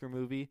an Oscar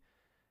movie,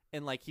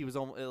 and like he was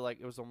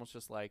it was almost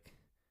just like,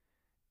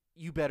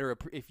 you better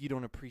if you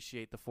don't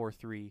appreciate the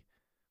 4:3,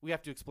 we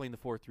have to explain the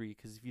 4:3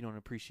 because if you don't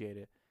appreciate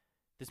it,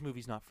 this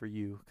movie's not for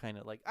you. Kind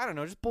of like, I don't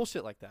know, just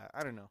bullshit like that.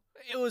 I don't know.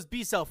 It was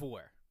be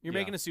self-aware. You're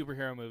Yeah. making a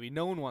superhero movie.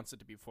 No one wants it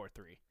to be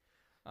 4:3.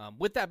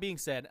 With that being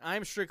said,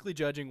 I'm strictly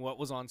judging what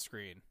was on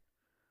screen.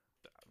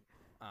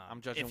 I'm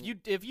judging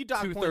if you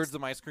dock 2/3 points,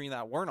 of my screen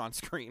that weren't on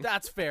screen.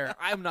 that's fair.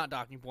 I'm not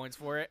docking points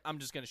for it. I'm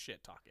just gonna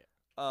shit talk it.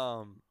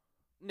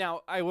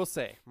 Now I will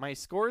say my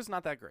score is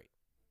not that great,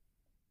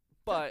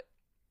 but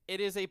it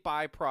is a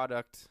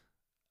byproduct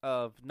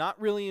of not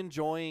really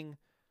enjoying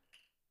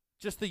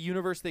just the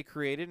universe they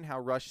created and how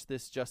rushed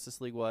this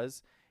Justice League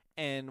was.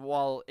 And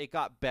while it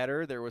got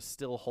better, there was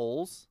still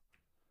holes.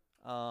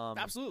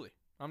 Absolutely,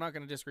 I'm not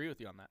gonna disagree with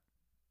you on that.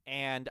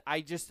 And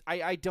I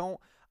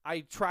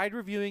tried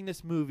reviewing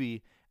this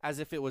movie as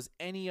if it was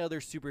any other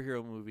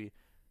superhero movie.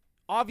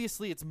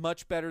 Obviously, it's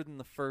much better than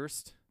the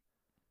first,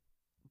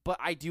 but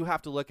I do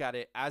have to look at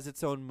it as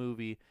its own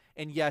movie.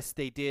 And yes,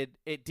 it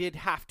did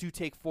have to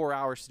take 4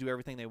 hours to do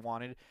everything they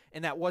wanted,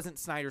 and that wasn't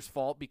Snyder's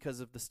fault because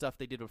of the stuff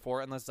they did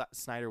before, unless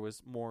Snyder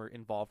was more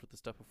involved with the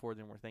stuff before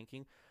than we're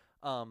thinking.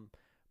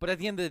 But at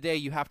the end of the day,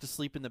 you have to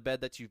sleep in the bed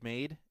that you've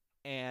made,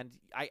 and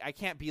I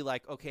can't be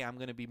like, okay, I'm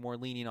going to be more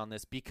lenient on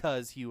this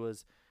because he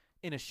was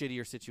in a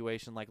shittier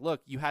situation. Like,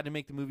 look, you had to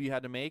make the movie you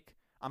had to make.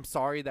 I'm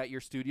sorry that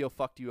your studio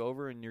fucked you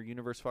over and your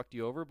universe fucked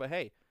you over, but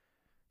hey,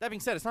 that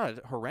being said, it's not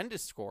a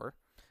horrendous score.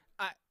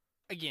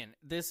 Again,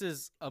 this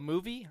is a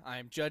movie.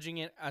 I'm judging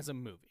it as a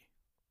movie.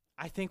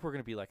 I think we're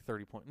going to be like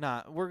 30 points.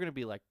 Nah, we'll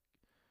be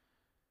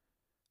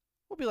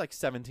like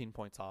 17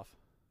 points off,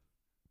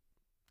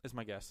 is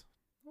my guess.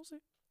 We'll see.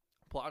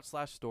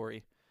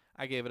 Plot/story,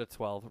 I gave it a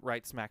 12,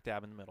 right smack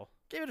dab in the middle.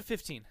 Gave it a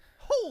 15.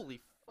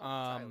 Holy fuck,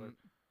 Tyler.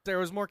 There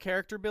was more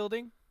character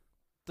building.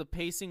 The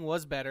pacing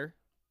was better.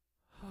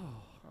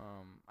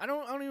 I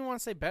don't even want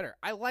to say better.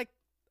 I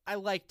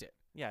liked it.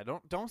 Yeah,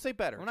 don't say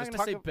better. I'm not Just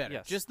going to say talk better.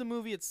 yes. Just the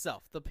movie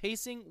itself. The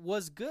pacing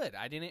was good.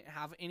 I didn't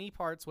have any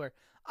parts where,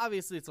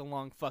 obviously, it's a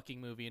long fucking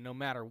movie, and no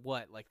matter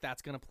what, like,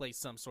 that's going to play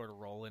some sort of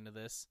role into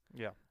this.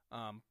 Yeah.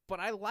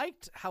 But I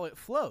liked how it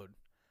flowed.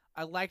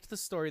 I liked the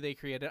story they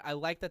created. I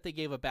liked that they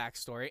gave a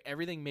backstory.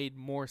 Everything made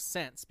more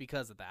sense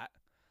because of that.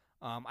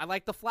 I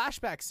liked the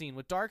flashback scene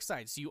with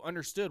Darkseid, so you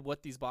understood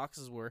what these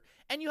boxes were,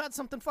 and you had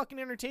something fucking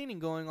entertaining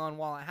going on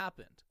while it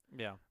happened.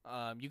 Yeah.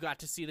 You got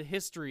to see the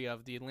history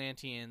of the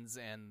Atlanteans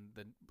and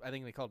I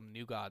think they called them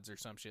New Gods or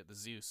some shit, the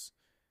Zeus.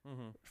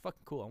 Mm-hmm.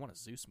 Fucking cool. I want a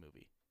Zeus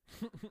movie.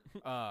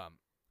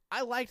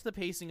 I liked the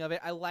pacing of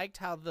it. I liked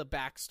how the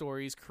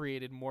backstories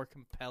created more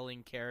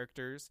compelling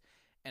characters,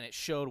 and it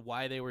showed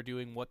why they were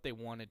doing what they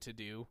wanted to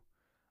do.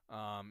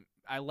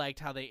 I liked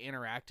how they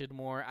interacted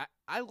more.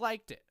 I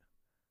liked it.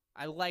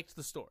 I liked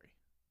the story.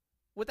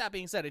 With that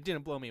being said, it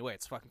didn't blow me away.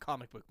 It's a fucking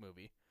comic book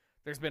movie.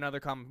 There's been other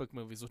comic book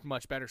movies with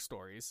much better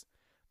stories.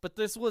 But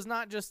this was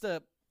not just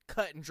a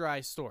cut and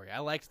dry story. I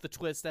liked the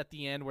twist at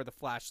the end where the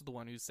Flash is the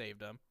one who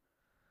saved him.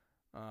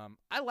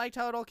 I liked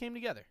how it all came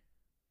together.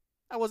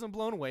 I wasn't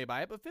blown away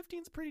by it, but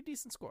 15's a pretty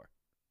decent score.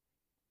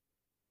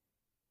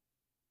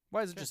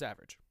 Why is it just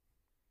average?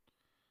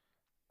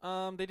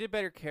 They did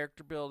better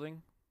character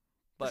building,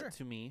 but sure.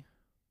 to me,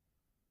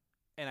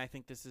 and I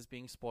think this is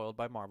being spoiled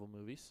by Marvel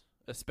movies,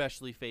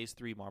 especially Phase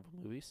 3 Marvel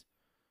movies,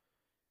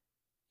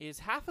 is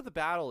half of the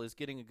battle is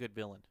getting a good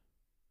villain.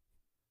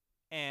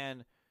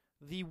 And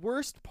the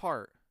worst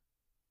part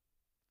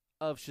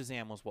of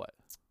Shazam was what?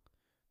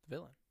 The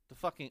villain. The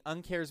fucking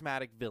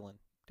uncharismatic villain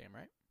Damn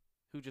right.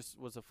 who just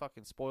was a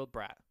fucking spoiled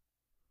brat.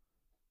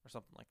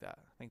 something like that.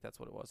 I think that's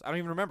what it was. I don't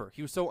even remember.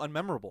 He was so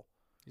unmemorable.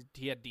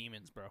 He had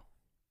demons, bro.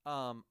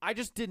 I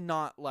just did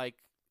not like.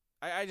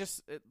 I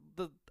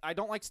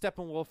don't like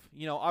Steppenwolf.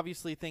 You know,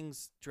 obviously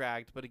things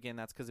dragged, but again,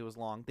 that's because it was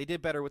long. They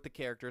did better with the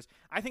characters.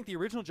 I think the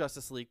original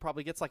Justice League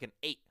probably gets like an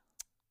 8.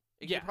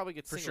 It probably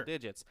gets single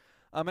digits.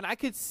 And I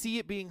could see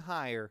it being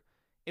higher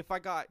if I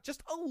got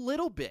just a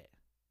little bit.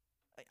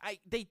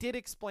 They did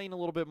explain a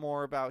little bit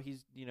more about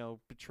he's, you know,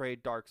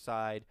 betrayed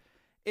Darkseid.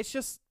 It's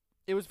just,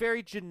 it was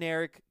very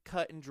generic,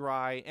 cut and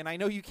dry, and I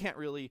know you can't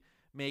really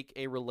make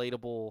a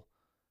relatable.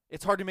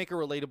 It's hard to make a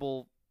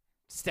relatable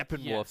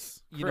Steppenwolf.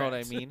 Yes, you know what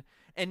I mean?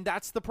 And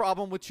that's the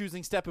problem with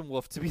choosing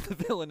Steppenwolf to be the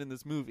villain in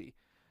this movie.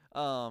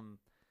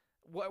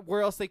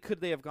 Where else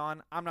could they have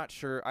gone? I'm not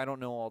sure. I don't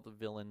know all the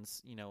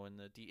villains, you know, and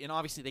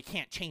obviously they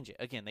can't change it.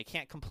 Again, they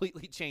can't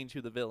completely change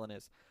who the villain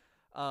is.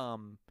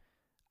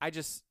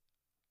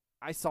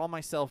 I saw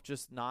myself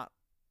just not,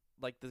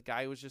 like, the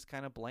guy was just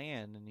kind of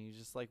bland, and he's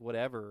just like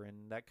whatever,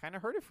 and that kind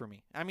of hurt it for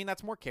me. I mean,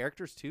 that's more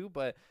characters too,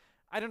 but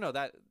I don't know,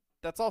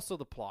 that's also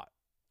the plot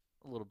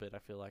a little bit, I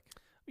feel like.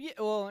 Yeah,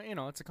 well, you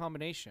know, it's a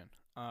combination.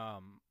 I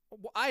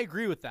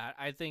agree with that.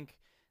 I think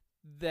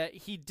that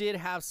he did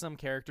have some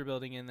character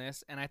building in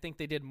this, and I think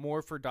they did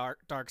more for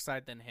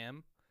Darkseid than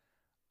him,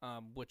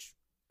 which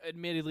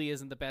admittedly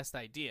isn't the best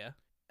idea.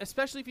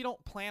 Especially if you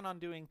don't plan on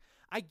doing.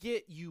 I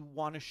get you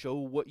want to show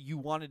what you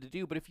wanted to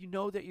do, but if you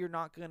know that you're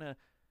not going to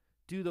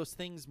do those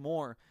things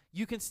more,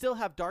 you can still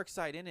have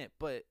Darkseid in it,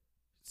 but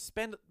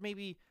spend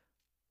maybe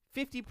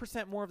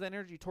 50% more of the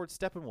energy towards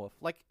Steppenwolf.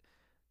 Like,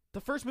 the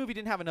first movie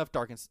didn't have enough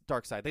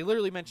Darkseid. They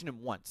literally mentioned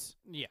him once.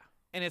 Yeah.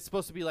 And it's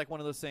supposed to be like one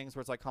of those things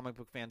where it's like comic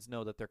book fans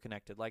know that they're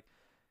connected. Like,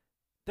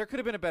 there could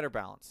have been a better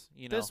balance,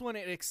 you know? This one,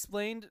 it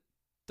explained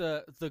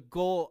the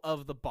goal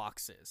of the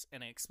boxes,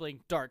 and it explained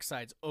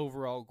Darkseid's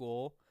overall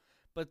goal.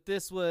 But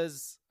this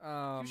was he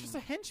was just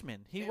a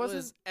henchman. He was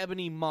wasn't.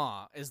 Ebony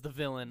Maw is the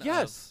villain.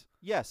 Yes.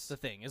 Of the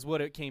thing is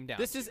what it came down.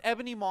 This to. is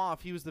Ebony Maw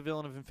if he was the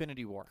villain of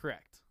Infinity War.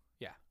 Correct.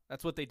 Yeah,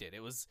 that's what they did.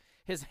 It was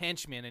his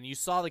henchman, and you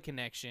saw the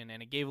connection,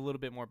 and it gave a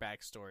little bit more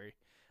backstory.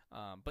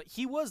 But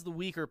he was the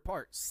weaker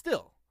part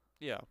still.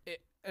 Yeah.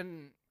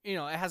 And you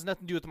know, it has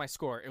nothing to do with my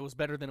score. It was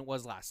better than it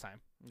was last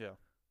time. Yeah.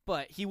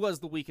 But he was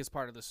the weakest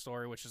part of the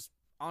story, which is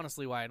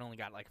honestly why it only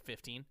got like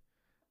 15.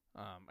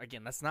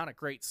 Again, that's not a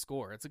great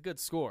score. It's a good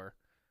score,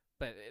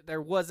 but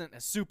there wasn't a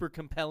super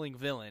compelling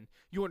villain.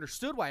 You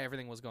understood why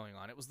everything was going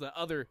on. It was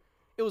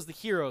the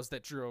heroes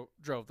that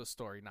drove the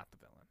story, not the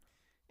villain.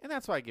 And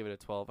that's why I give it a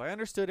 12. I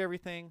understood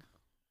everything,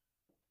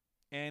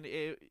 and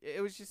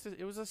it was just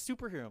it was a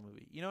superhero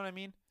movie. You know what I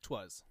mean?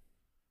 'Twas.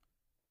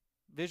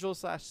 Visual /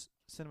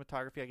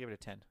 cinematography, I give it a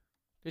 10.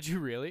 Did you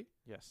really?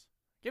 Yes.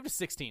 Give it a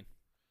 16.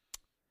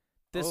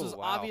 This Oh, was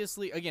wow.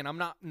 obviously, again, I'm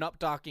not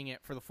docking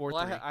it for the 4-3.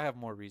 Well, I have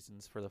more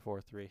reasons for the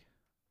 4-3.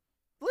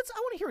 I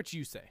want to hear what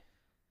you say.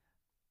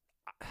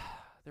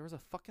 There was a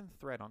fucking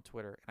thread on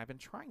Twitter, and I've been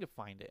trying to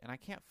find it, and I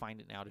can't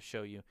find it now to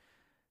show you.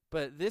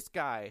 But this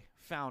guy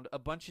found a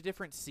bunch of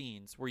different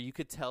scenes where you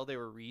could tell they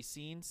were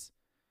re-scenes,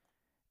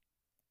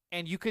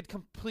 and you could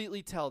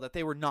completely tell that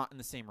they were not in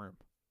the same room.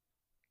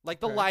 Like,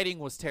 the lighting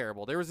was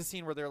terrible. There was a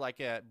scene where they're, like,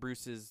 at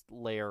Bruce's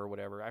lair or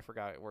whatever. I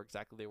forgot where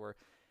exactly they were.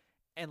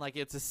 And, like,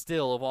 it's a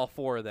still of all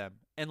 4 of them.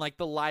 And, like,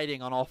 the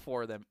lighting on all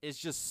 4 of them is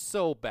just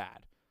so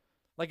bad.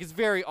 Like, it's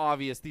very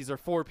obvious these are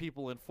 4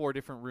 people in 4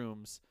 different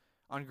rooms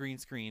on green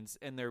screens,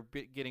 and they're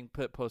getting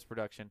put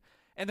post-production.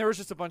 And there was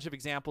just a bunch of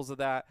examples of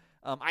that.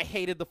 I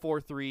hated the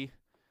 4-3.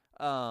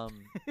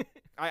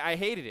 I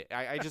hated it.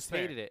 I just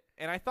hated it.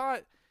 And I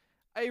thought,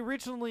 I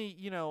originally,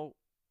 you know,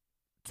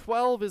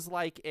 12 is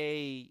like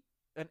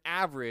an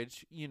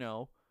average, you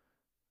know,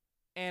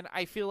 and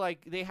I feel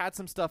like they had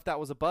some stuff that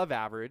was above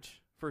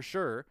average for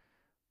sure,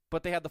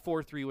 but they had the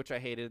 4-3, which I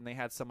hated, and they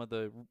had some of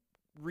the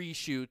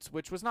reshoots,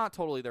 which was not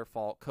totally their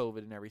fault, COVID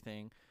and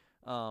everything,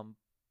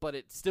 but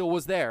it still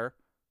was there.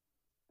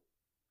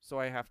 So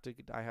I have to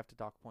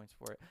dock points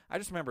for it. I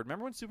just remember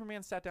when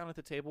Superman sat down at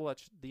the table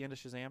at the end of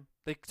Shazam?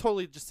 They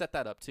totally just set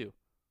that up too.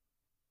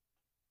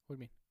 What do you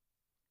mean?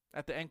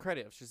 At the end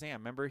credit of Shazam,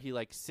 remember he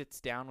like sits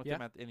down with Yeah.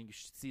 him and you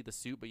see the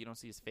suit, but you don't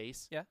see his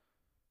face. Yeah.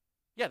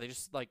 Yeah, they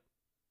just like,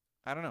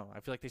 I don't know.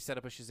 I feel like they set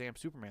up a Shazam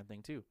Superman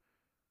thing too.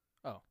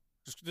 Oh,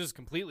 just this is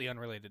completely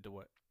unrelated to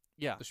what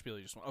Yeah. the spiel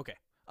you just went. Okay.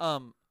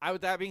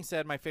 With that being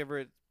said, my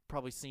favorite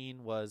probably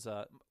scene was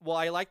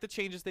I like the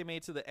changes they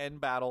made to the end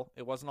battle.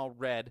 It wasn't all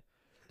red.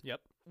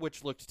 Yep.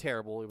 Which looked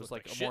terrible. It was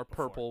Looked like like a more shit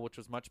before. purple, which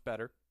was much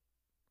better.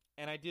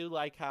 And I do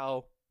like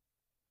how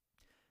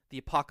the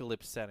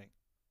apocalypse setting,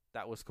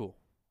 that was cool.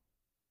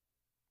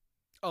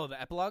 Oh,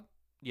 the epilogue?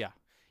 Yeah.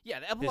 Yeah,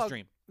 the His epilogue.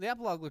 dream. The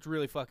epilogue looked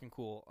really fucking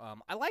cool.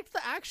 I liked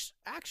the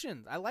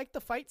action. I liked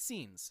the fight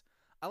scenes.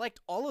 I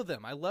liked all of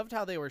them. I loved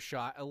how they were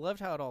shot. I loved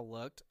how it all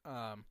looked.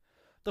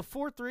 The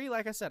 4-3,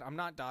 like I said, I'm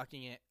not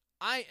docking it.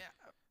 I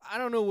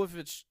don't know if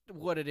it's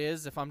what it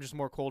is, if I'm just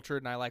more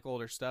cultured and I like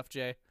older stuff,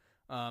 Jay.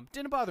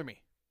 Didn't bother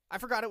me. I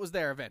forgot it was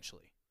there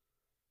eventually.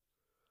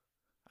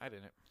 I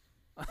didn't.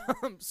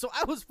 So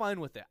I was fine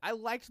with it. I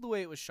liked the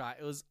way it was shot.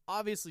 It was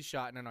obviously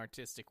shot in an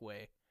artistic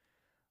way.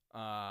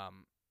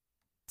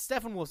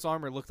 Steppenwolf's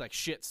armor looked like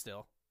shit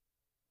still.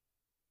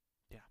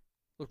 Yeah.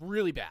 Looked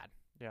really bad.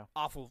 Yeah.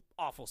 Awful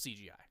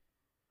CGI.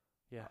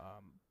 Yeah.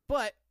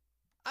 But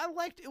I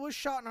liked it was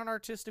shot in an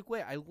artistic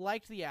way. I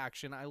liked the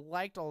action. I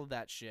liked all of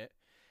that shit.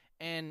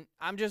 And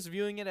I'm just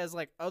viewing it as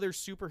like other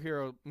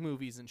superhero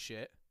movies and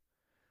shit.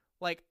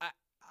 Like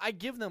I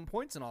give them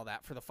points and all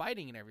that for the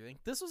fighting and everything.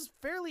 This was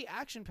fairly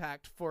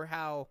action-packed for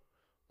how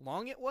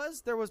long it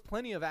was. There was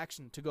plenty of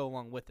action to go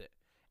along with it.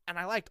 And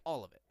I liked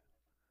all of it.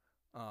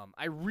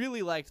 I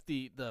really liked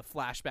the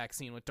flashback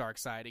scene with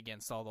Darkseid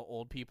against all the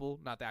old people,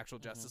 not the actual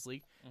Justice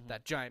League.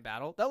 That giant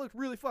battle. That looked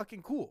really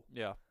fucking cool.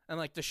 Yeah. And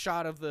like the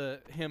shot of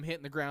him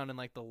hitting the ground and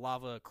like the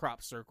lava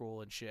crop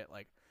circle and shit.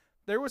 Like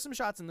there were some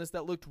shots in this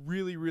that looked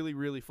really, really,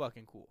 really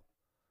fucking cool.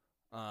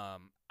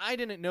 I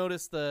didn't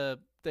notice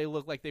they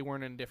looked like they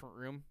weren't in a different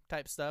room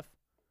type stuff.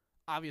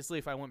 Obviously,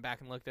 if I went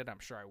back and looked at it, I'm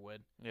sure I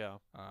would. Yeah.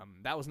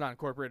 That was not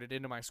incorporated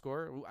into my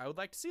score. I would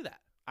like to see that.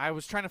 I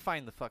was trying to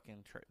find the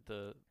fucking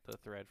the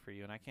thread for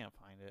you, and I can't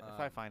find it. If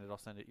I find it, I'll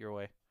send it your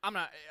way. I'm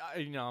not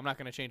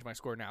going to change my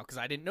score now because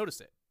I didn't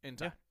notice it in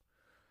time. Yeah.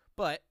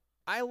 But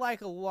I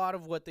like a lot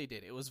of what they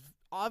did. It was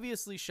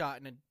obviously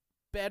shot in a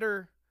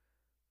better,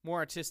 more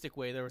artistic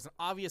way. There was an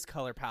obvious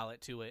color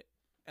palette to it,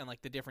 and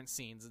like the different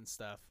scenes and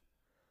stuff.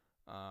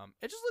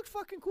 It just looked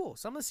fucking cool.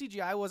 Some of the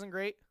CGI wasn't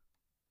great,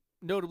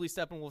 notably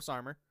Steppenwolf's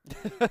armor.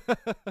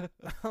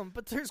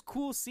 But there's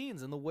cool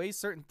scenes, and the way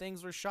certain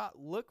things were shot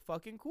look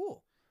fucking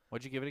cool.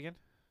 What'd you give it again?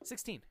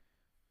 16.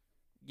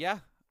 Yeah.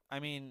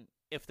 I mean,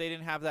 if they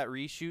didn't have that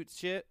reshoot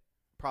shit,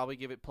 probably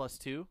give it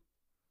 +2.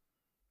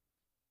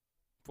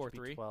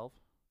 4-3. 12.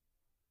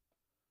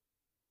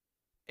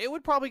 It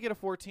would probably get a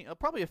 14,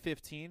 probably a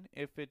 15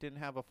 if it didn't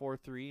have a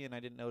 4-3 and I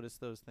didn't notice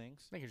those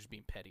things. I think you're just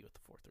being petty with the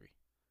 4-3.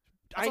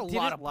 I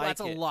didn't like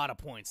That's it. a lot of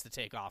points to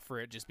take off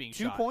for it just being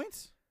 2 shot.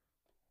 points?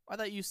 I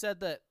thought you said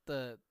that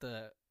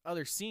the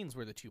other scenes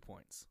were the 2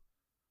 points.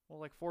 Well,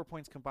 like 4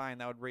 points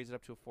combined, that would raise it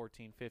up to a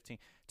 14, 15.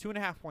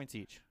 2.5 points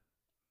each.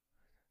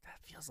 That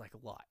feels like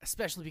a lot,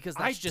 especially because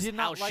I that's just did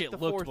how not like shit the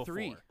looked 4-3.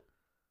 before.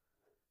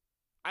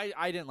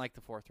 I didn't like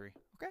the 4-3.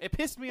 Okay. It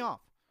pissed me off.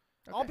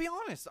 Okay. I'll be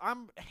honest.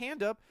 I'm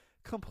hand up,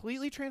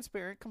 completely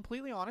transparent,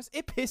 completely honest.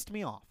 It pissed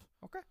me off.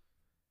 Okay.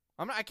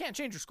 I can't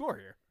change your score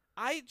here.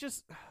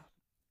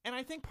 And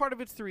I think part of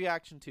it's the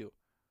reaction too.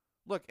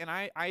 Look, and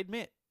I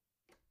admit,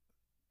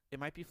 it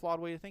might be a flawed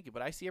way to think it,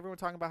 but I see everyone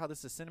talking about how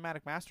this is a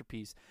cinematic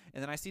masterpiece,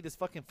 and then I see this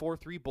fucking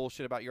 4-3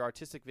 bullshit about your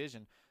artistic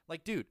vision.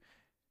 Like, dude,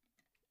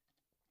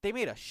 they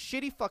made a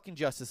shitty fucking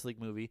Justice League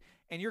movie,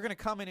 and you're going to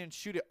come in and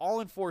shoot it all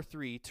in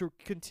 4-3 to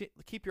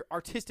keep your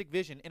artistic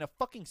vision in a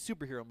fucking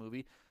superhero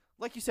movie.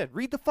 Like you said,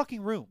 read the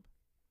fucking room.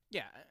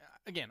 Yeah,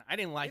 again, I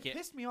didn't like it. It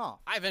pissed me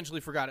off. I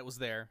eventually forgot it was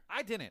there.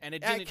 I didn't. And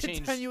it didn't change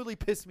continually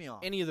pissed me off.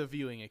 any of the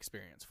viewing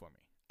experience for me.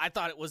 I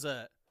thought it was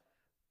a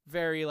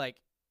very,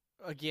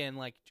 again,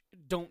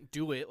 don't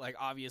do it. Like,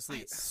 obviously,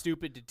 it's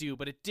stupid to do,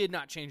 but it did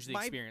not change the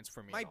experience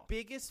for me My at all.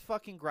 biggest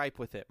fucking gripe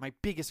with it,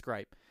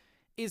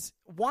 is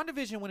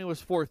WandaVision when it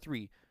was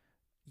 4-3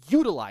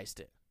 utilized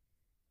it.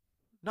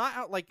 Not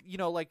out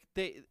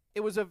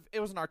it was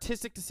an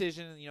artistic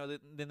decision,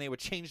 then they would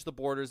change the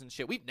borders and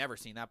shit. We've never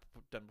seen that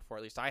done before,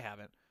 at least I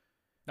haven't.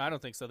 No, I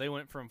don't think so. They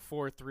went from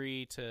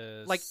 4-3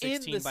 to Like,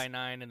 16 by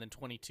 9 and then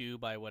 22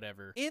 by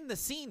whatever. In the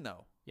scene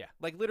though. Yeah.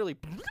 Like literally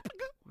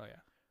Oh, yeah.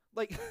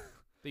 like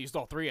They used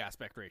all 3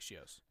 aspect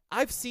ratios.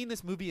 I've seen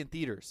this movie in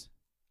theaters.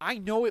 I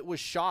know it was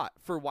shot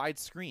for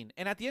widescreen.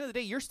 And at the end of the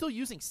day, you're still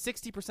using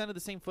 60% of the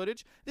same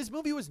footage. This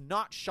movie was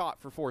not shot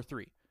for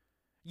 4:3.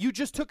 You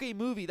just took a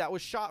movie that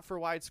was shot for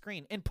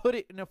widescreen and put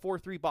it in a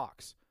 4:3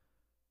 box.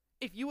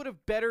 If you would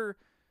have better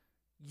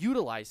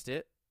utilized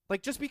it,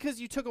 like just because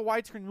you took a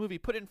widescreen movie,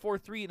 put it in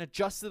 4:3 and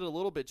adjusted it a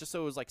little bit just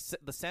so it was like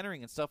the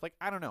centering and stuff, like,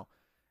 I don't know.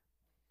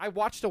 I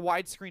watched a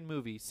widescreen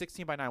movie,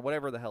 16 by 9,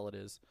 whatever the hell it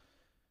is,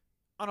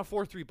 on a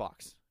 4:3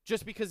 box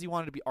just because you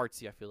wanted to be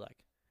artsy, I feel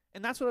like.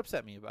 And that's what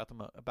upset me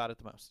about it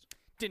the most.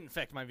 Didn't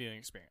affect my viewing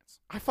experience.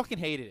 I fucking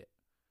hated it.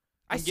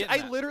 I'm getting I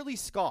that. literally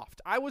scoffed.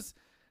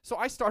 So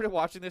I started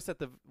watching this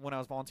when I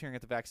was volunteering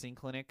at the vaccine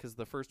clinic because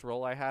the first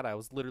role I had, I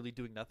was literally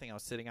doing nothing. I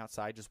was sitting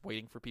outside just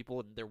waiting for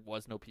people, and there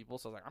was no people.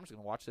 So I was like, I'm just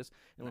going to watch this.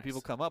 And when Nice.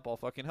 people come up, I'll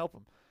fucking help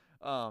them.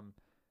 And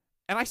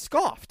I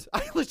scoffed.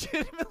 I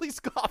legitimately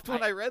scoffed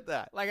when I read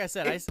that. Like I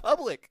said, in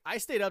public. I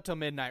stayed up till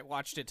midnight,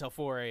 watched it till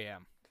 4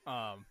 a.m.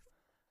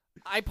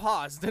 I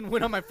paused and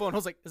went on my phone. I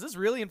was like, is this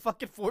really in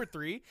fucking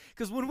 4:3?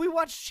 Because when we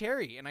watched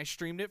Cherry and I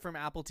streamed it from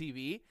Apple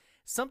TV,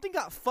 something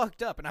got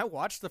fucked up. And I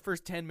watched the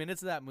first 10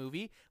 minutes of that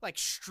movie, like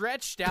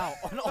stretched out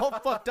and all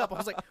fucked up. I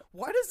was like,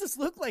 why does this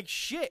look like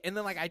shit? And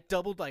then I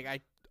doubled,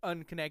 I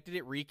unconnected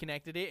it,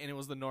 reconnected it, and it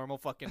was the normal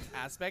fucking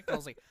aspect. I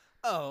was like,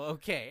 oh,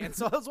 okay. And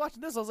so I was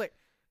watching this. I was like,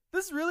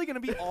 this is really going to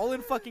be all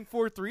in fucking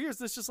 4:3, or is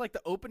this just like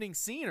the opening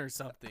scene or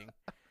something?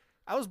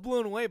 I was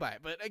blown away by it.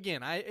 But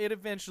again,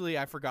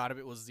 I forgot if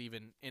it was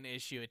even an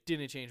issue. It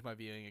didn't change my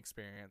viewing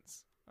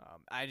experience.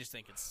 I just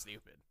think it's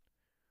stupid.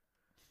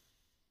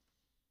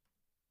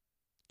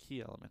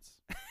 Key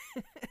elements.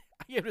 I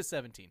gave it a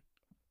 17.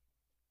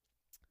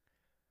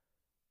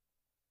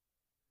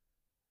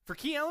 For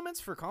key elements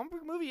for a comic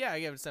book movie, yeah, I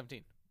gave it a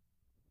 17.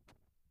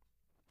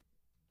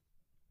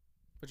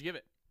 What'd you give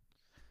it?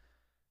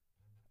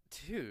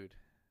 Dude,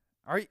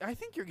 I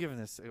think you're giving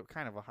this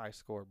kind of a high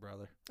score,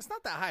 brother. It's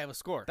not that high of a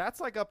score. That's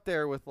like up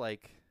there with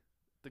like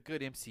the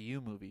good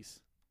MCU movies.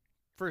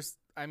 First,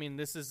 I mean,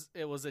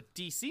 it was a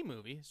DC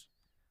movie.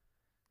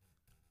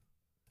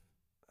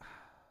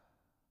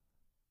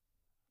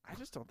 I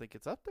just don't think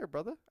it's up there,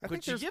 brother.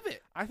 What'd you give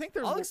it? I think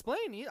there's. I'll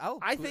explain.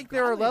 I think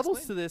there are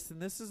levels to this,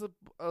 and this is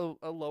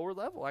a lower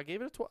level. I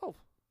gave it a 12.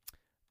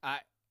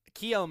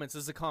 Key Elements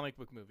is a comic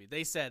book movie.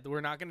 They said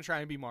we're not going to try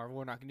and be Marvel.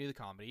 We're not going to do the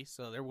comedy,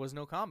 so there was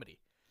no comedy.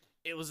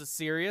 It was a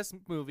serious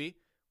movie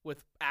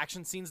with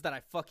action scenes that I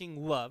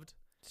fucking loved.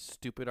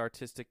 Stupid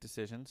artistic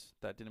decisions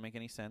that didn't make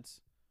any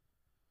sense.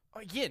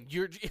 Again,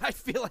 I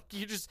feel like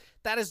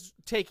that is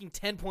taking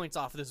 10 points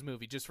off of this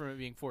movie just from it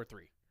being 4-3.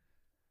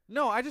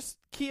 No,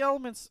 key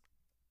elements.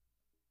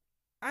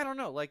 I don't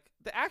know. Like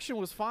the action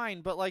was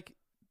fine, but like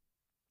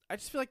I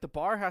just feel like the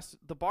bar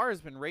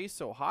has been raised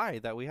so high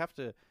that we have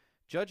to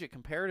judge it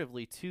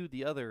comparatively to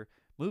the other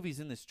movies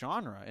in this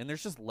genre, and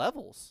there's just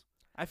levels.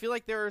 I feel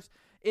like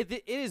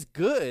it is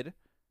good,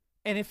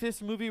 and if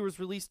this movie was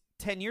released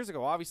 10 years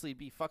ago, obviously it'd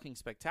be fucking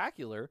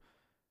spectacular.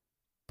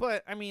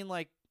 But I mean,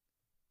 like,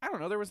 I don't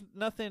know. There was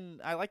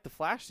nothing. I like the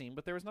Flash scene,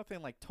 but there was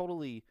nothing like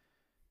totally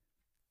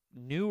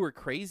new or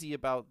crazy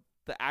about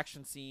the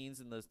action scenes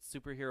and the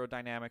superhero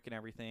dynamic and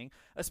everything,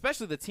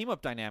 especially the team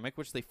up dynamic,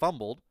 which they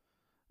fumbled.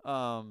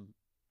 I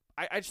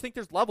just think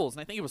there's levels,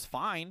 and I think it was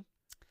fine.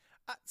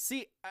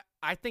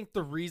 I think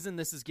the reason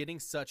this is getting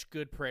such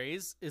good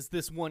praise is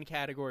this one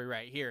category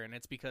right here, and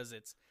it's because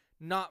it's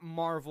not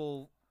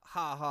Marvel,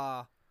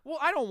 haha. Well,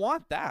 I don't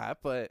want that,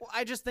 but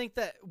I just think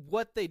that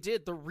what they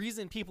did, the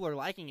reason people are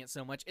liking it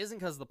so much isn't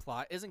because of the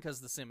plot, isn't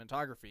because of the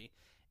cinematography.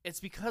 It's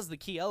because of the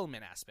key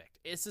element aspect.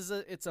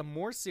 It's a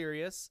more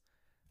serious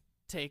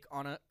take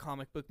on a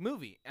comic book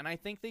movie, and I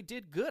think they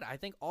did good. I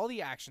think all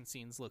the action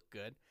scenes look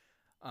good.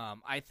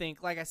 I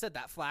think, like I said,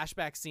 that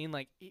flashback scene,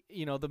 like,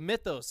 you know, the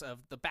mythos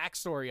of the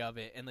backstory of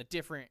it and the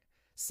different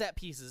set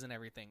pieces and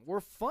everything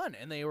were fun,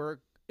 and they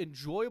were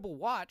enjoyable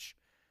watch,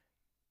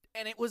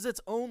 and it was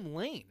its own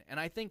lane. And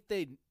I think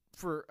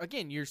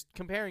again, you're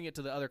comparing it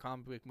to the other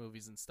comic book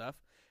movies and stuff.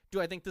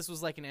 Do I think this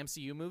was like an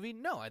MCU movie?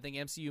 No, I think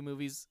MCU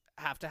movies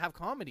have to have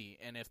comedy,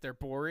 and if they're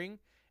boring,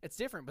 it's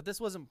different. But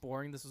this wasn't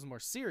boring. This was more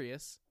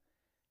serious.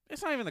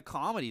 It's not even the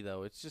comedy,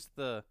 though. It's just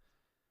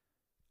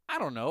I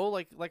don't know.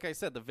 Like I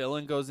said, the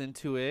villain goes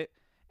into it,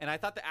 and I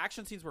thought the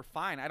action scenes were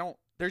fine.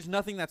 There's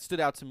nothing that stood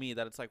out to me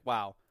that it's like,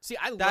 wow. See,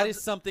 that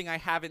is something I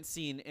haven't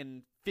seen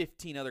in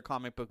 15 other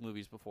comic book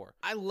movies before.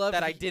 I love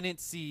that I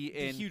didn't see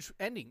in huge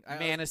ending,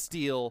 Man of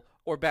Steel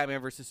or Batman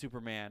vs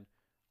Superman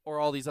or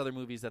all these other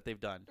movies that they've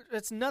done.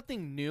 It's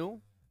nothing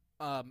new.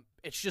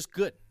 It's just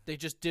good. They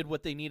just did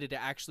what they needed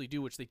to actually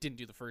do, which they didn't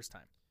do the first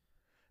time.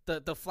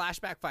 The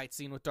flashback fight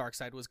scene with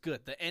Darkseid was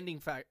good. The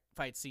ending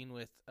fight scene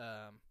with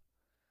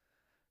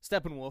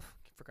Steppenwolf,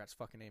 forgot his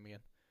fucking name again,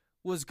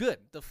 was good.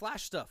 The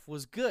Flash stuff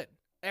was good.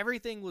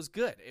 Everything was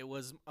good. It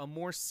was a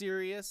more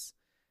serious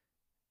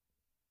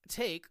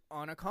take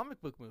on a comic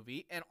book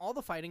movie, and all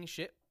the fighting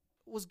shit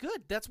was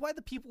good. That's why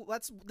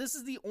this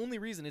is the only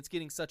reason it's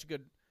getting such a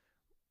good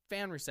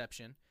fan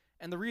reception,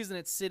 and the reason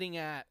it's sitting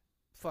at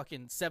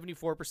fucking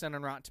 74%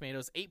 on Rotten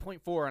Tomatoes,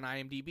 8.4 on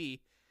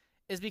IMDb,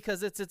 is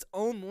because it's its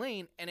own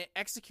lane, and it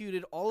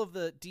executed all of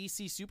the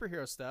DC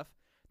superhero stuff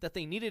that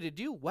they needed to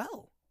do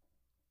well.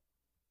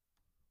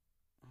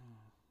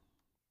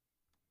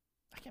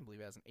 I can't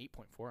believe it has an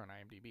 8.4 on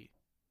IMDb.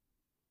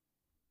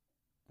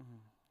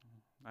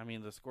 I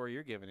mean, the score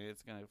you're giving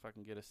it's going to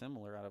fucking get a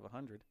similar out of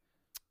 100.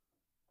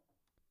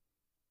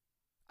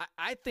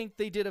 I think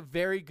they did a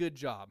very good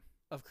job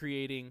of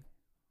creating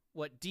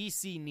what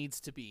DC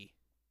needs to be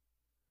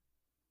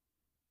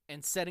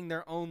and setting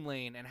their own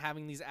lane and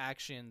having these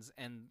actions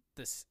and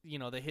this, you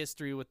know, the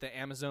history with the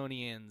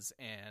Amazonians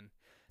and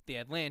the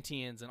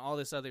Atlanteans and all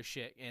this other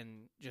shit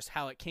and just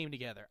how it came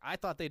together. I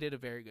thought they did a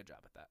very good job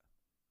at that.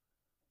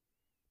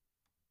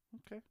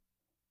 Okay.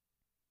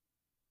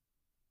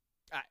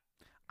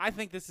 I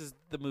think this is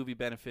the movie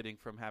benefiting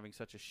from having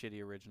such a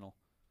shitty original.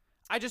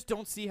 I just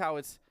don't see how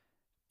it's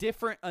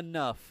different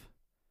enough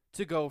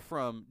to go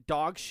from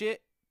dog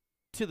shit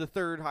to the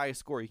third highest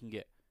score you can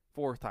get,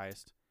 fourth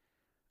highest.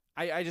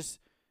 I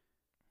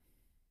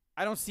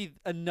don't see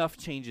enough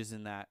changes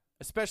in that,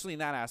 especially in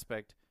that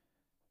aspect,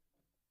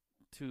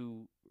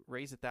 to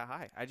raise it that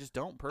high. I just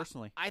don't,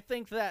 personally. I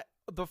think that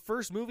the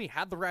first movie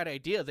had the right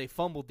idea. They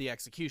fumbled the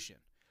execution.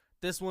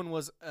 This one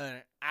was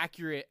an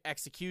accurate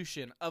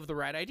execution of the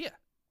right idea.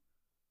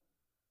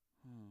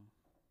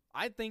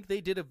 I think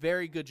they did a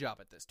very good job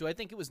at this. Do I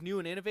think it was new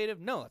and innovative?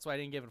 No, that's why I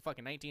didn't give it a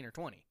fucking 19 or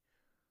 20.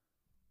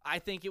 I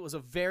think it was a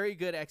very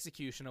good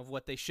execution of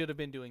what they should have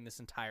been doing this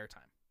entire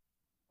time.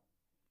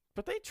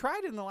 But they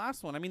tried in the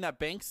last one. I mean, that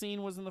bank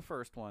scene was in the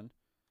first one.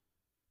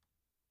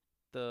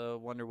 The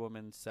Wonder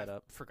Woman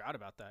setup. I forgot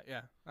about that,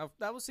 yeah.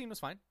 That scene was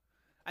fine.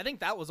 I think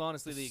that was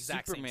honestly the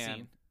exact Superman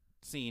same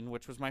scene.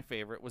 Which was my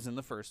favorite, was in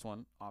the first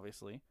one,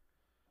 obviously.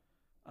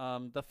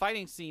 The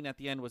fighting scene at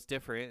the end was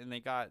different, and they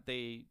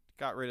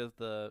got rid of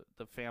the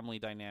family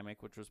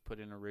dynamic, which was put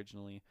in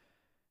originally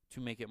to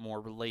make it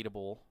more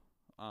relatable.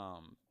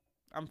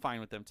 I'm fine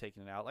with them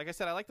taking it out. Like I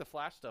said, I like the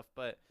Flash stuff,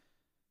 but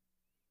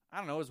I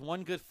don't know. It was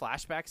one good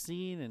flashback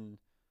scene, and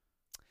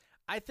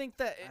I think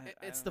that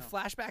it's the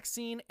flashback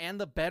scene and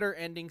the better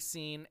ending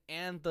scene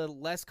and the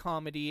less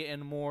comedy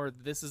and more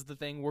this is the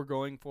thing we're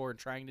going for and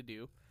trying to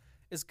do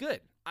is good.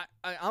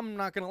 I'm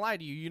not going to lie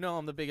to you. You know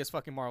I'm the biggest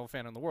fucking Marvel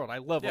fan in the world. I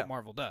love what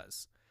Marvel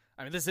does.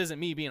 I mean, this isn't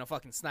me being a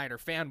fucking Snyder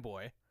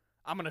fanboy.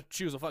 I'm going to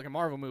choose a fucking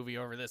Marvel movie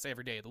over this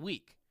every day of the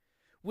week.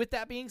 With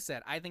that being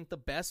said, I think the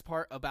best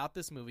part about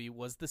this movie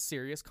was the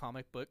serious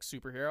comic book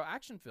superhero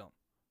action film.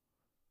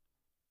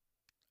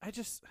 I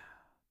just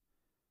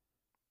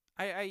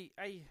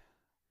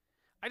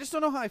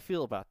don't know how I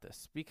feel about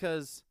this,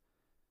 because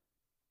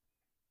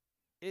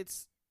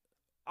it's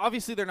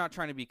obviously they're not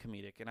trying to be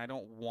comedic, and I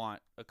don't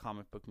want a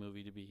comic book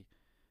movie to be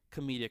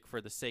comedic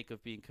for the sake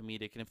of being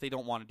comedic. And if they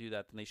don't want to do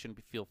that, then they shouldn't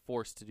feel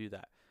forced to do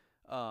that.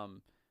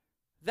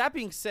 That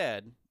being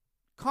said,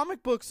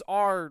 comic books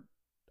are,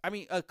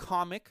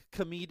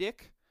 comedic.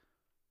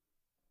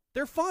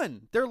 They're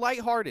fun. They're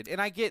lighthearted,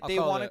 and I get they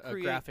want to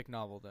create a graphic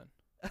novel. Then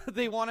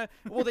they want to.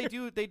 Well, they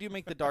do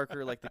make the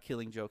darker, like the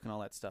Killing Joke and all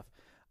that stuff.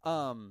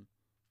 And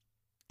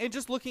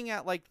just looking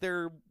at like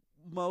their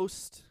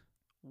most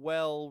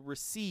well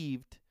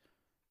received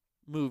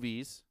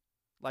movies,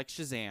 like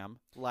Shazam,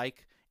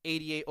 like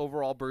 88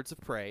 overall Birds of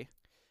Prey,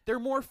 they're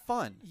more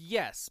fun.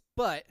 Yes,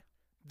 but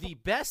the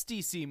best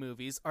DC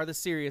movies are the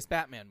serious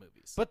Batman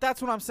movies. But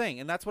that's what I'm saying,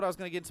 and that's what I was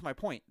going to get into my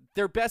point.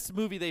 Their best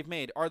movie they've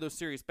made are those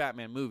serious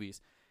Batman movies.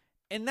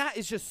 And that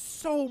is just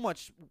so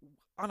much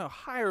on a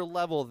higher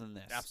level than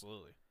this.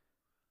 Absolutely.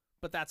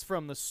 But that's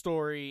from the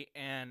story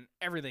and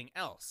everything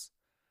else.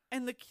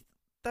 And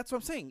that's what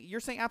I'm saying.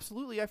 You're saying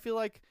absolutely. I feel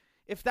like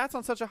if that's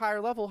on such a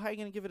higher level, how are you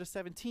going to give it a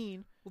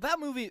 17? Well, that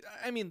movie,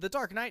 I mean, the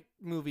Dark Knight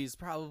movies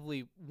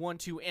probably 1,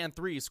 2, and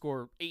 3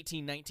 score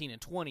 18, 19, and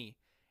 20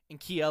 in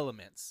key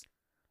elements.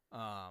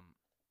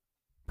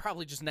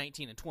 Probably just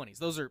 19 and 20s.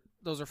 Those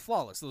are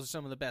flawless. Those are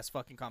some of the best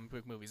fucking comic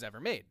book movies ever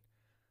made.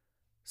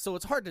 So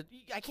it's hard to,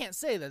 I can't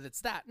say that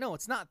it's that. No,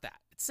 it's not that.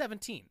 It's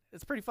 17.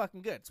 It's pretty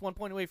fucking good. It's 1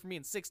 point away from me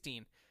in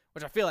 16,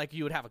 which I feel like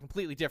you would have a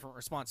completely different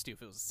response to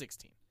if it was a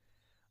 16.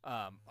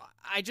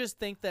 I just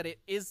think that it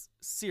is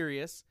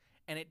serious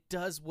and it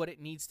does what it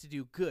needs to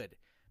do good,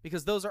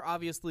 because those are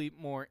obviously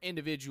more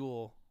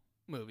individual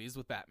movies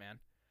with Batman.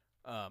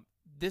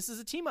 This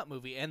is a team-up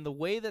movie, and the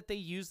way that they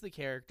used the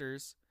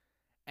characters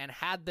and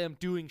had them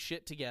doing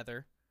shit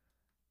together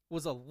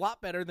was a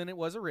lot better than it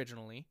was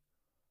originally.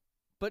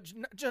 But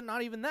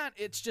not even that.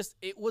 It's just,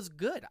 it was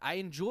good. I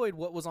enjoyed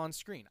what was on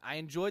screen. I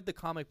enjoyed the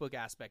comic book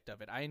aspect of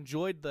it. I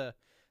enjoyed the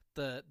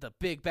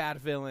big bad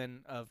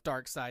villain of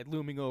Darkseid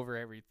looming over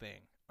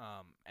everything.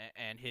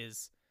 And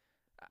his,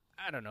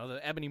 I don't know,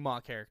 the Ebony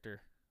Maw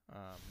character.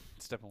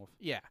 Steppenwolf.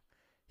 Yeah.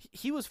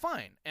 He was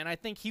fine. And I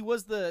think he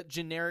was the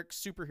generic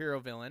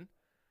superhero villain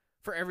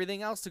for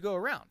everything else to go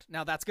around.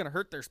 Now, that's going to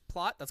hurt their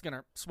plot. That's going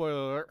to,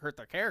 spoiler alert, hurt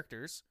their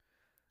characters.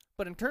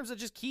 But in terms of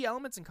just key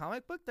elements in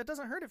comic book, that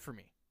doesn't hurt it for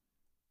me.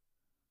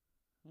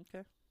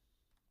 Okay.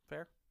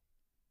 Fair.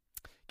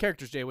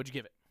 Characters, Jay, what'd you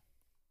give it?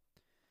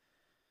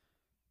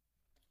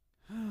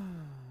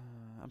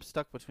 I'm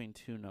stuck between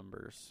two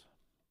numbers.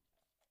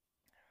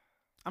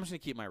 I'm just going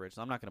to keep my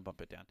original. I'm not going to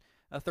bump it down.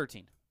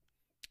 13.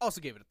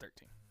 Also gave it a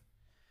 13.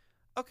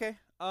 Okay.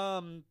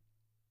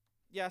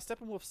 Yeah,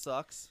 Steppenwolf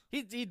sucks.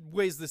 He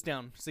weighs this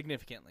down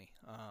significantly.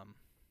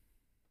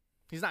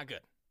 He's not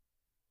good.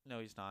 No,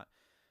 he's not.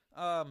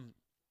 I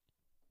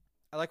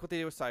like what they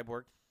did with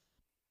Cyborg.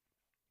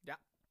 Yeah.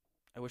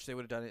 I wish they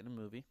would have done it in a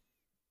movie.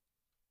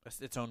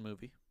 Its own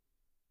movie.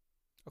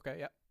 Okay,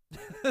 yeah.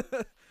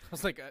 I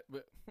was like,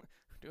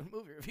 doing a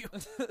movie review.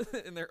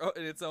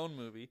 in its own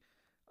movie.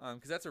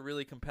 Because that's a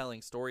really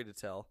compelling story to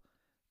tell.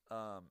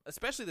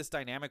 Especially this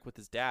dynamic with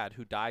his dad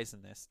who dies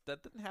in this.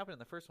 That didn't happen in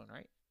the first one,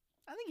 right?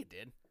 I think it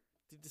did.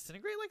 Did he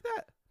disintegrate like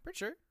that? Pretty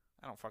sure.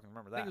 I don't fucking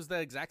remember that. I think it was the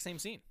exact same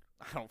scene.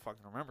 I don't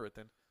fucking remember it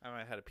then. I might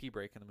have had a pee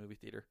break in the movie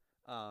theater.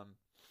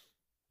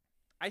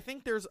 I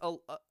think there's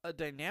a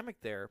dynamic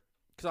there.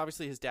 Because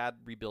obviously his dad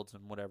rebuilds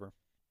him, whatever.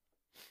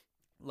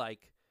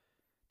 Like,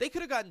 they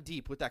could have gotten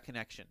deep with that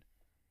connection.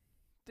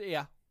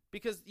 Yeah.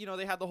 Because, you know,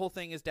 they had the whole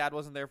thing, his dad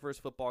wasn't there for his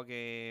football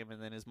game,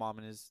 and then his mom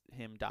and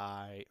him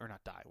die. Or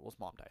not die, well, his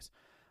mom dies.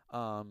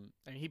 I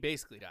mean, he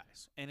basically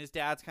dies. And his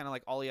dad's kind of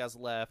like all he has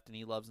left, and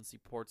he loves and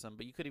supports him.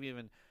 But you could have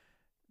even,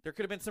 there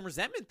could have been some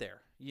resentment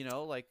there, you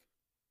know, like,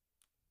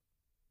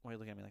 why are you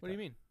looking at me like that? What do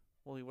you mean?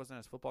 Well, he wasn't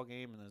at his football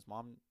game, and then his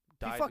mom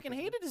died. He fucking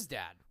hated his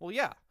dad. Well,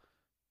 yeah.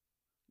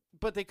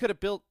 But they could have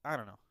built, I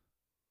don't know.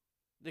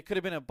 They could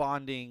have been a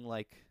bonding,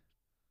 like,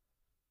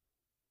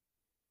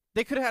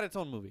 they could have had its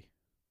own movie.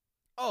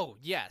 Oh,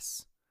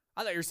 yes.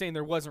 I thought you were saying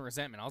there wasn't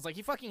resentment. I was like,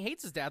 he fucking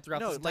hates his dad throughout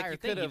this entire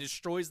thing. He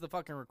destroys the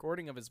fucking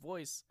recording of his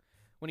voice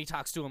when he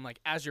talks to him, like,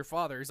 as your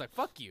father. He's like,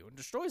 fuck you, and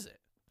destroys it.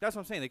 That's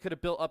what I'm saying. They could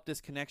have built up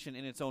this connection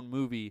in its own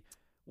movie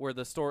where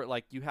the story,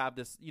 like, you have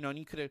this, and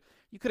you could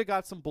have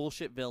got some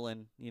bullshit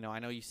villain. I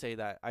know you say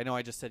that. I know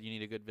I just said you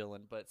need a good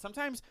villain, but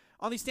sometimes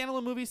on these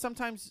standalone movies,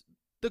 sometimes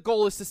the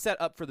goal is to set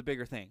up for the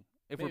bigger thing.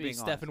 If Maybe we're being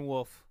honest.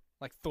 Steppenwolf,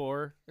 like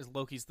Thor, is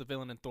Loki's the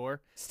villain in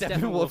Thor.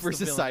 Steppenwolf Steppenwolf's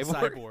versus the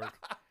villain in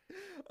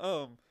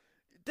Cyborg.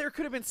 There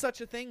could have been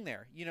such a thing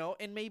there,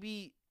 and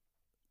maybe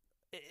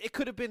it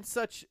could have been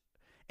such,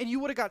 and you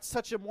would have got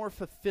such a more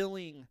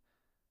fulfilling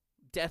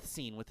death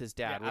scene with his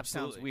dad, Yeah, which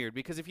sounds absolutely. weird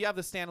because if you have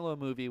the standalone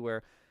movie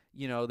where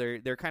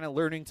they're kind of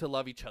learning to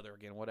love each other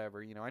again,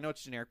 whatever, I know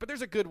it's generic, but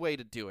there's a good way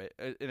to do it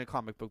in a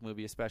comic book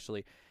movie,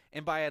 especially.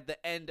 And by at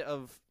the end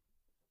of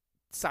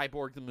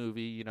Cyborg the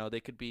movie, they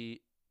could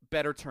be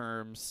better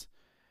terms,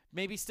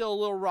 maybe still a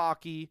little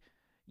rocky,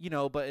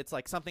 but it's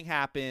like something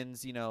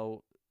happens, he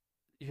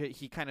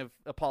kind of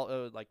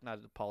not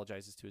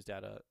apologizes to his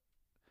dad,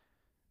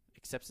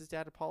 accepts his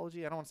dad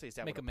apology. I don't want to say his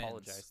dad Make would amends.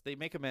 apologize. They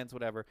make amends,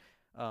 whatever.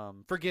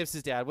 Forgives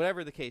his dad,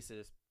 whatever the case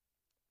is.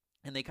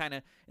 And they kind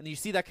of, and you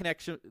see that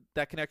connection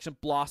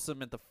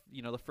blossom at the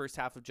the first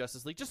half of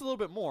Justice League, just a little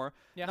bit more,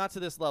 Yeah. not to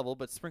this level,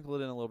 but sprinkle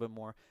it in a little bit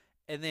more.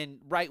 And then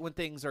right when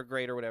things are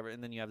great or whatever,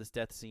 and then you have this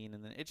death scene,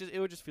 and then it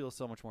would just feel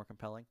so much more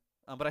compelling.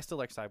 But I still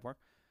like Cyborg.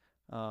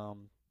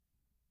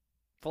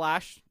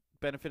 Flash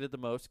benefited the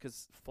most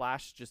because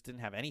Flash just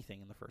didn't have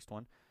anything in the first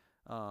one.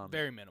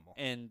 Very minimal.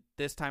 And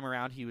this time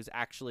around, he was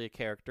actually a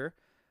character.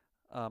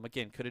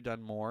 Again, could have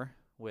done more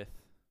with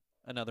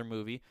another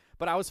movie,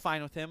 but I was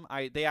fine with him.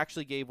 They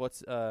actually gave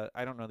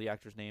I don't know the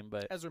actor's name,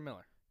 but Ezra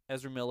Miller.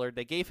 Ezra Miller.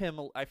 They gave him.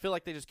 I feel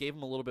like they just gave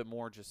him a little bit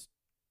more just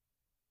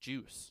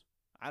juice.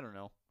 I don't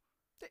know.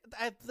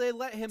 They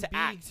let him To be.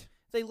 act.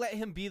 They let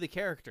him be the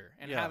character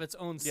and Yeah. have its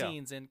own Yeah.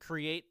 scenes and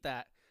create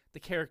the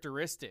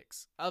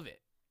characteristics of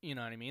it. You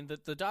know what I mean?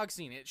 The dog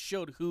scene, it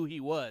showed who he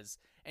was,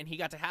 and he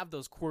got to have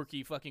those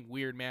quirky, fucking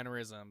weird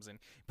mannerisms. And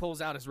he pulls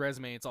out his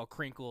resume, it's all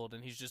crinkled,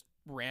 and he's just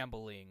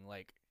rambling.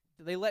 Like,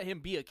 they let him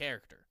be a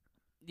character.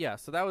 Yeah,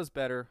 so that was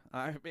better.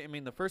 I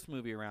mean, the first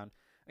movie around.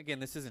 Again,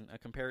 this isn't a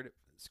comparative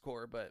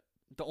score, but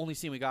the only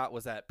scene we got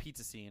was that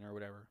pizza scene or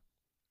whatever,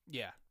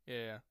 Yeah.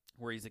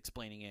 where he's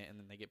explaining it, and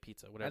then they get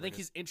pizza. Whatever. I think it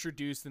is. he's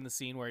introduced in the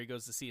scene where he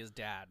goes to see his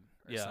dad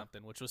or Yeah.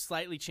 something, which was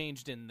slightly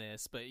changed in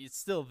this, but it's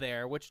still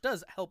there, which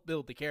does help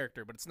build the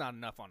character, but it's not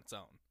enough on its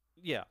own.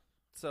 Yeah,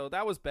 so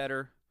that was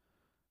better.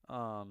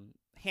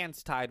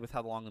 Hands tied with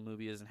how long the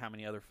movie is and how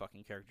many other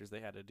fucking characters they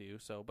had to do.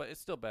 So, but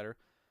it's still better.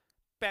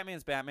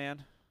 Batman's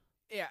Batman.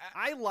 Yeah,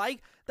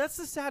 That's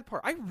the sad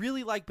part. I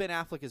really like Ben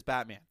Affleck as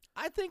Batman.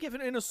 I think if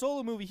in a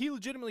solo movie, he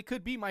legitimately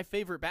could be my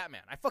favorite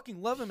Batman. I fucking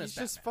love him He's as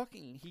just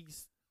Batman.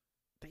 fucking.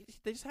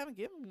 They just haven't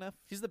given him enough.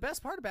 He's the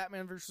best part of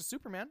Batman versus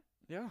Superman.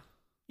 Yeah.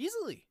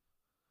 Easily.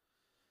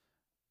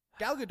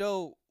 Gal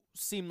Gadot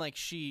seemed like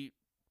she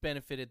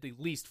benefited the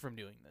least from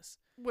doing this.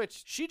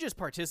 Which, She just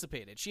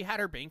participated. She had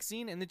her bank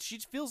scene, and then she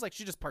feels like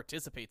she just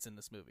participates in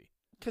this movie.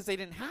 because they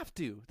didn't have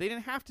to. They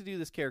didn't have to do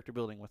this character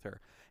building with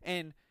her.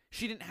 And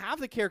she didn't have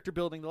the character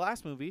building the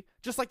last movie,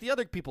 just like the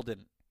other people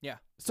didn't. Yeah.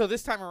 So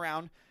this time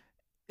around,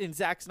 in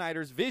Zack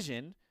Snyder's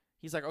vision,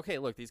 he's like, okay,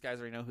 look, these guys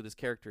already know who this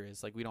character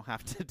is. Like, we don't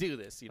have to do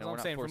this. That's We're what I'm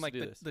not saying. forced From like to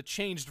do this. the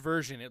changed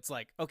version, it's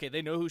like, okay,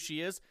 they know who she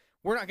is.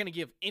 We're not going to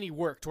give any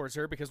work towards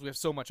her because we have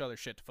so much other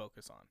shit to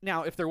focus on.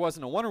 Now, if there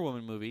wasn't a Wonder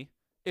Woman movie,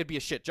 it'd be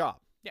a shit job.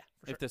 Yeah,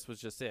 for sure. If this was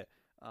just it.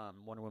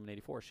 Wonder Woman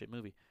 84, shit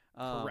movie.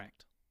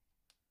 Correct.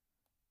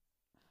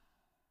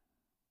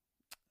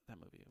 That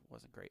movie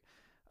wasn't great.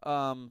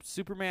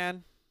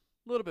 Superman,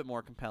 a little bit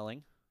more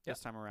compelling Yep.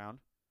 this time around,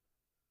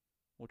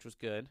 which was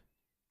good.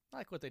 I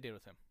like what they did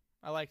with him.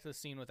 I liked the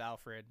scene with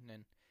Alfred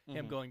and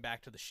him Mhm. going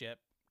back to the ship,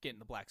 getting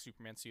the black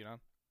Superman suit on.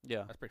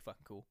 Yeah. That's pretty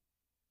fucking cool.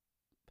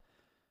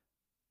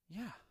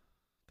 Yeah.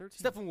 13.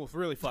 Steppenwolf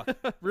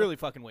really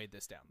fucking weighed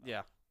this down. Though.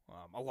 Yeah.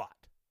 A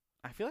lot.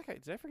 I feel like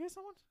did I forget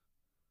someone?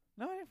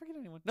 No, I didn't forget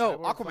anyone. No,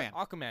 Aquaman.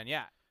 Aquaman,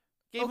 yeah.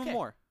 Gave Okay. him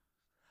more.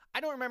 I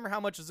don't remember how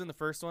much was in the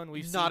first one.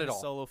 We've Not seen at the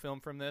all. solo film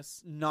from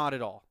this. Not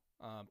at all.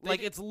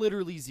 Like It's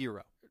literally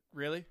zero.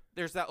 really?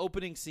 There's that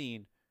opening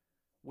scene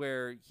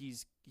where he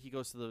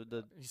goes to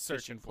the He's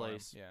searching fishing for him,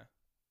 place. Yeah.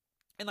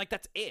 And like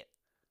that's it.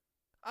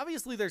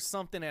 Obviously, there's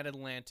something at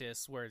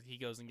Atlantis where he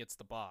goes and gets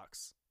the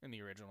box in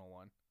the original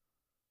one.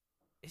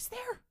 Is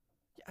there?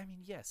 Yeah, I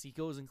mean, yes, he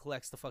goes and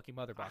collects the fucking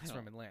mother box don't-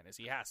 from Atlantis.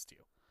 He has to.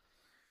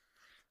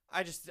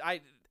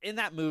 I in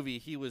that movie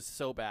he was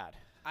so bad.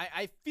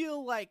 I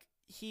feel like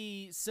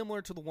he,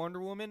 similar to the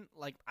Wonder Woman,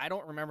 like, I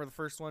don't remember the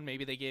first one.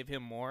 Maybe they gave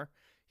him more.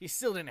 He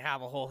still didn't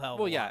have a whole hell of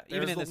a Well, yeah, lot. even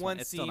There's in the this one,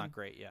 it's still not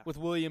great. Yeah. with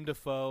William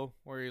Dafoe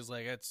where he's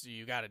like,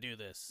 you got to do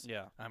this.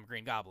 Yeah. I'm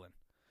Green Goblin.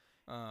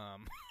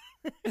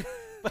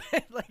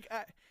 But like,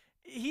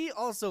 he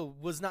also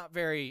was not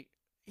very.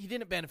 He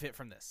didn't benefit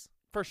from this.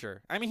 For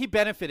sure. I mean, he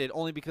benefited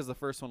only because the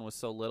first one was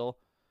so little.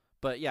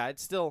 But yeah,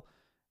 it's still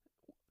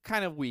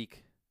kind of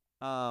weak.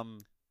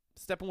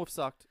 Steppenwolf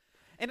sucked.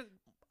 And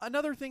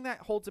another thing that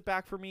holds it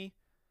back for me,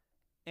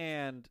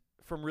 and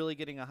from really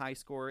getting a high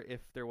score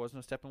if there was no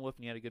Steppenwolf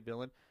and you had a good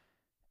villain,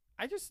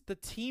 the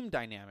team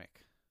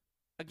dynamic.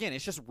 Again,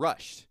 it's just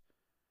rushed.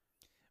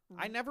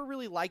 I never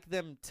really liked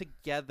them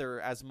together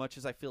as much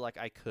as I feel like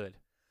I could.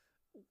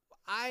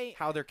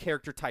 How their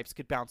character types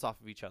could bounce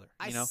off of each other.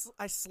 You know?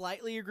 I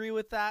slightly agree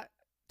with that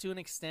to an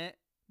extent,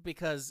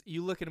 because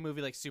you look at a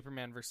movie like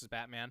Superman versus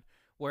Batman,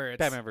 where it's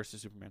Batman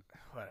versus Superman.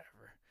 whatever.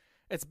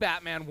 It's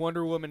Batman,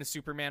 Wonder Woman, and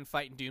Superman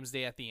fighting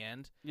Doomsday at the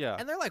end. Yeah.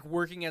 And they're like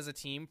working as a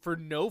team for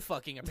no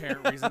fucking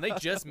apparent reason. They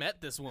just met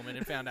this woman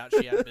and found out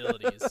she had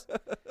abilities.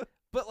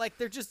 But like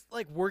they're just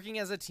like working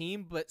as a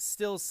team, but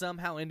still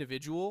somehow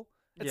individual.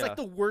 It's Yeah. like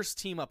the worst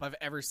team up I've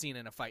ever seen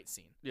in a fight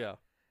scene. Yeah.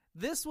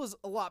 This was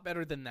a lot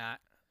better than that.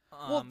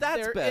 Well, that's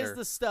there better. is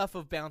the stuff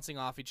of bouncing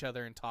off each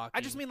other and talking.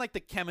 I just mean like the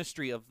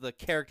chemistry of the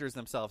characters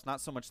themselves,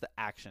 not so much the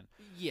action.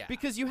 yeah.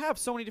 Because you have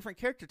so many different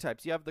character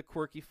types. You have the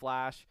quirky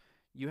Flash.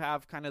 You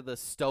have kind of the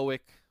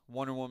stoic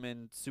Wonder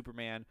Woman,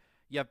 Superman.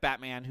 You have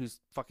Batman, who's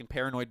fucking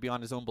paranoid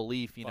beyond his own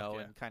belief, you Fuck know,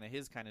 yeah. and kind of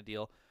his kind of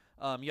deal.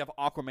 You have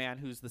Aquaman,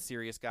 who's the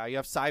serious guy. You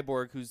have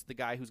Cyborg, who's the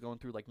guy who's going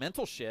through like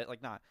mental shit. Like,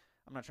 I'm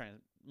not trying to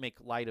make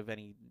light of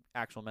any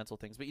actual mental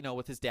things, but you know,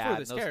 with his dad, for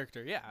and this those,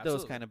 character, yeah, those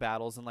absolutely. kind of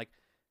battles, and like,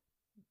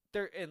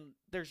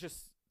 there's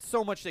just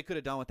so much they could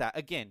have done with that.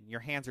 Again, your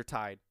hands are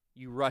tied.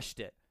 You rushed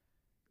it.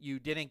 You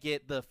didn't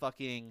get the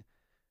fucking,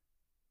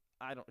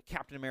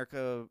 Captain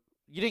America.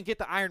 You didn't get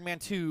the Iron Man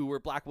 2 where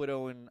Black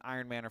Widow and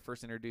Iron Man are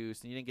first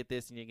introduced, and you didn't get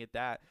this and you didn't get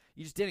that.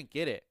 You just didn't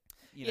get it.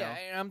 You know?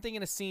 And I'm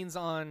thinking of scenes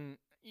on,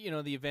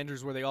 the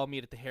Avengers where they all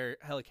meet at the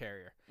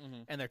helicarrier,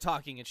 Mhm. and they're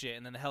talking and shit,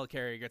 and then the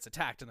helicarrier gets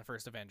attacked in the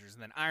first Avengers,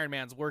 and then Iron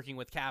Man's working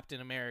with Captain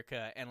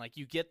America, and like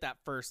you get that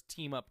first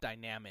team up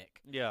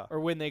dynamic. Yeah. Or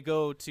when they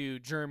go to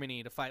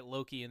Germany to fight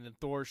Loki, and then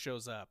Thor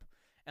shows up,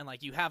 and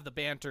like you have the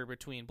banter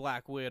between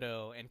Black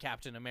Widow and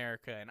Captain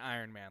America and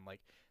Iron Man.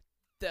 Like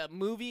the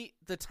movie,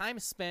 the time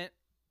spent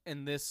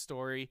in this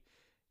story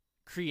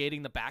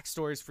creating the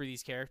backstories for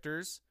these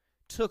characters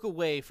took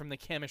away from the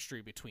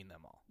chemistry between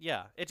them all.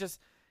 Yeah. It just,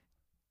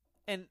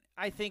 and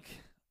I think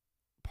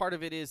part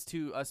of it is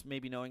to us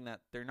maybe knowing that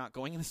they're not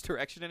going in this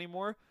direction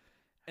anymore,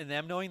 and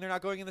them knowing they're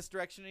not going in this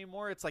direction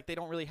anymore. It's like they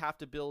don't really have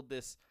to build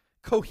this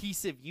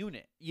cohesive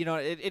unit. You know,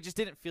 it just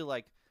didn't feel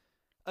like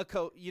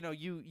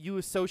you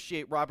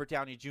associate Robert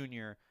Downey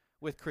Jr.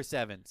 with Chris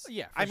Evans.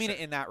 Yeah, for I mean sure.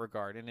 it in that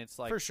regard, and it's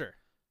like For sure.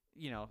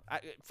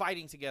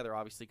 fighting together,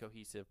 obviously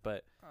cohesive,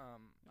 but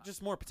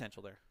just more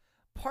potential there.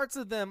 Parts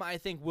of them I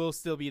think will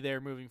still be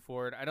there moving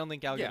forward. I don't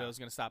think Gal Yeah. Gadot is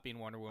going to stop being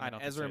Wonder Woman. I don't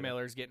think Ezra so either.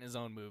 Miller's getting his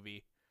own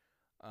movie.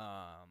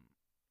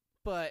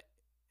 But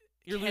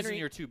You're Henry- losing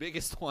your two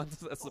biggest ones.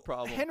 That's the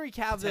problem. Henry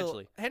Cavill,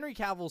 Potentially. Henry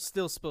Cavill's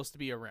still supposed to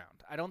be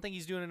around. I don't think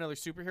he's doing another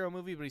superhero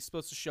movie, but he's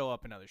supposed to show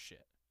up in other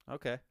shit.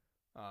 Okay.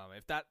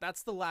 If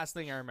that's the last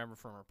thing I remember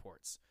from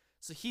reports.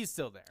 So he's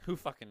still there. Who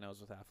fucking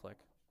knows with Affleck?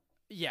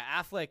 Yeah,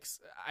 Affleck's.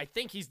 I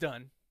think he's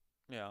done.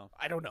 Yeah.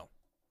 I don't know.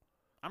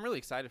 I'm really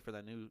excited for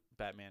that new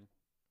Batman.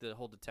 The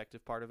whole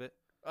detective part of it.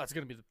 Oh, it's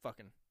gonna be the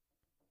fucking.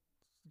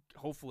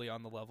 Hopefully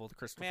on the level of the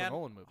Christopher Man,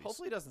 Nolan movies.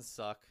 hopefully it doesn't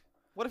suck.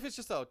 What if it's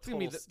just a It's gonna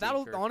be total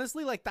that'll stinker?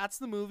 honestly like that's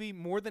the movie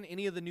more than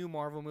any of the new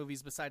Marvel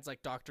movies besides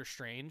like Doctor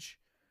Strange,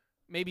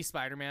 maybe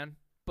Spider-Man.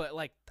 But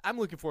like I'm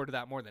looking forward to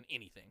that more than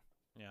anything.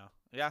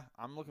 Yeah,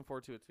 I'm looking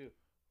forward to it too.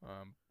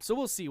 So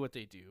we'll see what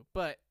they do.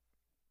 But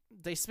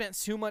they spent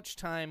too much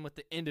time with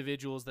the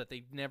individuals that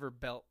they never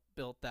built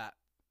that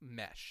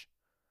mesh,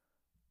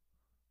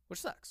 which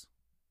sucks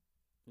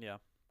Yeah.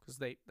 because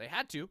they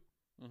had to,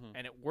 Mm-hmm.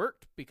 and it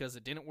worked because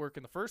it didn't work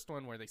in the first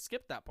one where they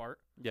skipped that part.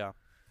 Yeah.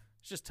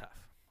 It's just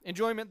tough.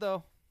 Enjoyment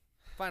though.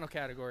 Final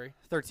category.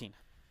 13.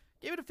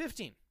 Gave it a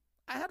 15.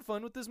 I had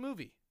fun with this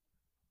movie.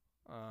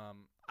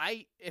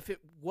 I if it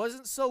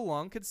wasn't so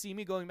long, could see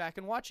me going back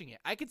and watching it.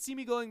 I could see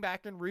me going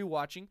back and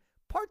rewatching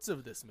parts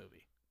of this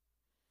movie.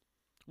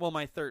 Well,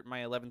 my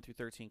 11 through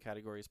 13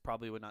 categories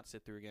probably would not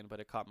sit through again, but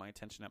it caught my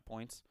attention at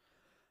points.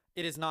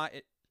 It is not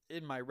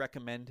in my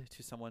recommend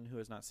to someone who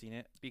has not seen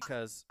it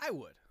because I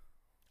would.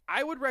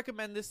 I would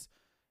recommend this,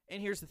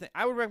 and here's the thing.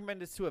 I would recommend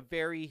this to a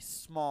very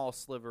small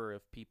sliver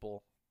of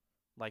people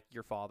like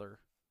your father.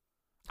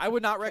 I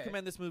would not Okay.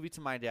 recommend this movie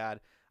to my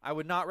dad. I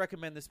would not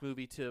recommend this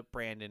movie to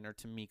Brandon or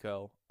to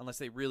Miko unless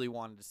they really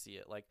wanted to see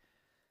it. Like,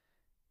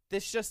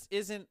 this just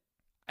isn't...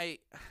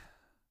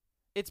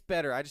 It's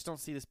better. I just don't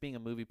see this being a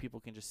movie people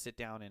can just sit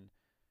down and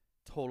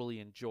totally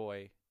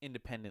enjoy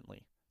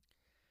independently.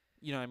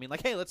 You know what I mean?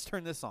 Like, hey, let's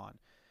turn this on.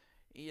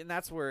 And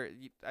that's where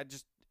I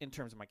just, in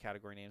terms of my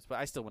category names, but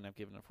I still wouldn't have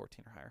given it a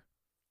 14 or higher.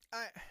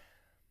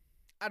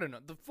 I don't know.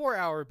 The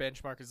 4-hour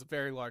benchmark is a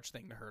very large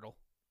thing to hurdle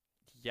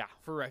Yeah.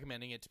 for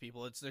recommending it to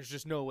people. There's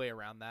just no way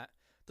around that.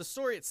 The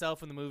story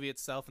itself and the movie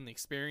itself and the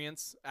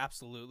experience,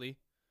 absolutely.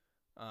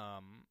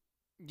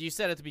 You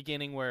said at the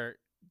beginning where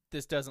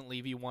this doesn't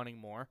leave you wanting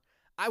more.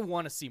 I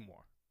want to see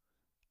more.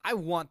 I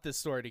want this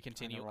story to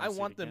continue. wanna I see it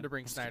want them again. to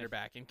bring I'm just Snyder kidding.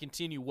 back and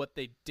continue what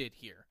they did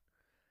here.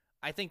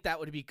 I think that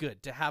would be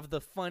good to have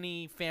the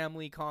funny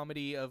family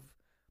comedy of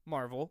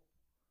Marvel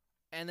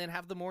and then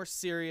have the more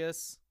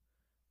serious,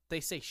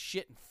 they say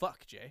shit and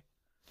fuck, Jay.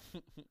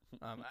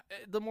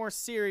 The more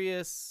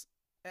serious,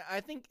 I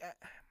think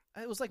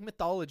it was like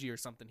mythology or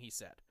something he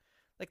said.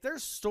 Like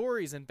there's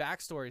stories and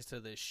backstories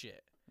to this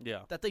shit.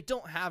 Yeah. that they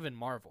don't have in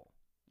Marvel,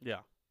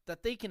 Yeah.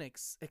 that they can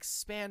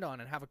expand on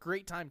and have a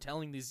great time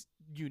telling these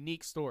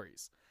unique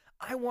stories.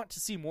 I want to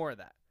see more of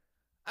that.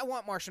 I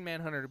want Martian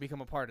Manhunter to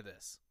become a part of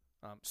this.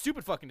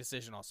 Stupid fucking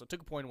decision also.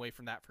 Took a point away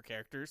from that for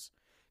characters.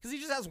 Because he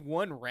just has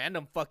one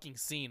random fucking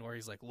scene where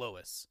he's like,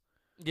 Lois.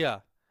 Yeah.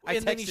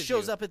 And then he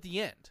shows up at the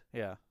end.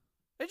 Yeah.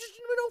 There's just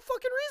no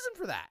fucking reason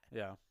for that.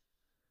 Yeah.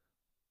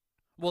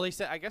 Well,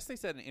 I guess they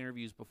said in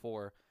interviews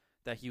before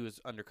that he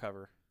was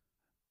undercover.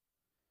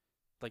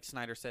 Like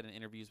Snyder said in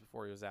interviews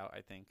before he was out,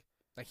 I think.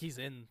 Like he's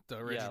in the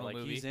original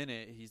movie. He's in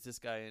it. He's this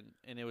guy,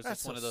 and it was That's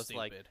just one so of those stupid.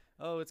 like,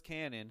 oh, it's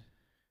canon.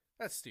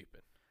 That's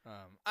stupid.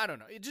 I don't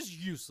know. It's just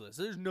useless.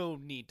 There's no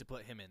need to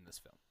put him in this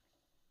film.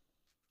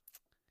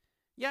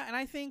 Yeah, and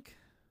I think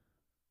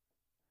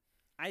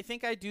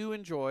I do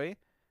enjoy,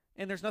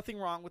 and there's nothing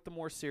wrong with the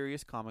more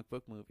serious comic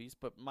book movies,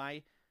 but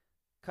my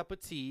cup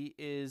of tea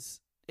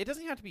is it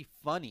doesn't have to be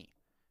funny,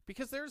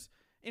 because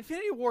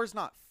Infinity War is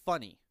not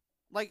funny.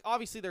 Like,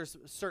 obviously there's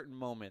certain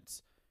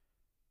moments,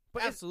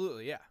 but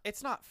Absolutely, yeah.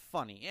 it's not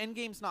funny.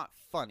 Endgame's not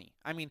funny.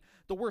 I mean,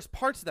 the worst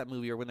parts of that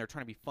movie are when they're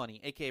trying to be funny,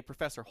 aka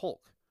Professor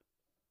Hulk.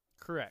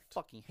 Correct.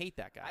 Fucking hate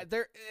that guy.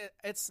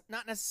 It's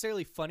not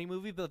necessarily a funny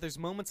movie, but there's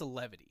moments of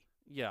levity.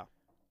 Yeah.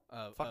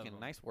 Fucking of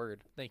nice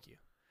word. Thank you.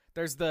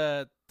 There's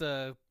the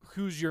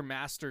who's your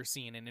master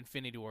scene in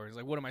Infinity War. It's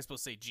like, what am I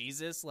supposed to say,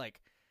 Jesus? Like,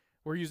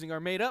 we're using our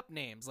made up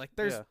names. Like,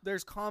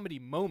 there's comedy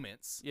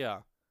moments,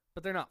 Yeah.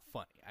 but they're not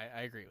funny.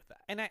 I agree with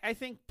that. And I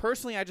think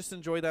personally I just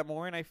enjoy that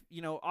more, and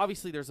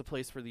obviously there's a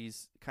place for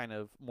these kind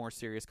of more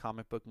serious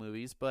comic book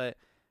movies, but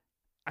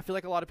I feel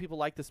like a lot of people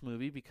like this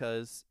movie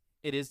because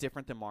it is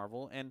different than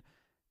Marvel. And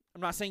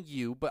I'm not saying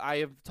you, but I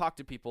have talked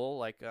to people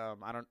like I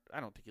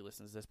don't think he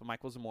listens to this, but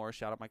Michael Zamora,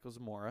 shout out Michael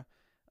Zamora.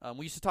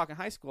 We used to talk in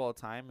high school all the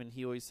time, and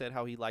he always said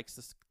how he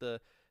likes the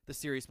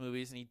serious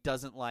movies and he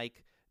doesn't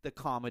like the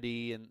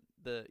comedy, and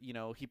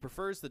he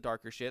prefers the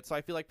darker shit. So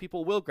I feel like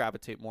people will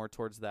gravitate more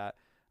towards that.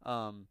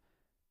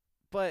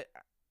 But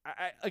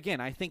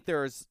I think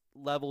there's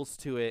levels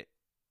to it,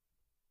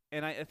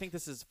 and I think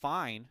this is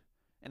fine,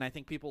 and I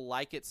think people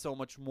like it so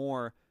much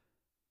more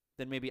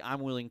than maybe I'm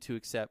willing to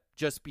accept,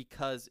 just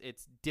because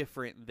it's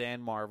different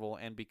than Marvel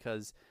and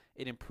because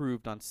it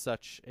improved on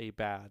such a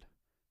bad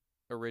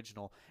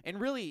original. And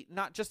really,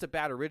 not just a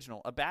bad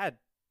original, a bad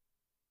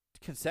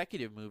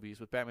consecutive movies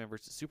with Batman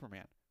vs.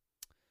 Superman.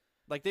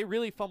 Like, they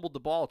really fumbled the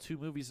ball 2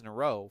 movies in a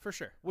row. For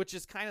sure. Which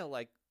is kind of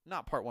like,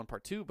 not part 1,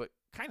 part 2, but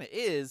kind of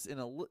is in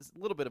a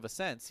little bit of a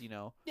sense, Yeah.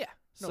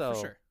 No, So, for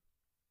sure.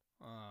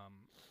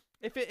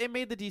 If it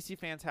made the DC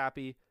fans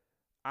happy,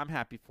 I'm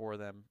happy for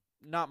them.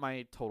 Not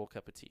my total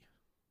cup of tea.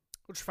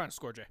 What's your final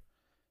score, Jay?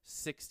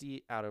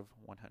 60 out of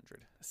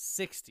 100.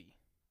 60.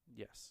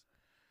 Yes.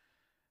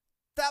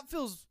 That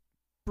feels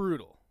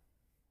brutal.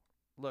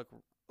 Look,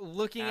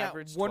 Looking at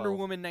average Wonder 12.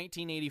 Woman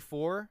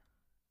 1984,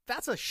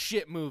 that's a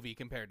shit movie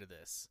compared to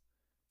this.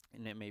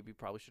 and it maybe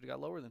probably should have got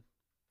lower than.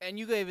 And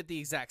you gave it the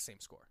exact same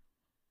score.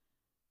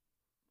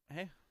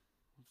 Hey,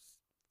 it's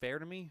fair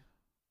to me.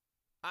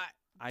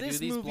 I This do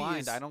these movie blind.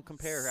 is I don't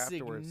compare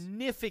afterwards.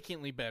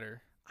 Significantly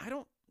better I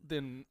don't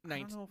than know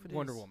if it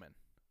Wonder is. Woman.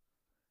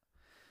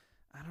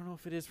 I don't know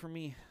if it is for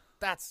me.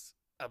 That's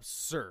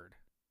absurd.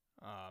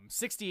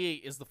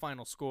 68 is the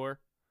final score.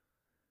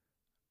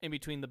 In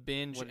between the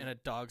binge What- and A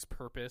Dog's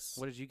Purpose.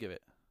 What did you give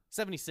it?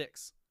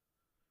 76.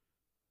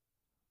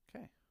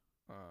 Okay.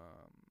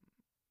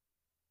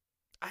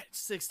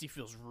 60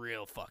 feels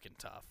real fucking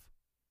tough.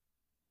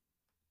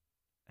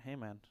 Hey,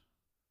 man.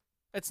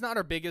 It's not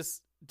our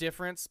biggest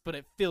difference, but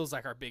it feels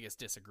like our biggest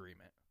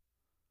disagreement.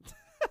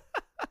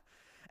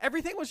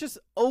 Everything was just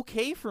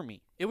okay for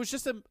me. It was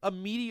just a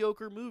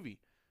mediocre movie.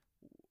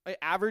 I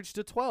averaged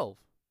a 12.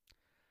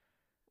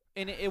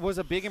 And it was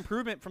a big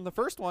improvement from the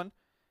first one.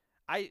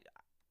 I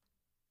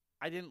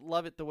didn't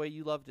love it the way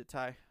you loved it,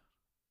 Ty.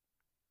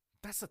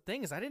 That's the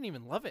thing, is I didn't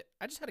even love it.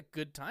 I just had a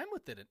good time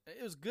with it.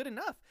 It was good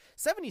enough.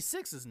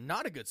 76 is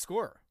not a good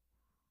score.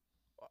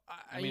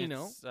 I mean, you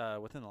know,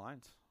 it's within the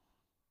lines.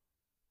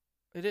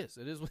 it is.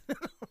 It is within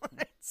the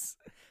lines.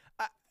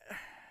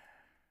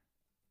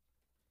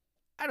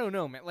 I don't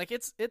know, man. Like,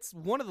 it's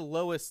one of the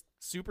lowest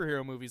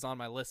superhero movies on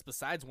my list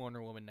besides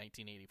Wonder Woman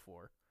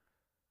 1984.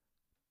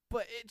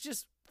 But it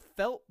just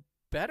felt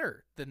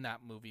better than that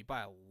movie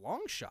by a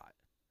long shot.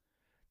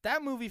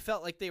 That movie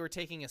felt like they were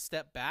taking a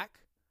step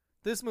back.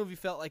 This movie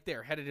felt like they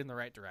were headed in the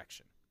right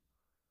direction.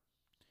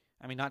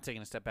 I mean, not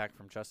taking a step back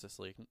from Justice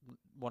League.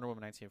 Wonder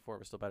Woman 1984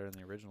 was still better than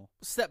the original.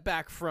 Step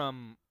back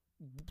from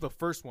the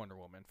first Wonder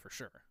Woman, for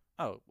sure.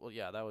 Oh, well,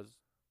 yeah, that was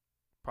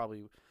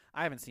probably...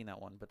 I haven't seen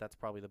that one, but that's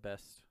probably the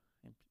best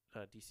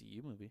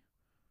DCU movie.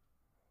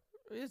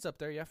 It's up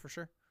there, yeah, for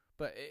sure.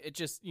 But it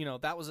just,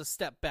 that was a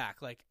step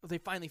back. Like, they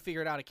finally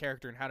figured out a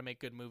character and how to make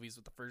good movies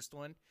with the first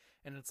one.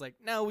 And it's like,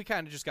 no, we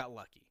kind of just got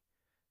lucky.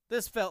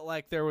 This felt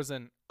like there was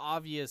an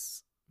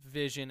obvious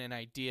vision and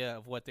idea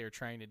of what they were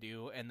trying to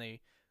do, and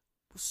they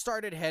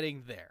started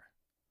heading there.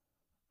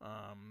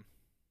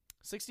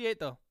 68,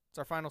 though. It's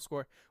our final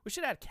score. We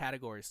should add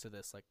categories to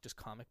this, like just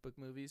comic book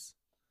movies.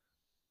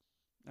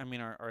 I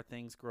mean, our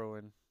thing's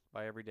growing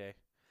by every day.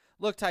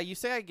 Look, Ty, you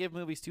say I give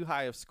movies too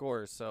high of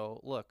scores, so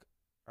look.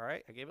 All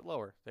right, I gave it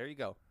lower. There you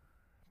go.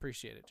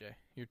 Appreciate it, Jay.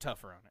 You're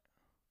tougher on it.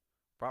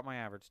 Brought my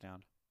average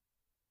down.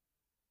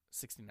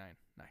 69.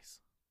 Nice.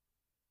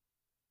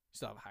 You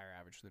still have a higher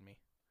average than me.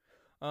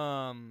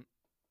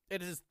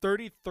 It is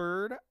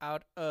 33rd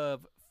out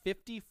of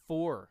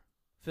 54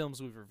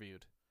 films we've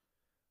reviewed.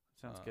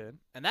 Sounds good.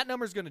 And that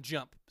number's going to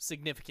jump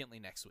significantly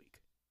next week.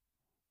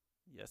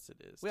 Yes,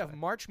 it is. We have Ty.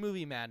 March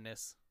Movie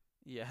Madness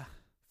Yeah.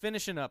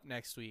 finishing up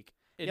next week.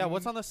 Yeah,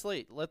 what's on the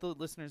slate? Let the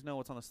listeners know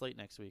what's on the slate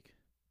next week.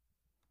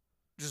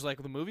 Just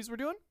like the movies we're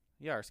doing?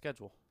 Yeah, our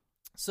schedule.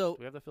 So Do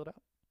we have that filled out?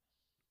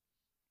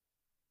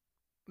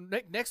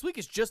 next week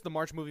is just the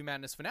March Movie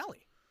Madness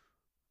finale.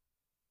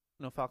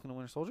 No Falcon and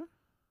Winter Soldier?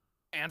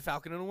 And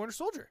Falcon and the Winter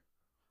Soldier.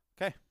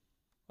 Okay.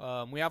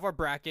 We have our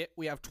bracket.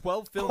 We have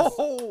 12 films.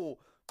 Oh!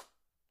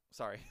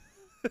 Sorry.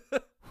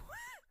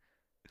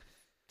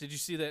 Did you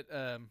see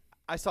that?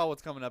 I saw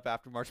what's coming up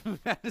after March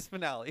Movie Madness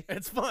finale.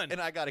 It's fun.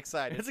 And I got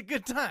excited. It's a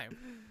good time.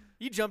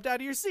 You jumped out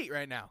of your seat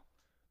right now.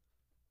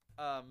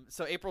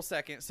 So April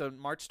 2nd, so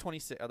March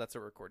 26th. Oh, that's a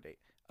record date.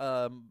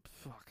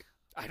 Fuck.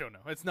 I don't know.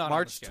 It's not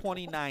March on the schedule.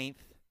 29th.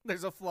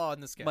 There's a flaw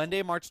in the schedule.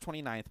 Monday, March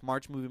 29th.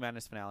 March Movie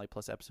Madness finale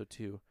plus episode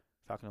 2,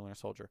 Falcon and Winter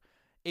Soldier.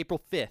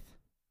 April 5th.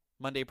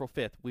 Monday, April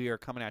 5th. We are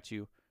coming at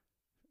you.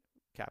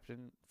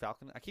 Captain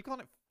Falcon. I keep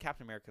calling it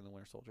Captain America and the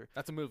Winter Soldier.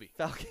 That's a movie.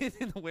 Falcon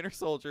and the Winter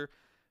Soldier,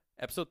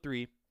 episode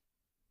 3.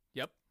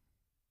 Yep.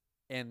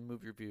 And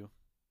movie review.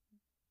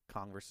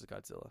 Kong versus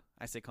Godzilla.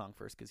 I say Kong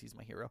first because he's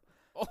my hero.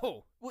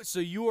 Oh, so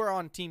you are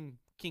on Team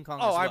King Kong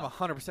Oh, as I'm well.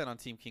 100% on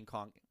Team King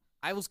Kong.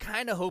 I was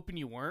kind of hoping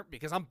you weren't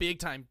because I'm big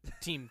time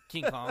Team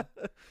King Kong.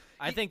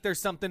 I think there's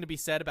something to be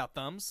said about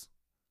thumbs.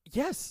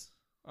 Yes.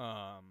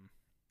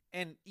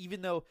 And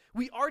even though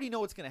we already know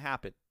what's going to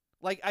happen.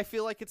 Like, I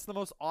feel like it's the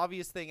most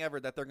obvious thing ever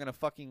that they're going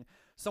to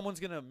someone's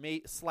going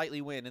to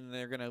slightly win and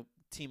they're going to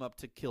team up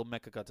to kill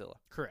Mechagodzilla.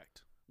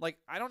 Correct. Like,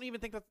 I don't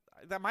even think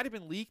that might have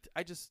been leaked.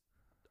 I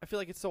feel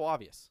like it's so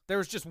obvious. There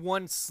was just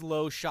one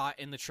slow shot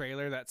in the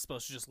trailer that's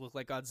supposed to just look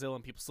like Godzilla,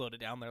 and people slowed it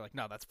down. They're like,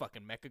 no, that's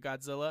fucking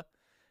Mechagodzilla.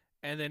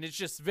 And then it's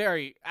just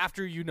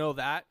after you know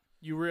that,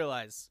 you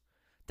realize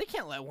they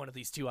can't let one of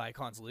these two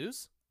icons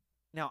lose.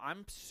 Now,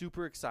 I'm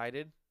super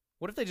excited.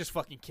 What if they just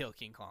fucking kill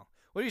King Kong?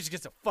 What if he just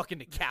gets a fucking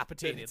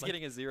decapitated? It's like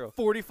getting a 0.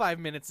 45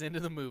 minutes into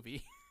the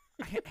movie.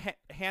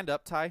 Hand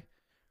up, Ty.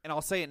 And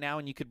I'll say it now,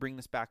 and you could bring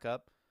this back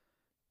up.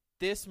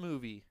 This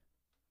movie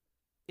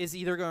is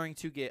either going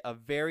to get a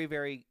very,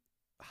 very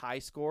high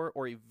score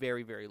or a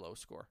very, very low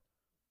score.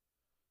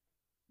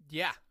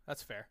 Yeah,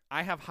 that's fair.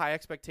 I have high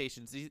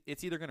expectations.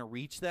 It's either going to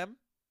reach them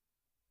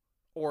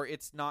or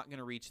it's not going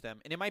to reach them.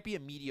 And it might be a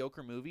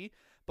mediocre movie,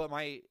 but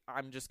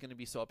I'm just going to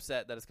be so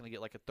upset that it's going to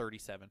get like a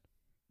 37.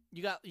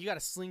 You got a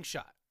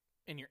slingshot,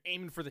 and you're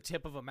aiming for the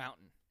tip of a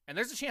mountain. And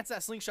there's a chance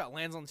that slingshot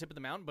lands on the tip of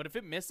the mountain, but if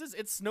it misses,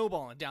 it's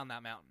snowballing down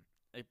that mountain.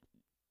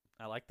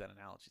 I like that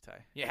analogy,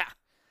 Ty. Yeah.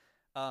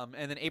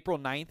 And then April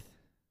 9th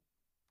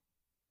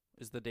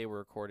is the day we're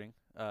recording,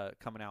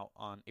 coming out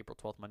on April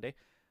 12th, Monday.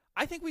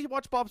 I think we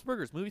watch Bob's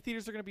Burgers. Movie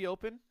theaters are going to be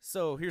open.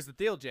 So here's the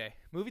deal, Jay.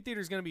 Movie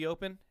theater's going to be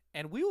open,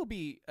 and we will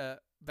be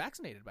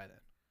vaccinated by then.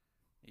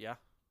 Yeah.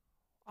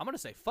 I'm going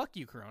to say, fuck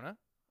you, Corona.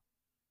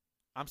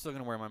 I'm still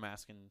going to wear my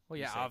mask. And Well,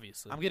 yeah,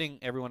 obviously. I'm getting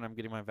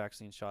my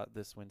vaccine shot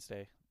this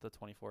Wednesday, the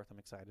 24th. I'm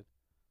excited.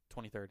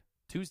 23rd.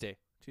 Tuesday.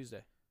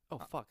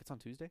 Oh, fuck. It's on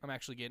Tuesday? I'm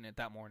actually getting it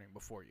that morning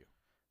before you.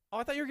 Oh,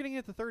 I thought you were getting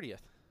it the 30th.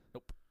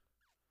 Nope.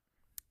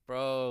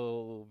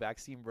 Bro,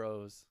 vaccine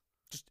bros.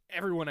 Just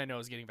everyone I know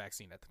is getting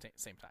vaccine at the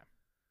same time.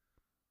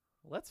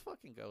 Let's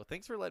fucking go.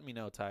 Thanks for letting me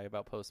know, Ty,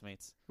 about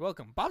Postmates. You're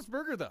welcome. Bob's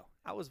Burger, though.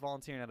 I was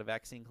volunteering at a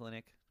vaccine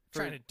clinic for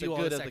Trying to the do all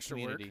good this of the extra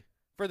community. work.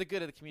 For the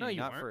good of the community, you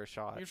not weren't. for a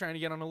shot. You're trying to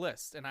get on a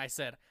list. And I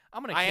said,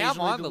 I'm going to I am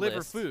occasionally on the deliver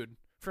list. food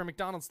for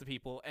McDonald's to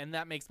people, and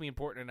that makes me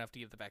important enough to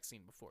get the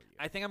vaccine before you.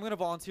 I think I'm going to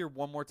volunteer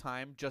one more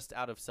time just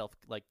out of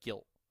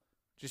guilt.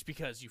 Just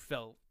because you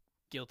felt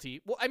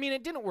guilty. Well, I mean,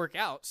 it didn't work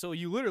out, so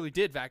you literally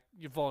did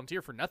you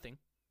volunteer for nothing.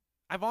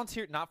 I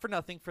volunteered not for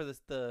nothing for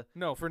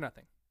No, for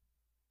nothing.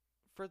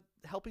 for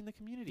helping the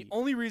community. The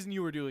only reason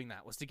you were doing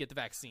that was to get the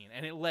vaccine,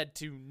 and it led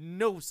to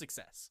no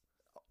success.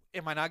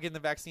 Am I not getting the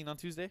vaccine on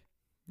Tuesday?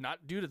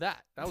 Not due to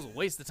that. That was a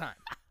waste of time.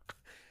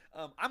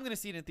 I'm going to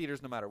see it in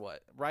theaters no matter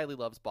what. Riley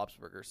loves Bob's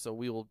Burgers, so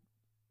we will,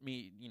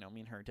 me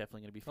and her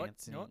definitely going to be You know what?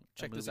 fancy. You know what?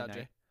 Check a this movie out,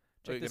 night.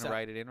 Jay. Are you Check this going to out.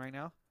 write it in right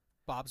now?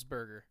 Bob's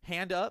Burger.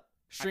 Hand up.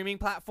 Streaming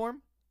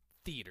platform,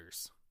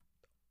 theaters.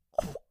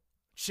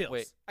 Chills.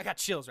 Wait. I got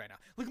chills right now.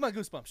 Look at my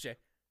goosebumps, Jay.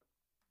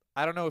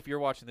 I don't know if you're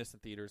watching this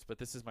in theaters, but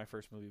this is my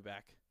first movie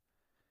back.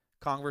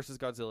 Kong versus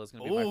Godzilla is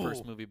going to be my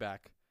first Ooh. movie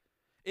back.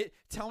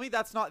 Tell me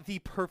that's not the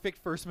perfect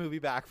first movie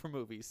back for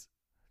movies.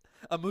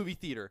 A movie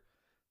theater.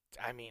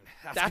 I mean,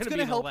 That's going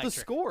to help the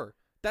score.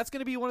 That's going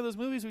to be one of those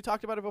movies we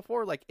talked about it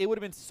before. Like, it would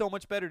have been so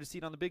much better to see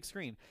it on the big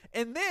screen.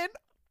 And then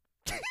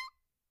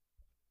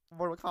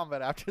Mortal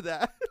Kombat after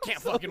that. Can't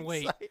I'm so fucking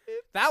wait. excited.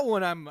 That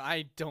one,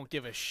 I don't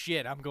give a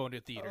shit. I'm going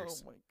to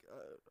theaters. Oh my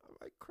god,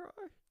 I might cry.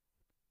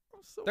 I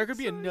There could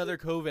be another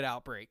COVID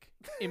outbreak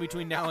in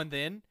between now and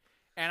then,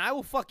 and I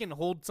will fucking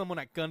hold someone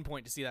at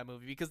gunpoint to see that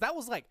movie, because that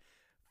was like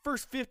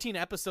first 15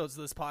 episodes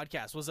of this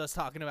podcast was us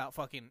talking about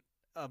fucking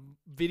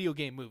video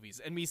game movies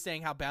and me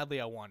saying how badly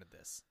I wanted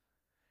this.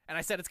 And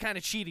I said it's kind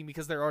of cheating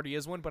because there already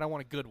is one, but I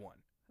want a good one.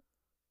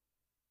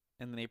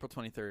 And then April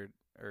 23rd,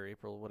 or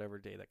April whatever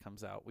day that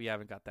comes out. We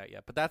haven't got that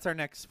yet. But that's our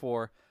next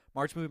 4.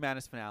 March Movie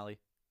Madness finale.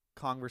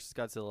 Kong vs.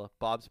 Godzilla,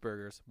 Bob's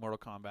Burgers, Mortal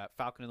Kombat,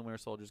 Falcon and the Winter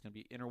Soldier is going to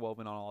be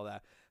interwoven on all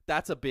that.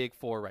 That's a big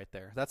 4 right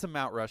there. That's a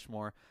Mount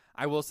Rushmore.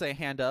 I will say,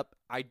 hand up,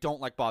 I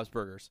don't like Bob's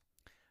Burgers.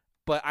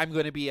 But I'm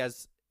going to be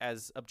as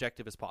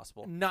objective as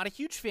possible. Not a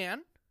huge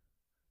fan,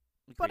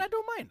 but I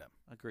don't mind them.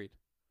 Agreed.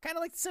 Kind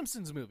of like the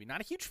Simpsons movie. Not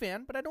a huge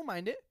fan, but I don't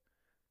mind it.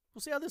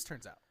 We'll see how this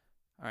turns out.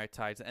 All right,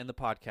 Ty, to end the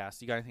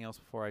podcast, you got anything else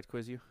before I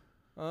quiz you?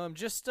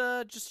 Just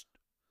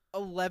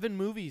 11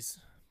 movies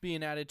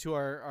being added to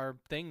our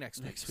thing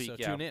next week. So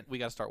yeah, tune in. We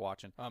got to start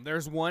watching.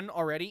 There's one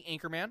already,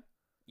 Anchorman.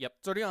 Yep.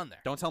 It's already on there.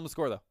 Don't tell them the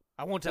score, though.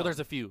 I won't tell Well, them. there's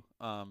a few,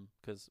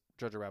 because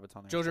Jojo Rabbit's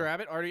on there. Jojo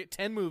Rabbit, already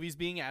 10 movies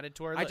being added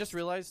to our list. I just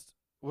realized,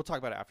 we'll talk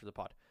about it after the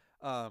pod.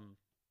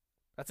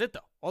 That's it, though.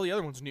 All the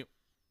other ones new.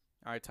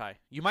 All right, Ty.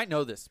 You might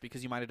know this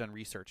because you might have done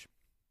research.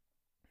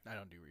 I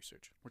don't do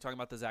research. We're talking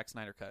about the Zack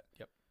Snyder cut.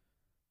 Yep.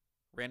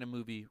 Random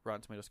movie,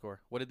 Rotten Tomato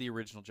score. What did the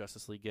original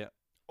Justice League get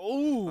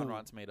on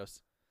Rotten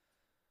Tomatoes?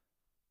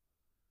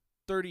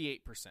 38%.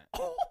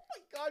 Oh, my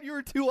God. You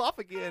were 2 off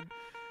again.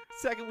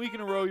 Second week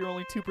in a row, you're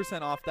only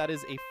 2% off. That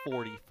is a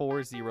 40%.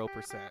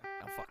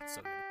 I'm fucking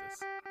so good at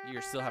this.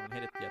 You still haven't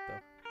hit it yet, though.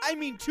 I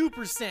mean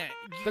 2%.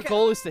 The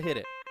goal is to hit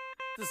it.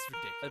 This is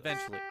ridiculous.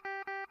 Eventually.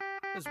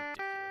 This is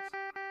ridiculous.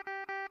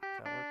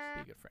 That works.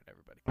 Be a good friend, everybody.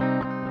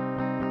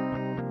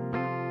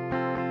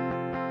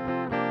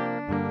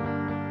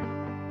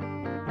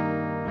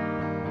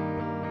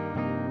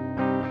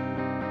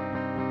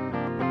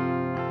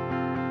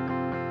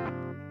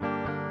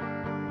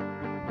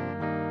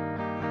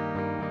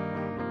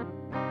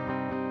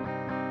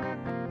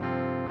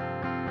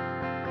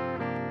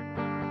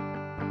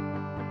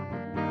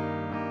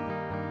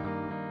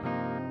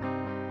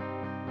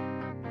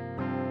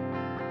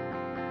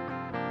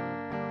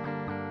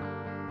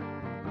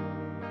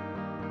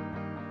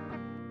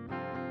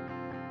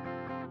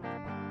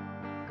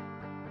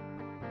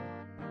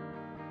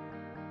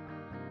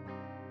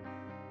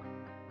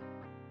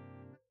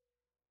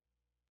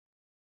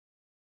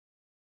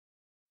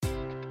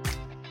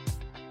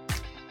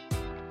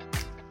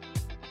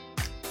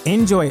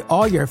 Enjoy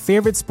all your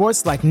favorite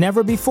sports like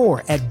never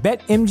before at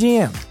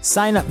BetMGM.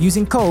 Sign up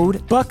using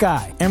code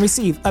Buckeye and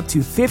receive up to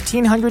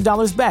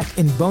 $1,500 back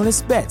in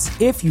bonus bets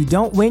if you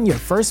don't win your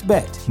first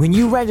bet. When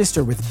you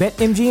register with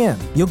BetMGM,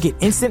 you'll get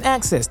instant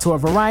access to a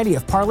variety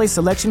of parlay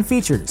selection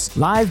features,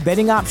 live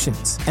betting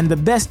options, and the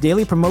best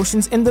daily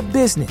promotions in the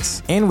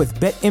business. And with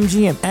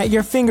BetMGM at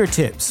your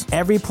fingertips,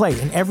 every play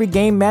and every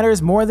game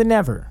matters more than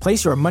ever.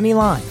 Place your money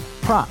line,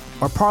 prop,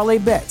 or parlay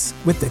bets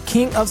with the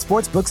king of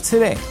sportsbooks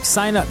today.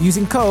 Sign up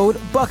using code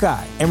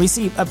Buckeye and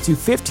receive up to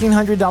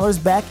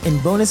 $1,500 back in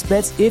bonus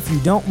bets if you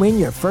don't win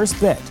your first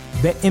bet.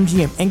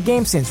 BetMGM and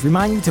GameSense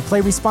remind you to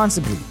play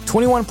responsibly.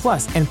 21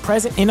 plus and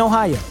present in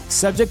Ohio,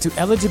 subject to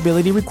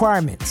eligibility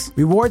requirements.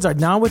 Rewards are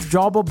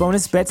non-withdrawable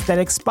bonus bets that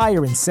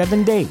expire in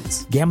 7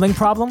 days. Gambling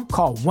problem?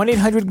 Call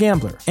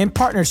 1-800-GAMBLER in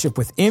partnership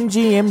with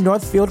MGM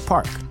Northfield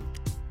Park.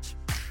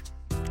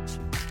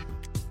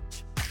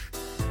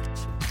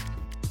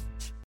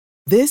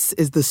 This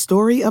is the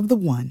story of the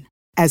one.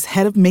 As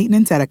head of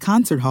maintenance at a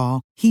concert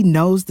hall, he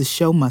knows the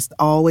show must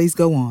always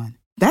go on.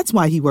 That's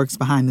why he works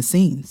behind the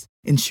scenes,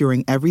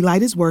 ensuring every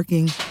light is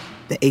working,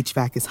 the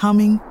HVAC is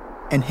humming,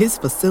 and his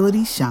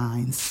facility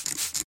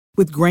shines.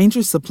 With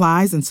Grainger's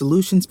supplies and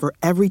solutions for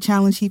every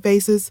challenge he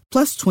faces,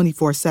 plus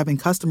 24/7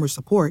 customer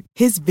support,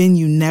 his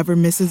venue never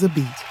misses a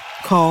beat.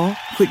 Call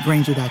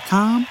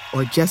quickgrainger.com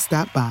or just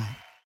stop by.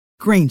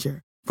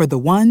 Grainger, for the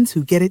ones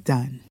who get it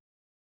done.